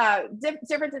this?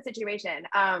 Difference in situation.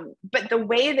 But the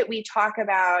way that we talk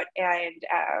about and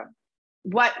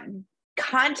what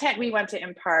content we want to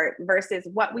impart versus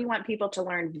what we want people to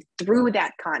learn through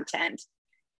that content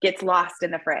gets lost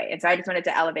in the fray. And so I just wanted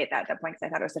to elevate that point because I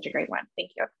thought it was such a great one. Thank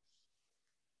you.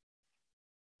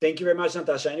 Thank you very much,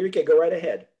 Natasha. Enrique, go right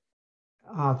ahead.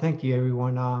 Thank you,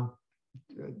 everyone.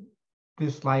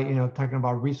 This slide, talking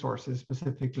about resources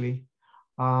specifically.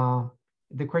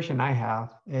 The question I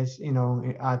have is,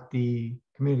 at the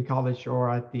community college or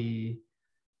at the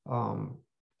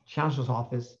chancellor's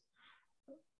office,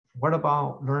 what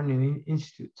about learning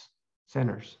institutes,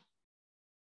 centers,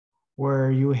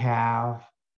 where you have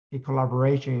a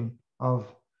collaboration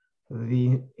of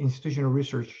the institutional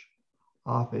research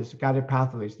office, guided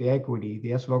pathways, the equity,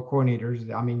 the SLO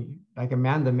coordinators, I mean, like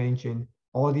Amanda mentioned,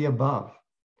 all the above.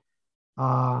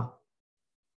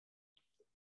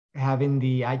 Having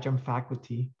the adjunct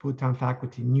faculty, full-time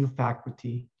faculty, new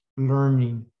faculty,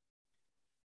 learning,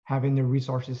 having the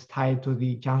resources tied to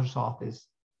the chancellor's office.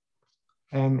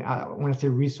 And when I say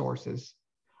resources,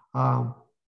 how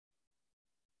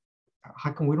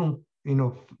come we don't,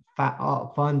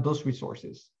 fund those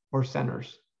resources or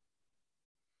centers?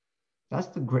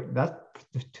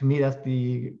 To me, that's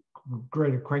the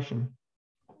greater question.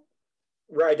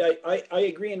 Right, I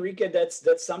agree, Enrique. That's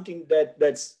something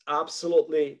that's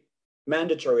absolutely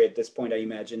mandatory at this point, I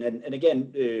imagine. And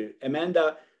again,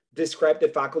 Amanda described the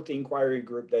faculty inquiry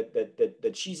group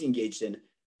that she's engaged in.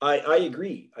 I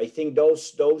agree. I think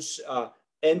those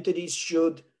entities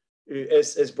should,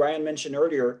 as Brian mentioned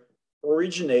earlier,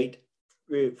 originate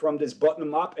from this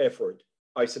bottom-up effort,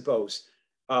 I suppose.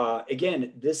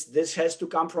 Again, this has to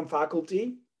come from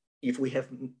faculty if we have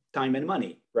time and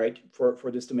money, right,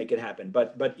 for this to make it happen.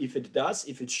 But if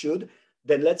it should,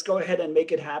 then let's go ahead and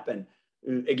make it happen.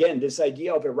 Again, this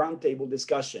idea of a roundtable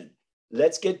discussion.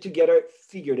 Let's get together,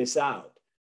 figure this out.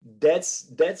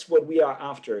 That's what we are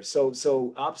after.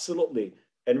 So absolutely,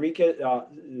 Enrique,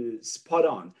 spot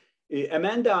on.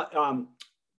 Amanda,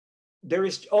 there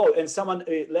is, and someone,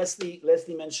 Leslie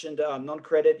mentioned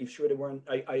non-credit. If sure there weren't,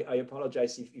 I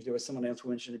apologize if there was someone else who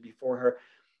mentioned it before her.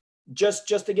 Just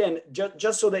so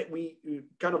that we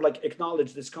kind of like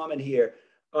acknowledge this comment here.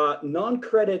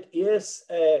 non-credit is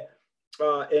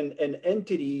an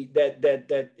entity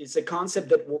that is a concept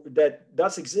that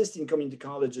does exist in community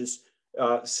colleges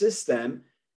system.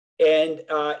 And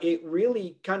it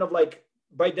really kind of like,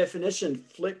 by definition,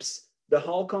 flips the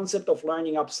whole concept of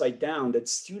learning upside down, that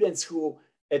students who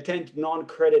attend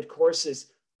non-credit courses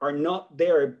are not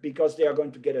there because they are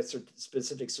going to get a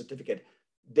specific certificate.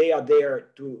 They are there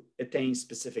to attain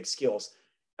specific skills.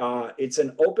 It's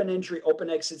an open entry, open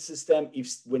exit system.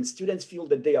 When students feel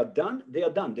that they are done, they are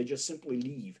done. They just simply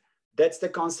leave. That's the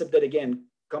concept that, again,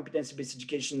 Competency-Based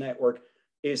Education Network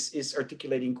is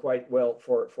articulating quite well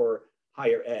for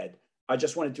higher ed. I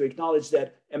just wanted to acknowledge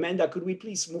that. Amanda, could we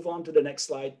please move on to the next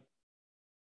slide?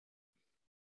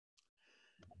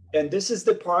 And this is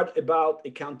the part about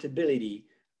accountability.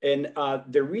 And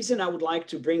the reason I would like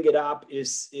to bring it up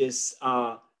is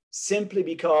simply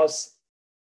because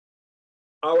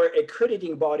our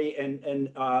accrediting body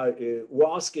and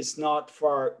WASC is not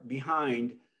far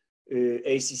behind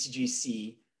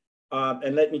ACCGC.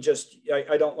 And let me just,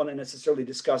 I don't want to necessarily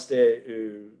discuss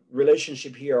the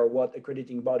relationship here or what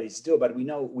accrediting bodies do, but we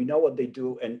know what they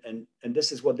do, and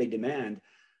this is what they demand,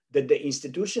 that the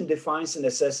institution defines and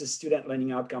assesses student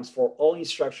learning outcomes for all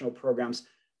instructional programs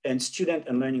and student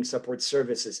and learning support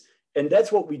services. And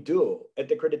that's what we do. At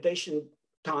the accreditation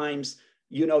times,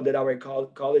 you know that our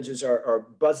colleges are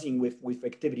buzzing with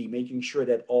activity, making sure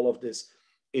that all of this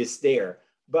is there.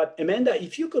 But Amanda,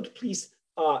 if you could please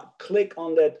click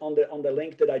on the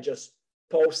link that I just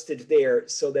posted there,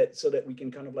 so that we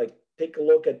can kind of like take a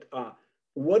look at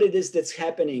what it is that's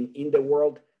happening in the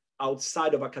world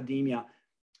outside of academia.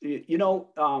 You know,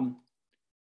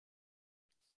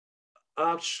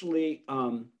 actually,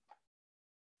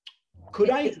 could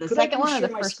I? The second one or the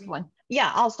first one?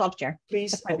 Yeah, I'll stop share.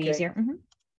 Please. That's probably easier. Mm-hmm.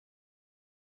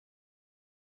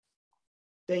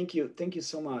 Thank you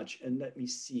so much. And let me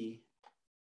see.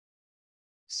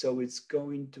 So it's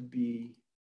going to be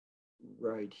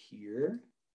right here.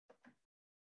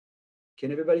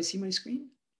 Can everybody see my screen?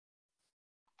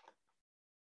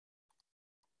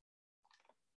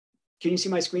 Can you see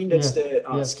my screen? That's the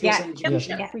skills and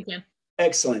education. Yeah, we can.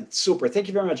 Excellent, super, thank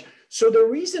you very much. So the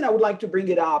reason I would like to bring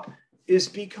it up is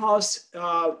because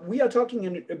we are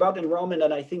talking about enrollment,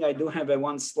 and I think I do have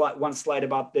one slide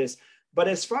about this. But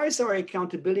as far as our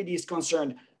accountability is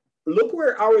concerned, look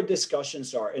where our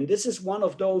discussions are. And this is one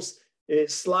of those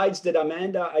slides that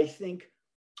Amanda, I think,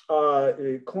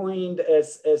 coined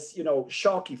as you know,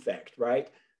 shock effect, right?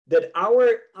 That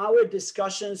our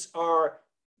discussions are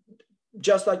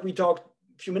just like we talked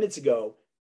a few minutes ago.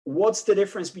 What's the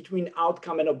difference between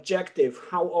outcome and objective?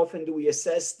 How often do we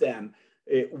assess them?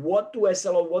 What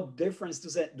difference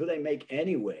do they make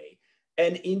anyway?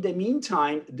 And in the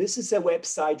meantime, this is a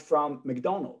website from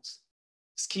McDonald's,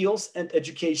 Skills and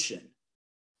Education.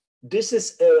 This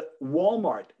is a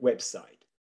Walmart website,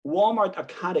 Walmart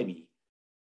Academy.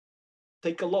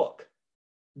 Take a look.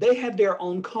 They have their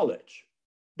own college.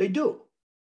 They do.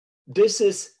 This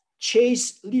is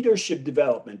Chase Leadership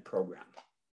Development Program.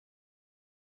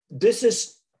 This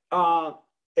is, and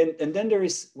then there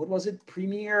is, what was it,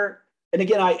 Premier? And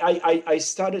again, I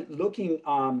started looking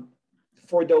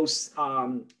for those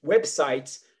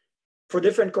websites for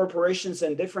different corporations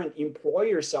and different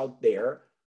employers out there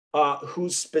who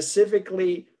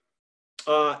specifically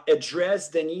address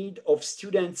the need of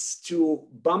students to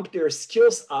bump their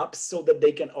skills up so that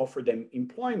they can offer them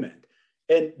employment.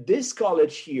 And this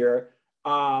college here,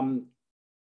 I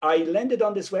landed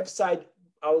on this website.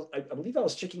 I believe I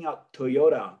was checking out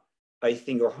Toyota, I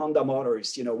think, or Honda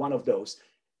Motors, you know, one of those.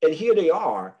 And here they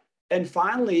are. And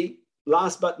finally,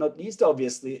 last but not least,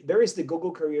 obviously, there is the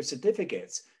Google Career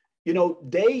Certificates. You know,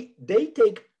 they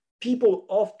take people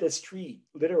off the street,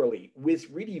 literally, with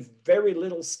really very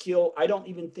little skill. I don't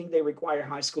even think they require a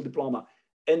high school diploma.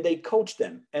 And they coach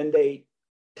them and they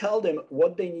tell them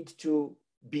what they need to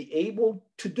be able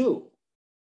to do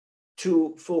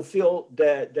to fulfill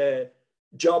the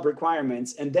job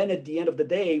requirements. And then at the end of the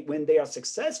day, when they are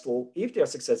successful, if they are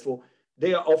successful,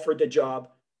 they are offered a job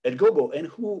at Google. And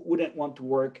who wouldn't want to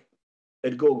work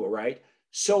at Google, right?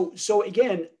 So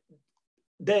again,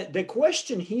 the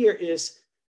question here is,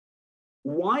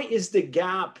 why is the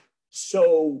gap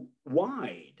so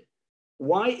wide?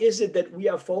 Why is it that we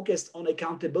are focused on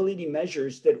accountability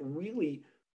measures that really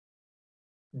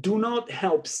do not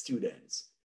help students?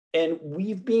 And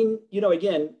we've been, you know,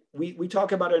 again, we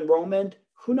talk about enrollment.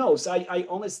 Who knows? I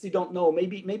honestly don't know.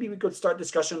 Maybe we could start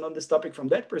discussion on this topic from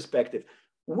that perspective.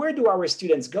 Where do our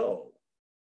students go?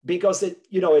 Because it,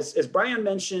 you know, as Brian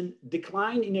mentioned,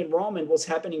 decline in enrollment was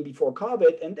happening before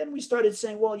COVID. And then we started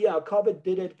saying, well, yeah, COVID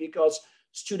did it because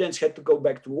students had to go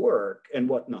back to work and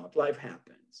whatnot. Life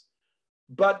happens.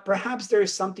 But perhaps there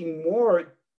is something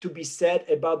more to be said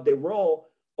about the role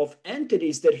of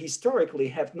entities that historically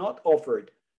have not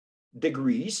offered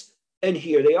degrees, and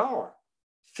here they are,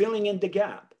 filling in the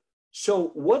gap.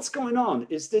 So what's going on?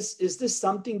 Is this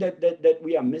something that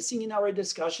we are missing in our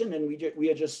discussion, and we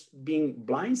are just being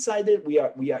blindsided? We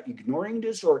are ignoring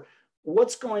this, or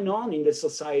what's going on in the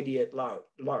society at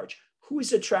large? Who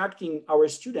is attracting our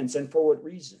students, and for what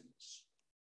reasons?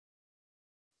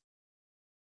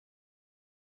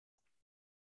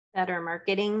 Better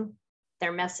marketing,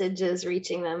 their message is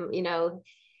reaching them, you know,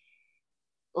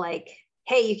 like,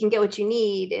 hey, you can get what you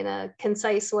need in a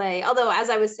concise way. Although, as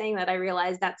I was saying that, I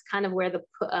realized that's kind of where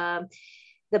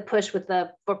the push with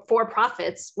the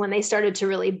for-profits, when they started to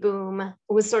really boom,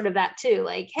 was sort of that too.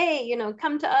 Like, hey, you know,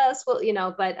 come to us. Well, you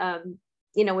know, but,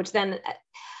 you know, which then,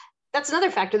 that's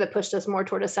another factor that pushed us more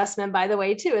toward assessment, by the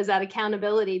way, too, is that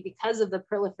accountability because of the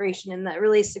proliferation and the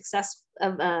really success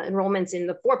of enrollments in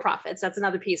the for-profits. That's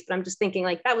another piece, but I'm just thinking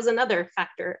like that was another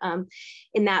factor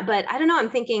in that. But I don't know, I'm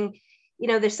thinking, you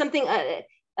know, there's something,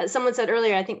 someone said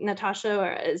earlier, I think Natasha,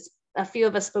 or a few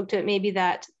of us spoke to it, maybe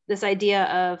that this idea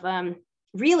of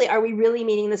really, are we really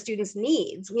meeting the students'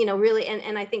 needs? You know, really,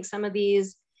 and I think some of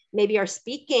these maybe are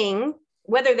speaking,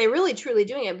 whether they're really truly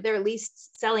doing it, but they're at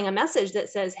least selling a message that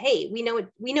says, hey, we know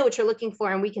what you're looking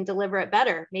for and we can deliver it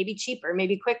better, maybe cheaper,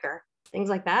 maybe quicker, things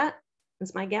like that.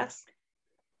 That's my guess.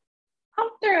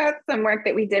 I'll throw out some work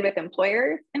that we did with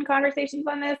employers in conversations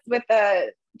on this with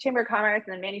the Chamber of Commerce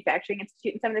and the Manufacturing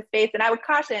Institute in some of the space. And I would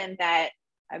caution that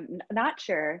I'm not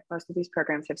sure most of these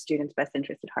programs have students' best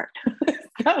interest at heart.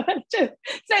 So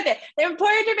the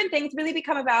employer-driven things really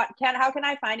become about how can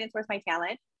I find and source my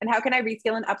talent, and how can I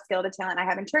reskill and upskill the talent I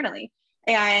have internally.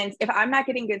 And if I'm not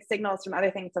getting good signals from other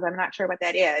things, so I'm not sure what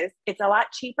that is, it's a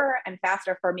lot cheaper and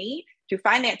faster for me to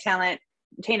find that talent,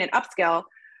 obtain an upskill,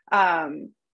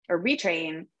 or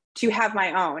retrain, to have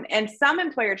my own. And some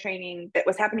employer training that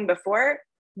was happening before,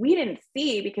 we didn't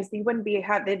see because we wouldn't be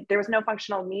there was no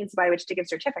functional means by which to give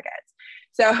certificates.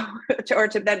 So, or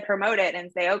to then promote it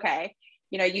and say, okay,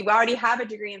 you know, you already have a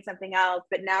degree in something else,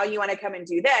 but now you want to come and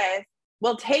do this.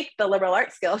 We'll take the liberal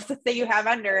arts skills that you have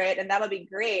under it, and that'll be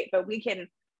great, but we can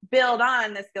build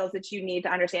on the skills that you need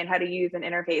to understand how to use and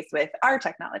interface with our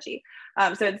technology.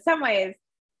 So in some ways,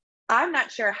 I'm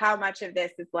not sure how much of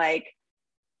this is like,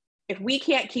 if we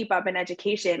can't keep up in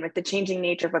education with the changing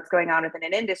nature of what's going on within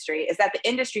an industry, is that the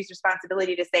industry's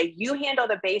responsibility to say, you handle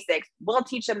the basics, we'll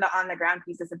teach them the on the ground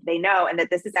pieces that they know, and that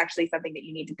this is actually something that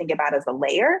you need to think about as a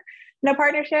layer in a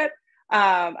partnership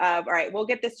of, all right, we'll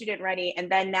get the student ready, and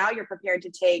then now you're prepared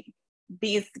to take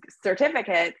these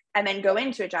certificates and then go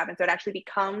into a job. And so it actually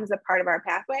becomes a part of our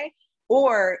pathway.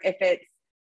 Or if it's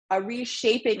a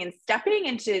reshaping and stepping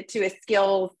into a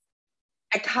skills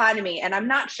economy, and I'm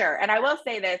not sure. And I will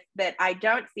say this, that I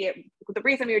don't see it. The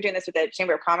reason we were doing this with the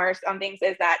Chamber of Commerce on things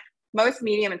is that most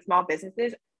medium and small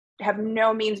businesses have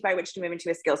no means by which to move into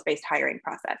a skills-based hiring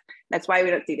process. That's why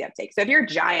we don't see the uptake. So if you're a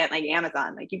giant like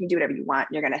Amazon, like you can do whatever you want,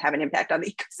 and you're going to have an impact on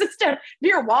the ecosystem. If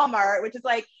you're Walmart, which is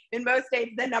like in most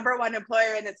states, the #1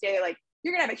 employer in the state, like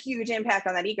you're going to have a huge impact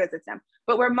on that ecosystem.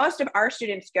 But where most of our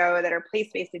students go that are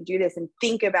place-based and do this and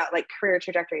think about like career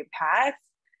trajectory paths,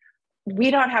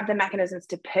 we don't have the mechanisms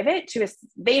to pivot to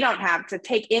they don't have to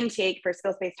take intake for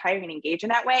skills-based hiring and engage in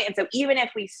that way. And so even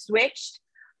if we switched,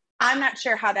 I'm not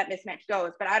sure how that mismatch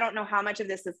goes, but I don't know how much of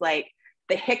this is like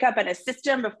the hiccup in a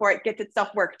system before it gets itself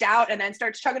worked out and then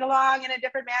starts chugging along in a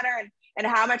different manner, and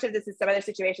how much of this is some other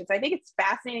situations. So I think it's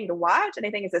fascinating to watch, and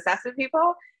I think as assessment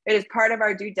people, it is part of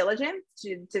our due diligence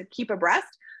to keep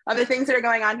abreast of the things that are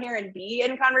going on here and be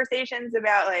in conversations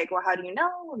about like, well, how do you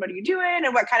know, and what are you doing,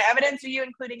 and what kind of evidence are you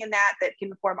including in that can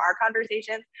inform our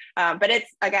conversations. But it's,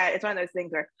 again, it's one of those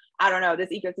things where, I don't know, this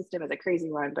ecosystem is a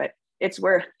crazy one, but it's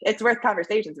worth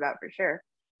conversations about for sure.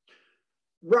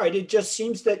 Right. It just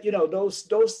seems that, you know,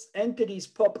 those entities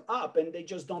pop up and they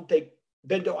just don't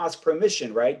ask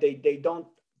permission, right? They don't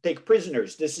take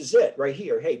prisoners. This is it right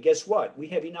here. Hey, guess what? We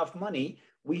have enough money.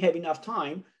 We have enough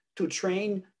time to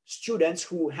train students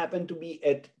who happen to be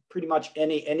at pretty much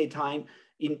any time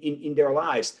in their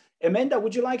lives. Amanda,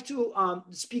 would you like to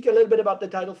speak a little bit about the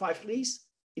Title V, please,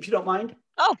 if you don't mind?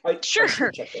 Oh,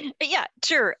 sure. Yeah,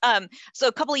 sure. So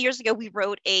a couple of years ago, we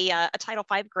wrote a Title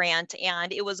V grant,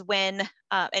 and it was when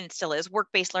and it still is,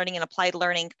 work-based learning and applied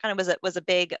learning kind of was a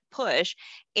big push.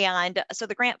 And so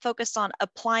the grant focused on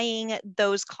applying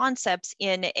those concepts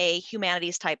in a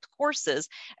humanities type courses.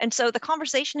 And so the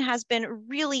conversation has been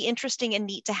really interesting and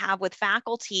neat to have with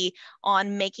faculty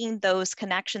on making those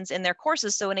connections in their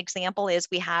courses. So an example is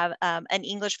we have an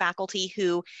English faculty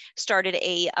who started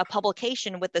a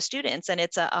publication with the students, and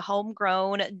it's a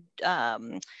homegrown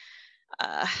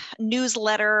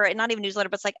newsletter, not even newsletter,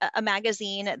 but it's like a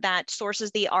magazine that sources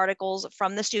the articles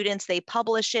from the students. They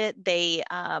publish it, they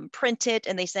print it,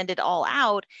 and they send it all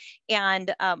out.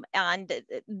 And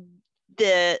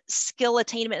the skill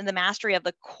attainment and the mastery of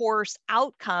the course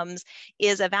outcomes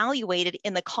is evaluated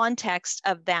in the context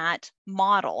of that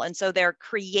model. And so they're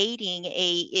creating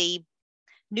a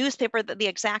newspaper, that the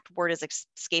exact word is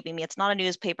escaping me. It's not a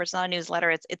newspaper, it's not a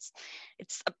newsletter, it's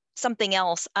something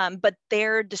else, but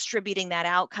they're distributing that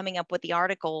out, coming up with the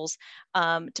articles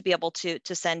to be able to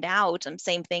send out. And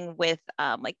same thing with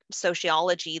like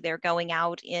sociology, they're going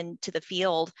out into the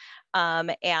field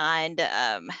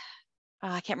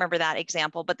I can't remember that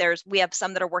example, but we have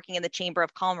some that are working in the Chamber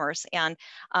of Commerce and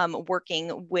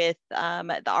working with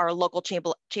our local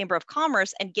Chamber of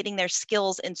Commerce and getting their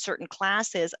skills in certain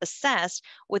classes assessed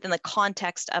within the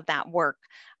context of that work.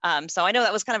 So I know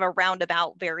that was kind of a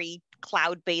roundabout, very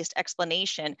cloud-based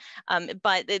explanation,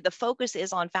 but the focus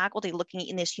is on faculty looking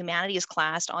in this humanities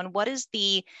class on what is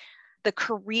the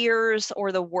careers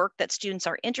or the work that students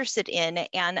are interested in,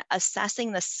 and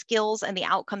assessing the skills and the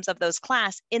outcomes of those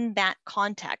class in that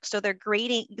context. So they're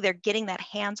getting that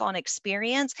hands-on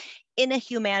experience in a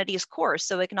humanities course.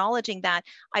 So acknowledging that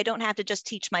I don't have to just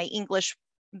teach my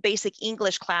basic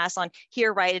English class on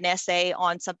here, write an essay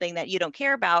on something that you don't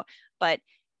care about, but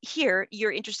here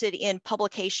you're interested in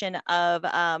publication of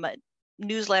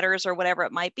newsletters or whatever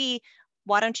it might be.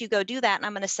 Why don't you go do that? And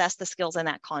I'm going to assess the skills in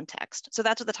that context. So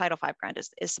that's what the Title V grant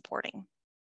is supporting.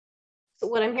 So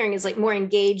what I'm hearing is like more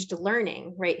engaged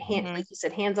learning, right? Like you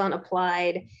said, hands-on,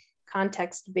 applied,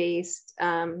 context-based.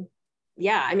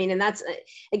 Yeah, I mean, and that's,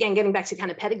 again, getting back to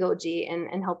kind of pedagogy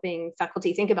and helping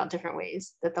faculty think about different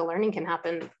ways that the learning can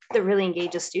happen that really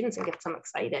engages students and gets them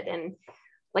excited. And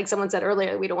like someone said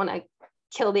earlier, we don't want to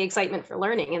kill the excitement for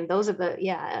learning. And those are the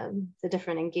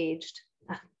different engaged.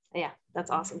 Yeah, that's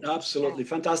awesome. Absolutely.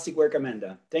 Fantastic work,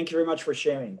 Amanda. Thank you very much for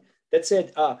sharing. That's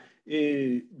it.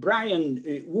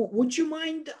 Brian, would you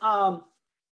mind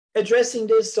addressing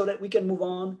this so that we can move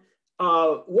on?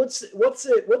 What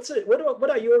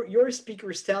are your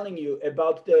speakers telling you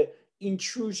about the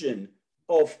intrusion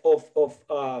of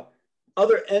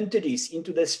other entities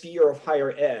into the sphere of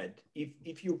higher ed?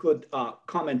 If you could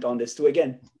comment on this to,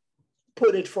 again,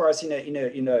 put it for us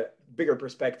in a bigger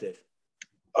perspective.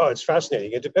 Oh, it's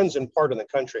fascinating. It depends in part on the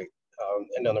country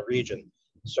and on the region.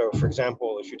 So, for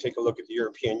example, if you take a look at the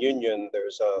European Union,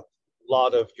 there's a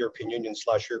lot of European Union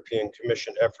 / European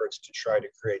Commission efforts to try to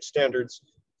create standards,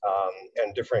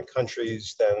 and different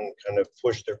countries then kind of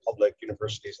push their public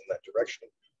universities in that direction.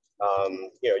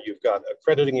 You've got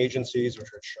accrediting agencies,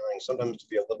 which are trying sometimes to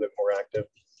be a little bit more active.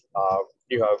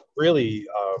 You have really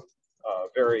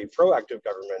very proactive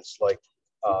governments like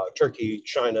Turkey,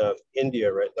 China,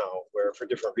 India right now, where for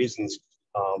different reasons,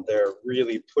 they're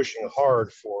really pushing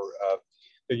hard for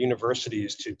the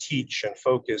universities to teach and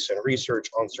focus and research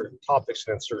on certain topics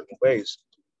and in certain ways.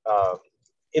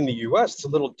 In the US, it's a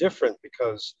little different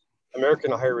because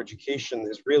American higher education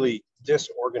is really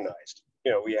disorganized.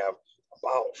 We have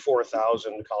about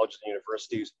 4,000 colleges and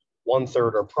universities.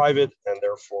 1/3 are private and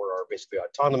therefore are basically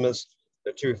autonomous.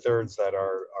 The 2/3 that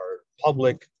are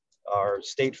public are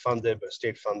state funded, but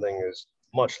state funding is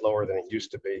much lower than it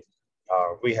used to be.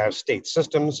 We have state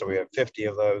systems, so we have 50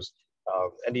 of those.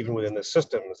 And even within the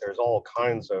systems, there's all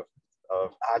kinds of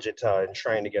agita and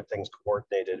trying to get things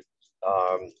coordinated.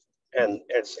 And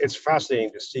it's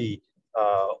fascinating to see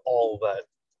all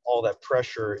that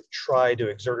pressure try to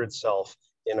exert itself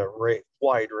in a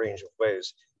wide range of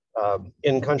ways.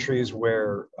 In countries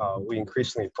where we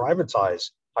increasingly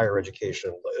privatize higher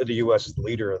education, the US is the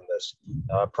leader in this.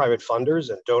 Private funders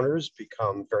and donors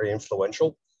become very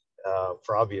influential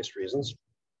for obvious reasons.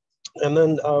 And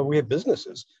then we have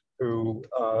businesses who,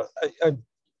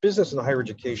 business and higher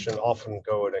education often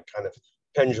go in a kind of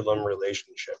pendulum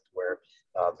relationship where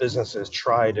businesses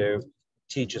try to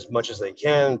teach as much as they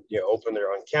can, open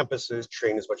their own campuses,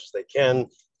 train as much as they can,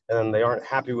 and then they aren't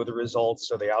happy with the results,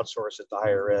 so they outsource it to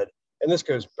higher ed. And this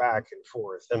goes back and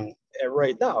forth. And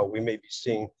right now, we may be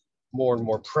seeing more and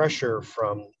more pressure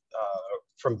from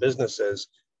businesses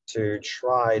to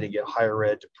try to get higher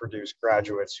ed to produce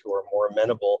graduates who are more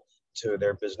amenable to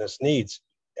their business needs.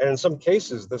 And in some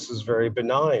cases, this is very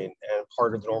benign and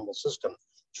part of the normal system.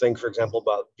 think, for example,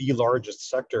 about the largest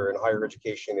sector in higher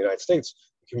education in the United States,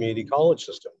 the community college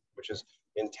system, which is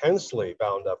intensely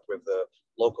bound up with the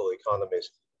local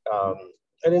economies.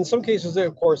 And in some cases,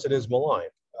 of course, it is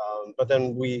maligned. But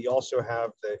then we also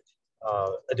have the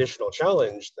additional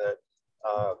challenge that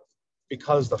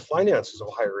because the finances of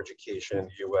higher education in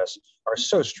the US are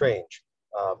so strange,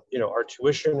 our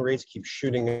tuition rates keep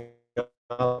shooting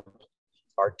up.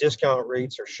 Our discount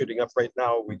rates are shooting up right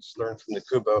now. We just learned from the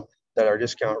Cuba that our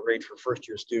discount rate for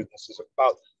first-year students is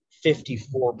about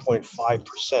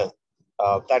 54.5%.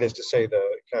 That is to say, the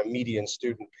kind of median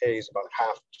student pays about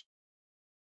half.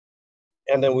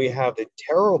 And then we have the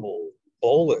terrible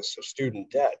bolus of student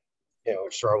debt,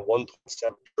 which is around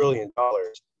 $1.7 trillion.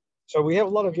 So we have a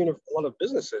lot of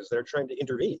businesses that are trying to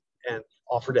intervene and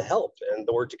offer to help in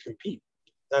order to compete.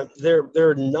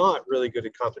 They're not really good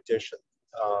at competition.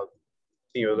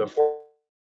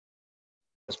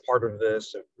 As part of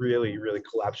this, it really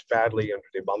collapsed badly under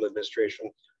the Obama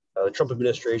administration. The Trump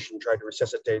administration tried to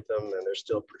resuscitate them, and they're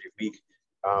still pretty weak.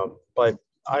 But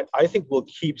I think we'll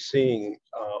keep seeing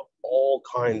all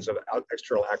kinds of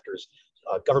external actors,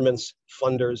 governments,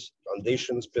 funders,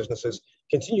 foundations, businesses,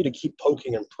 continue to keep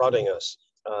poking and prodding us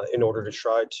in order to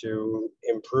try to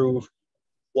improve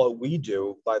what we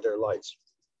do by their lights.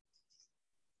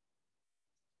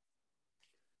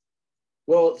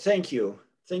 Well, thank you.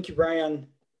 Thank you, Brian.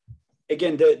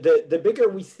 Again, the bigger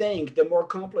we think, the more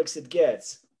complex it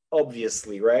gets,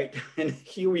 obviously, right? And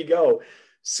here we go.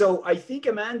 So I think,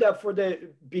 Amanda,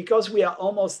 because we are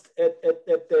almost at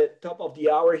the top of the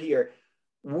hour here,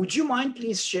 would you mind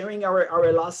please sharing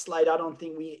our last slide? I don't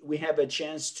think we have a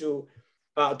chance to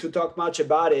talk much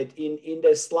about it. In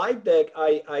the slide deck,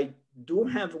 I do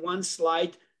have one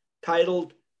slide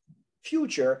titled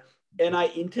Future, and I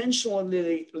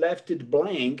intentionally left it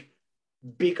blank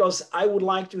because I would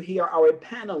like to hear our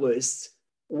panelists,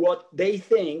 what they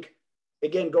think,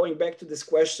 again, going back to this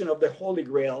question of the Holy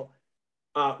Grail,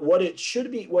 what it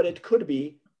should be, what it could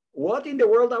be, what in the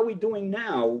world are we doing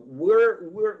now?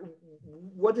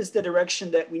 What is the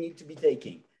direction that we need to be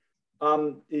taking?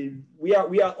 We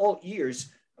are all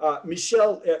ears.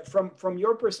 Michelle, from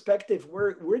your perspective,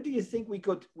 where do you think we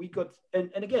could, and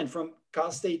again, from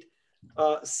Cal State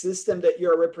system that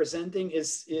you're representing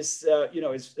is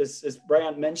as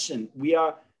Brian mentioned, we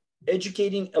are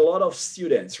educating a lot of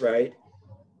students, right?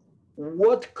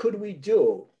 What could we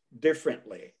do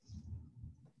differently?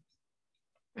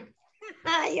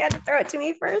 You had to throw it to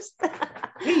me first.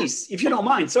 Please, if you don't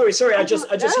mind. Sorry. I just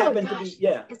happened to be,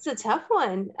 yeah. It's a tough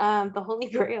one. The Holy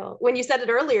Grail. When you said it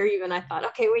earlier, even I thought,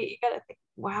 okay, wait, you gotta think,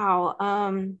 wow.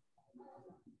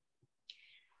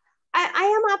 I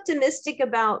am optimistic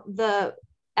about the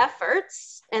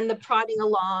efforts and the prodding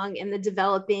along and the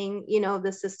developing,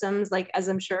 the systems, like, as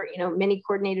I'm sure, many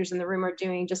coordinators in the room are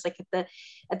doing, just like at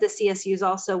the CSUs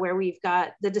also, where we've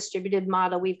got the distributed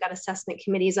model, we've got assessment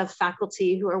committees of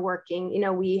faculty who are working,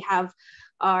 we have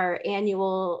our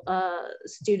annual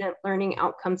student learning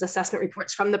outcomes assessment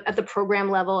reports at the program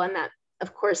level, and that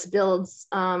of course builds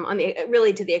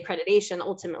really to the accreditation,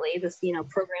 ultimately, this,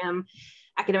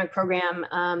 academic program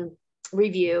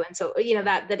review. And so,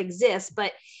 that exists,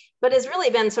 but has really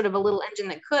been sort of a little engine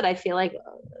that could, I feel like,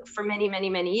 for many, many,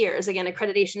 many years. Again,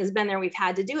 accreditation has been there, we've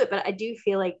had to do it, but I do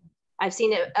feel like I've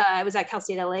seen it. I was at Cal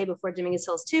State LA before Dominguez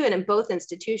Hills too. And in both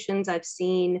institutions, I've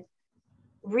seen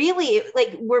really,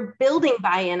 like, we're building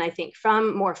buy-in, I think,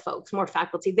 from more folks, more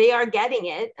faculty. They are getting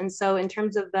it. And so in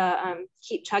terms of the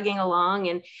keep chugging along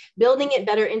and building it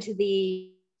better into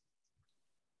the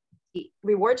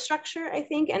reward structure, I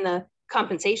think, and the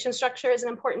compensation structure is an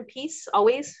important piece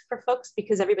always for folks,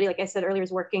 because everybody, like I said earlier,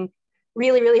 is working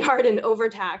really, really hard and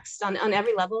overtaxed on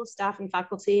every level, staff and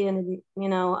faculty, and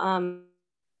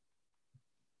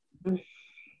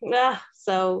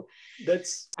so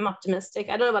I'm optimistic.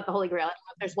 I don't know about the Holy Grail. I don't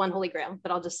know if there's one Holy Grail,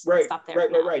 but I'll just stop there.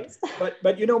 Right.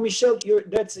 But Michelle,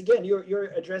 that's again,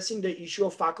 you're addressing the issue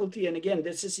of faculty, and again,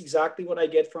 this is exactly what I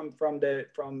get from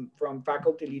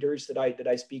faculty leaders that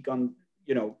I speak on,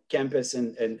 campus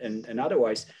and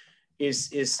otherwise,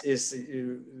 is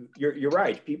you're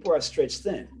right. People are stretched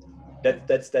thin.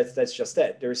 That's just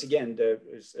that. There's, again,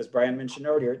 as Brian mentioned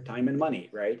earlier, time and money,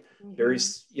 right? Mm-hmm. There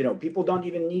is, people don't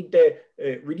even need the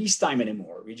release time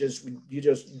anymore.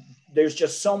 There's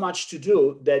just so much to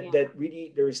do that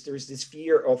really there's this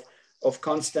fear of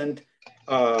constant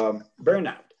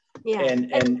burnout. Yeah.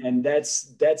 And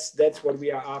that's what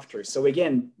we are after. So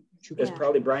again, as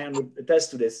probably Brian would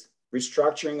attest to this,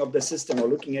 restructuring of the system or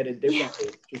looking at it differently.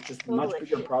 It's just totally. Much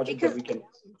bigger project that we can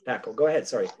tackle. Go ahead,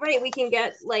 sorry. Right, we can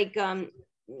get, like,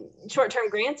 short-term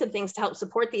grants and things to help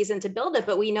support these and to build it,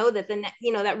 but we know that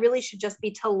that really should just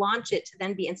be to launch it to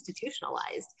then be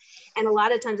institutionalized. And a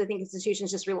lot of times I think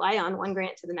institutions just rely on one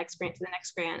grant to the next grant to the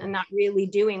next grant and not really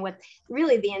doing what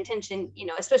really the intention,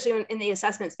 especially in the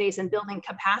assessment space and building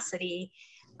capacity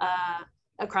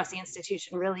across the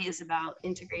institution really is about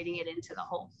integrating it into the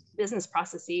whole business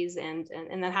processes, and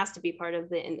that has to be part of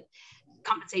the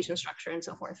compensation structure and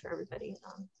so forth for everybody.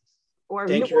 Or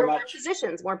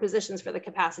more positions for the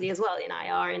capacity as well in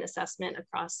IR and assessment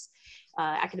across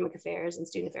academic affairs and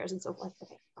student affairs and so forth.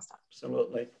 Okay, I'll stop.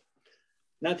 Absolutely.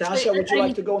 Natasha, would you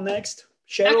like to go next?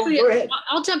 Cheryl, actually, go ahead.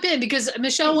 I'll jump in because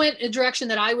Michelle went a direction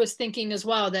that I was thinking as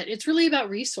well, that it's really about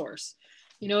resource.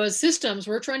 As systems,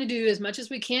 we're trying to do as much as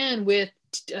we can with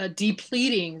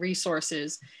depleting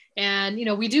resources. And,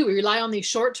 we rely on these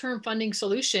short-term funding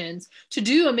solutions to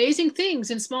do amazing things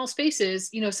in small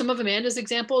spaces. Some of Amanda's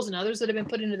examples and others that have been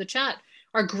put into the chat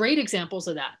are great examples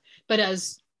of that. But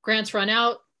as grants run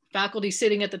out, faculty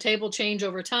sitting at the table change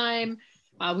over time.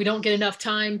 We don't get enough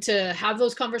time to have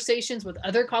those conversations with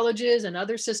other colleges and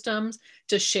other systems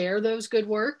to share those good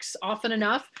works often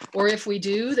enough. Or if we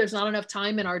do, there's not enough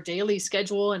time in our daily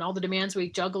schedule and all the demands we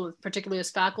juggle, particularly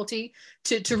as faculty,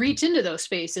 to reach into those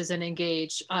spaces and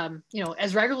engage,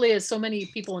 as regularly as so many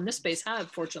people in this space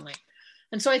have, fortunately.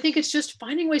 And so I think it's just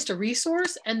finding ways to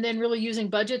resource and then really using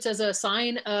budgets as a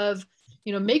sign of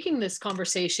making this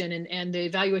conversation and the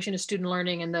evaluation of student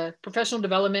learning and the professional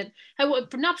development,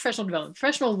 not professional development,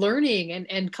 professional learning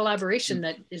and collaboration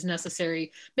that is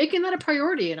necessary, making that a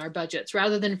priority in our budgets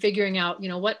rather than figuring out,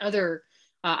 what other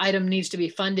item needs to be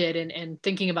funded and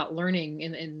thinking about learning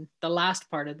in the last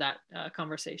part of that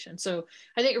conversation. So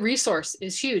I think resource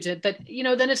is huge, but,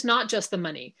 then it's not just the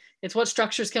money. It's what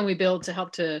structures can we build to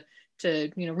help to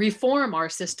reform our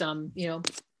system.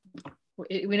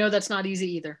 We know that's not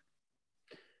easy either.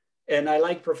 And I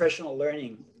like professional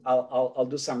learning. I'll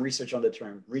do some research on the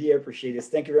term. Really appreciate this.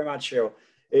 Thank you very much, Cheryl.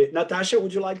 Natasha,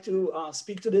 would you like to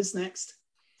speak to this next?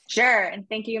 Sure. And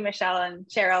thank you, Michelle and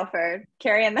Cheryl, for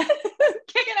kicking us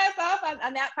off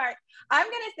on that part. I'm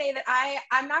going to say that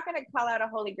I'm not going to call out a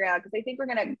holy grail because I think we're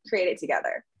going to create it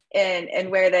together and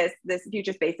where this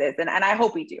future space is. And I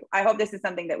hope we do. I hope this is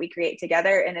something that we create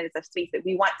together and it is a space that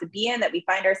we want to be in, that we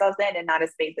find ourselves in, and not a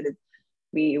space that is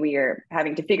we are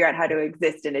having to figure out how to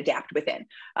exist and adapt within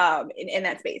in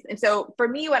that space. And so for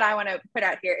me, what I want to put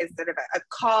out here is sort of a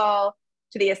call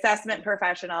to the assessment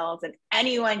professionals and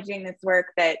anyone doing this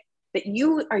work that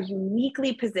you are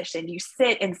uniquely positioned. You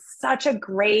sit in such a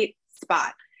great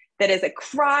spot that is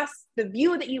across the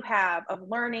view that you have of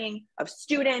learning, of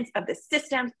students, of the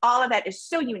systems. All of that is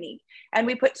so unique. And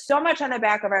we put so much on the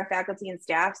back of our faculty and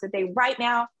staff that they right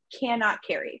now cannot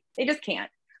carry. They just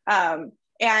can't.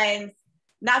 And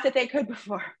not that they could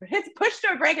before, but it's pushed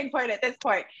to a breaking point at this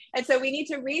point. And so we need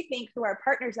to rethink who our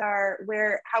partners are,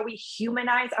 how we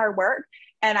humanize our work.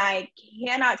 And I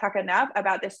cannot talk enough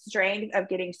about the strength of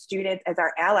getting students as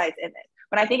our allies in this.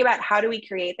 When I think about how do we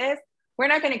create this, we're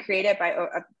not going to create it by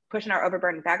pushing our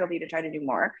overburdened faculty to try to do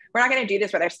more. We're not going to do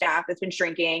this with our staff that's been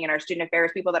shrinking and our student affairs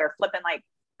people that are flipping like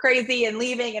crazy and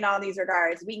leaving in all these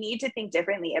regards. We need to think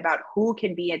differently about who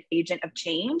can be an agent of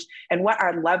change and what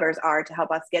our levers are to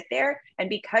help us get there. And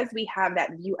because we have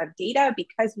that view of data,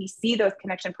 because we see those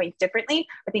connection points differently,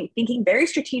 I think thinking very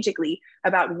strategically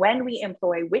about when we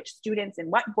employ which students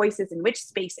and what voices in which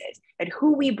spaces and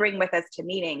who we bring with us to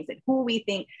meetings and who we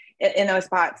think in those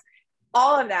spots,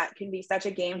 all of that can be such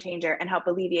a game changer and help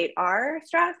alleviate our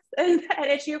stress at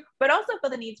issue, but also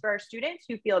fill the needs for our students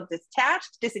who feel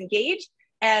detached, disengaged,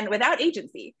 and without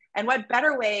agency. And what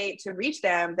better way to reach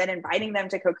them than inviting them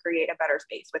to co-create a better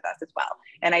space with us as well.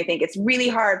 And I think it's really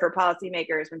hard for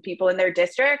policymakers when people in their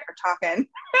district are talking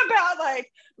about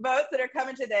like votes that are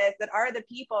coming to this that are the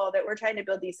people that we're trying to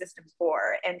build these systems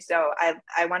for. And so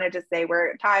I want to just say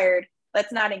we're tired.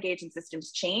 Let's not engage in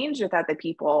systems change without the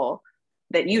people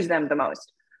that use them the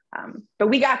most. But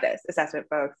we got this, assessment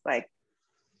folks. Like,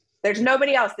 there's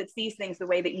nobody else that sees things the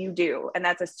way that you do, and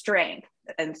that's a strength.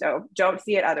 And so don't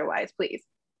see it otherwise, please.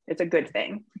 It's a good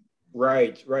thing.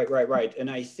 Right. And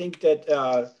I think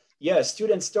that, yeah,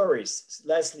 student stories,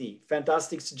 Leslie,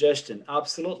 fantastic suggestion.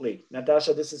 Absolutely.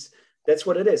 Natasha, that's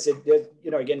what it is.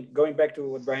 Again, going back to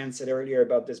what Brian said earlier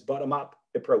about this bottom-up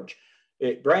approach.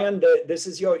 Brian, this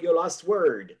is your last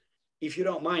word. If you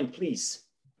don't mind, please.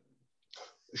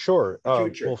 Sure.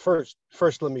 Well,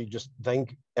 first, let me just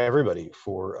thank everybody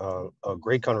for a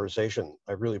great conversation.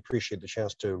 I really appreciate the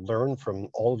chance to learn from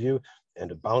all of you and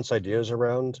to bounce ideas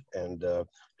around and to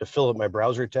fill up my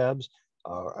browser tabs.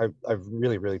 I've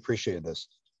really appreciated this.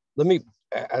 Let me,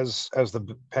 as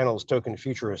the panel's token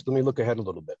futurist, let me look ahead a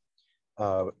little bit.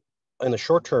 In the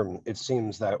short term, it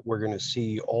seems that we're going to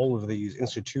see all of these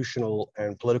institutional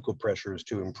and political pressures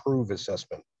to improve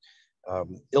assessment,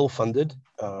 ill-funded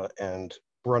and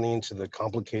running into the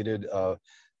complicated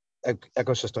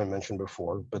ecosystem I mentioned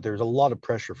before, but there's a lot of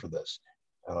pressure for this.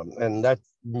 And that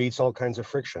meets all kinds of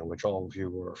friction, which all of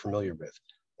you are familiar with.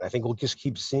 I think we'll just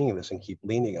keep seeing this and keep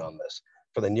leaning on this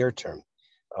for the near term.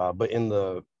 But in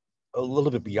a little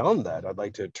bit beyond that, I'd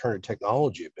like to turn to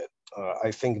technology a bit.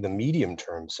 I think in the medium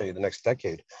term, say the next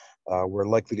decade, we're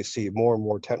likely to see more and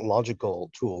more technological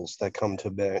tools that come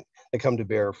to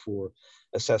bear for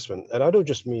assessment. And I don't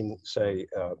just mean, say,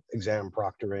 exam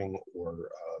proctoring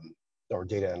or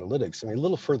data analytics. I mean, a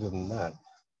little further than that.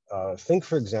 Think,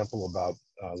 for example, about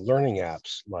learning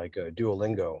apps like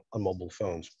Duolingo on mobile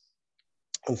phones.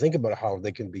 And think about how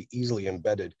they can be easily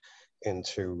embedded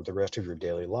into the rest of your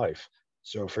daily life.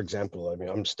 So, for example, I mean,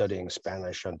 I'm studying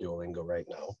Spanish on Duolingo right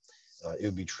now. It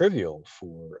would be trivial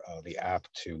for the app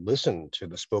to listen to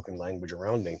the spoken language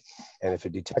around me, and if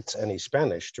it detects any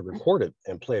Spanish, to record it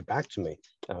and play it back to me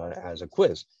as a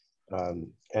quiz.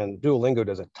 And Duolingo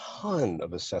does a ton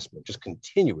of assessment, just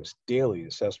continuous daily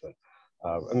assessment.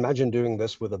 Imagine doing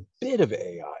this with a bit of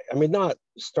AI. I mean, not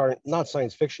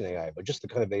science fiction AI, but just the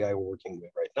kind of AI we're working with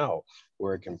right now,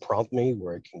 where it can prompt me,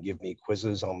 where it can give me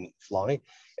quizzes on the fly.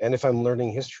 And if I'm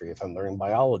learning history, if I'm learning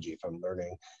biology, if I'm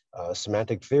learning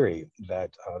semantic theory,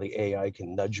 that the AI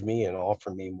can nudge me and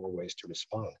offer me more ways to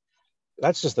respond.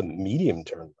 That's just the medium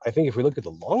term. I think if we look at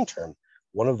the long term,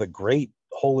 one of the great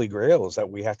holy grails that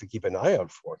we have to keep an eye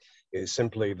out for is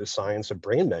simply the science of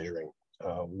brain measuring.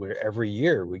 Where every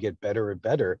year we get better and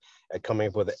better at coming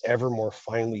up with ever more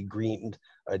finely grained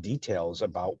details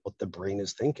about what the brain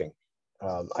is thinking.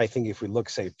 I think if we look,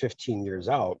 say, 15 years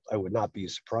out, I would not be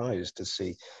surprised to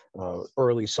see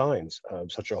early signs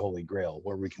of such a holy grail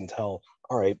where we can tell,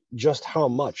 all right, just how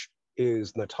much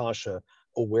is Natasha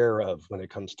aware of when it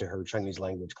comes to her Chinese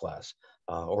language class,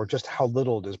 or just how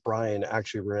little does Brian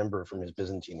actually remember from his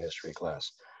Byzantine history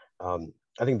class. I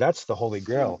think that's the holy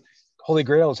grail. Holy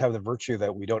grails have the virtue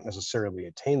that we don't necessarily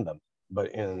attain them,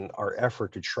 but in our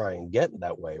effort to try and get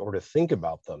that way or to think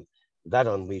about them, that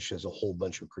unleashes a whole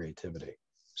bunch of creativity.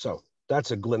 So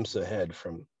that's a glimpse ahead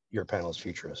from your panel's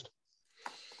futurist.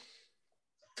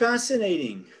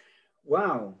 Fascinating.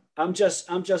 Wow. I'm just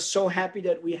so happy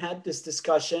that we had this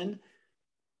discussion.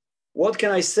 What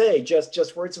can I say?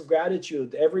 Just words of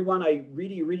gratitude. Everyone, I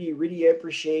really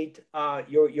appreciate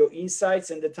your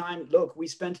insights and the time. Look, we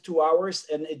spent 2 hours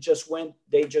and they just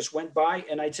went by.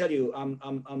 And I tell you,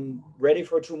 I'm ready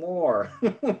for 2 more.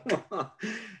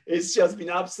 It's just been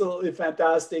absolutely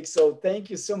fantastic. So thank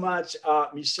you so much,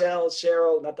 Michelle,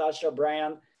 Cheryl, Natasha,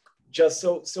 Brian. Just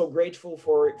so grateful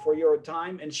for your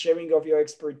time and sharing of your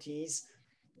expertise.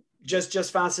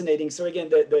 Just fascinating. So again,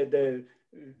 the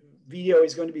video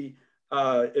is going to be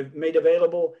made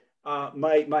available.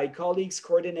 My colleagues,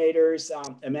 coordinators,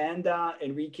 Amanda,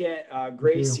 Enrique,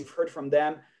 Grace, you've heard from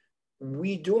them.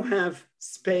 We do have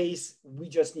space. We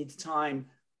just need time.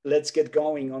 Let's get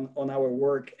going on our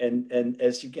work. And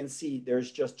as you can see,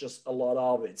 there's just a lot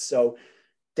of it. So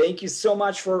thank you so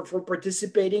much for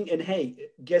participating. And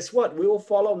hey, guess what? We will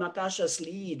follow Natasha's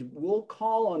lead. We'll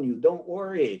call on you. Don't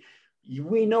worry.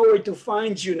 We know where to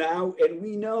find you now, and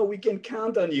we know we can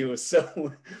count on you.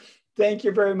 So thank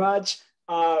you very much.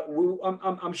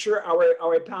 I'm sure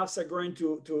our paths are going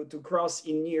to cross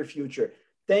in near future.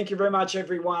 Thank you very much,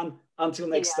 everyone. Until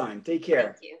next time. Take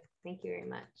care. Thank you. Thank you very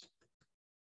much.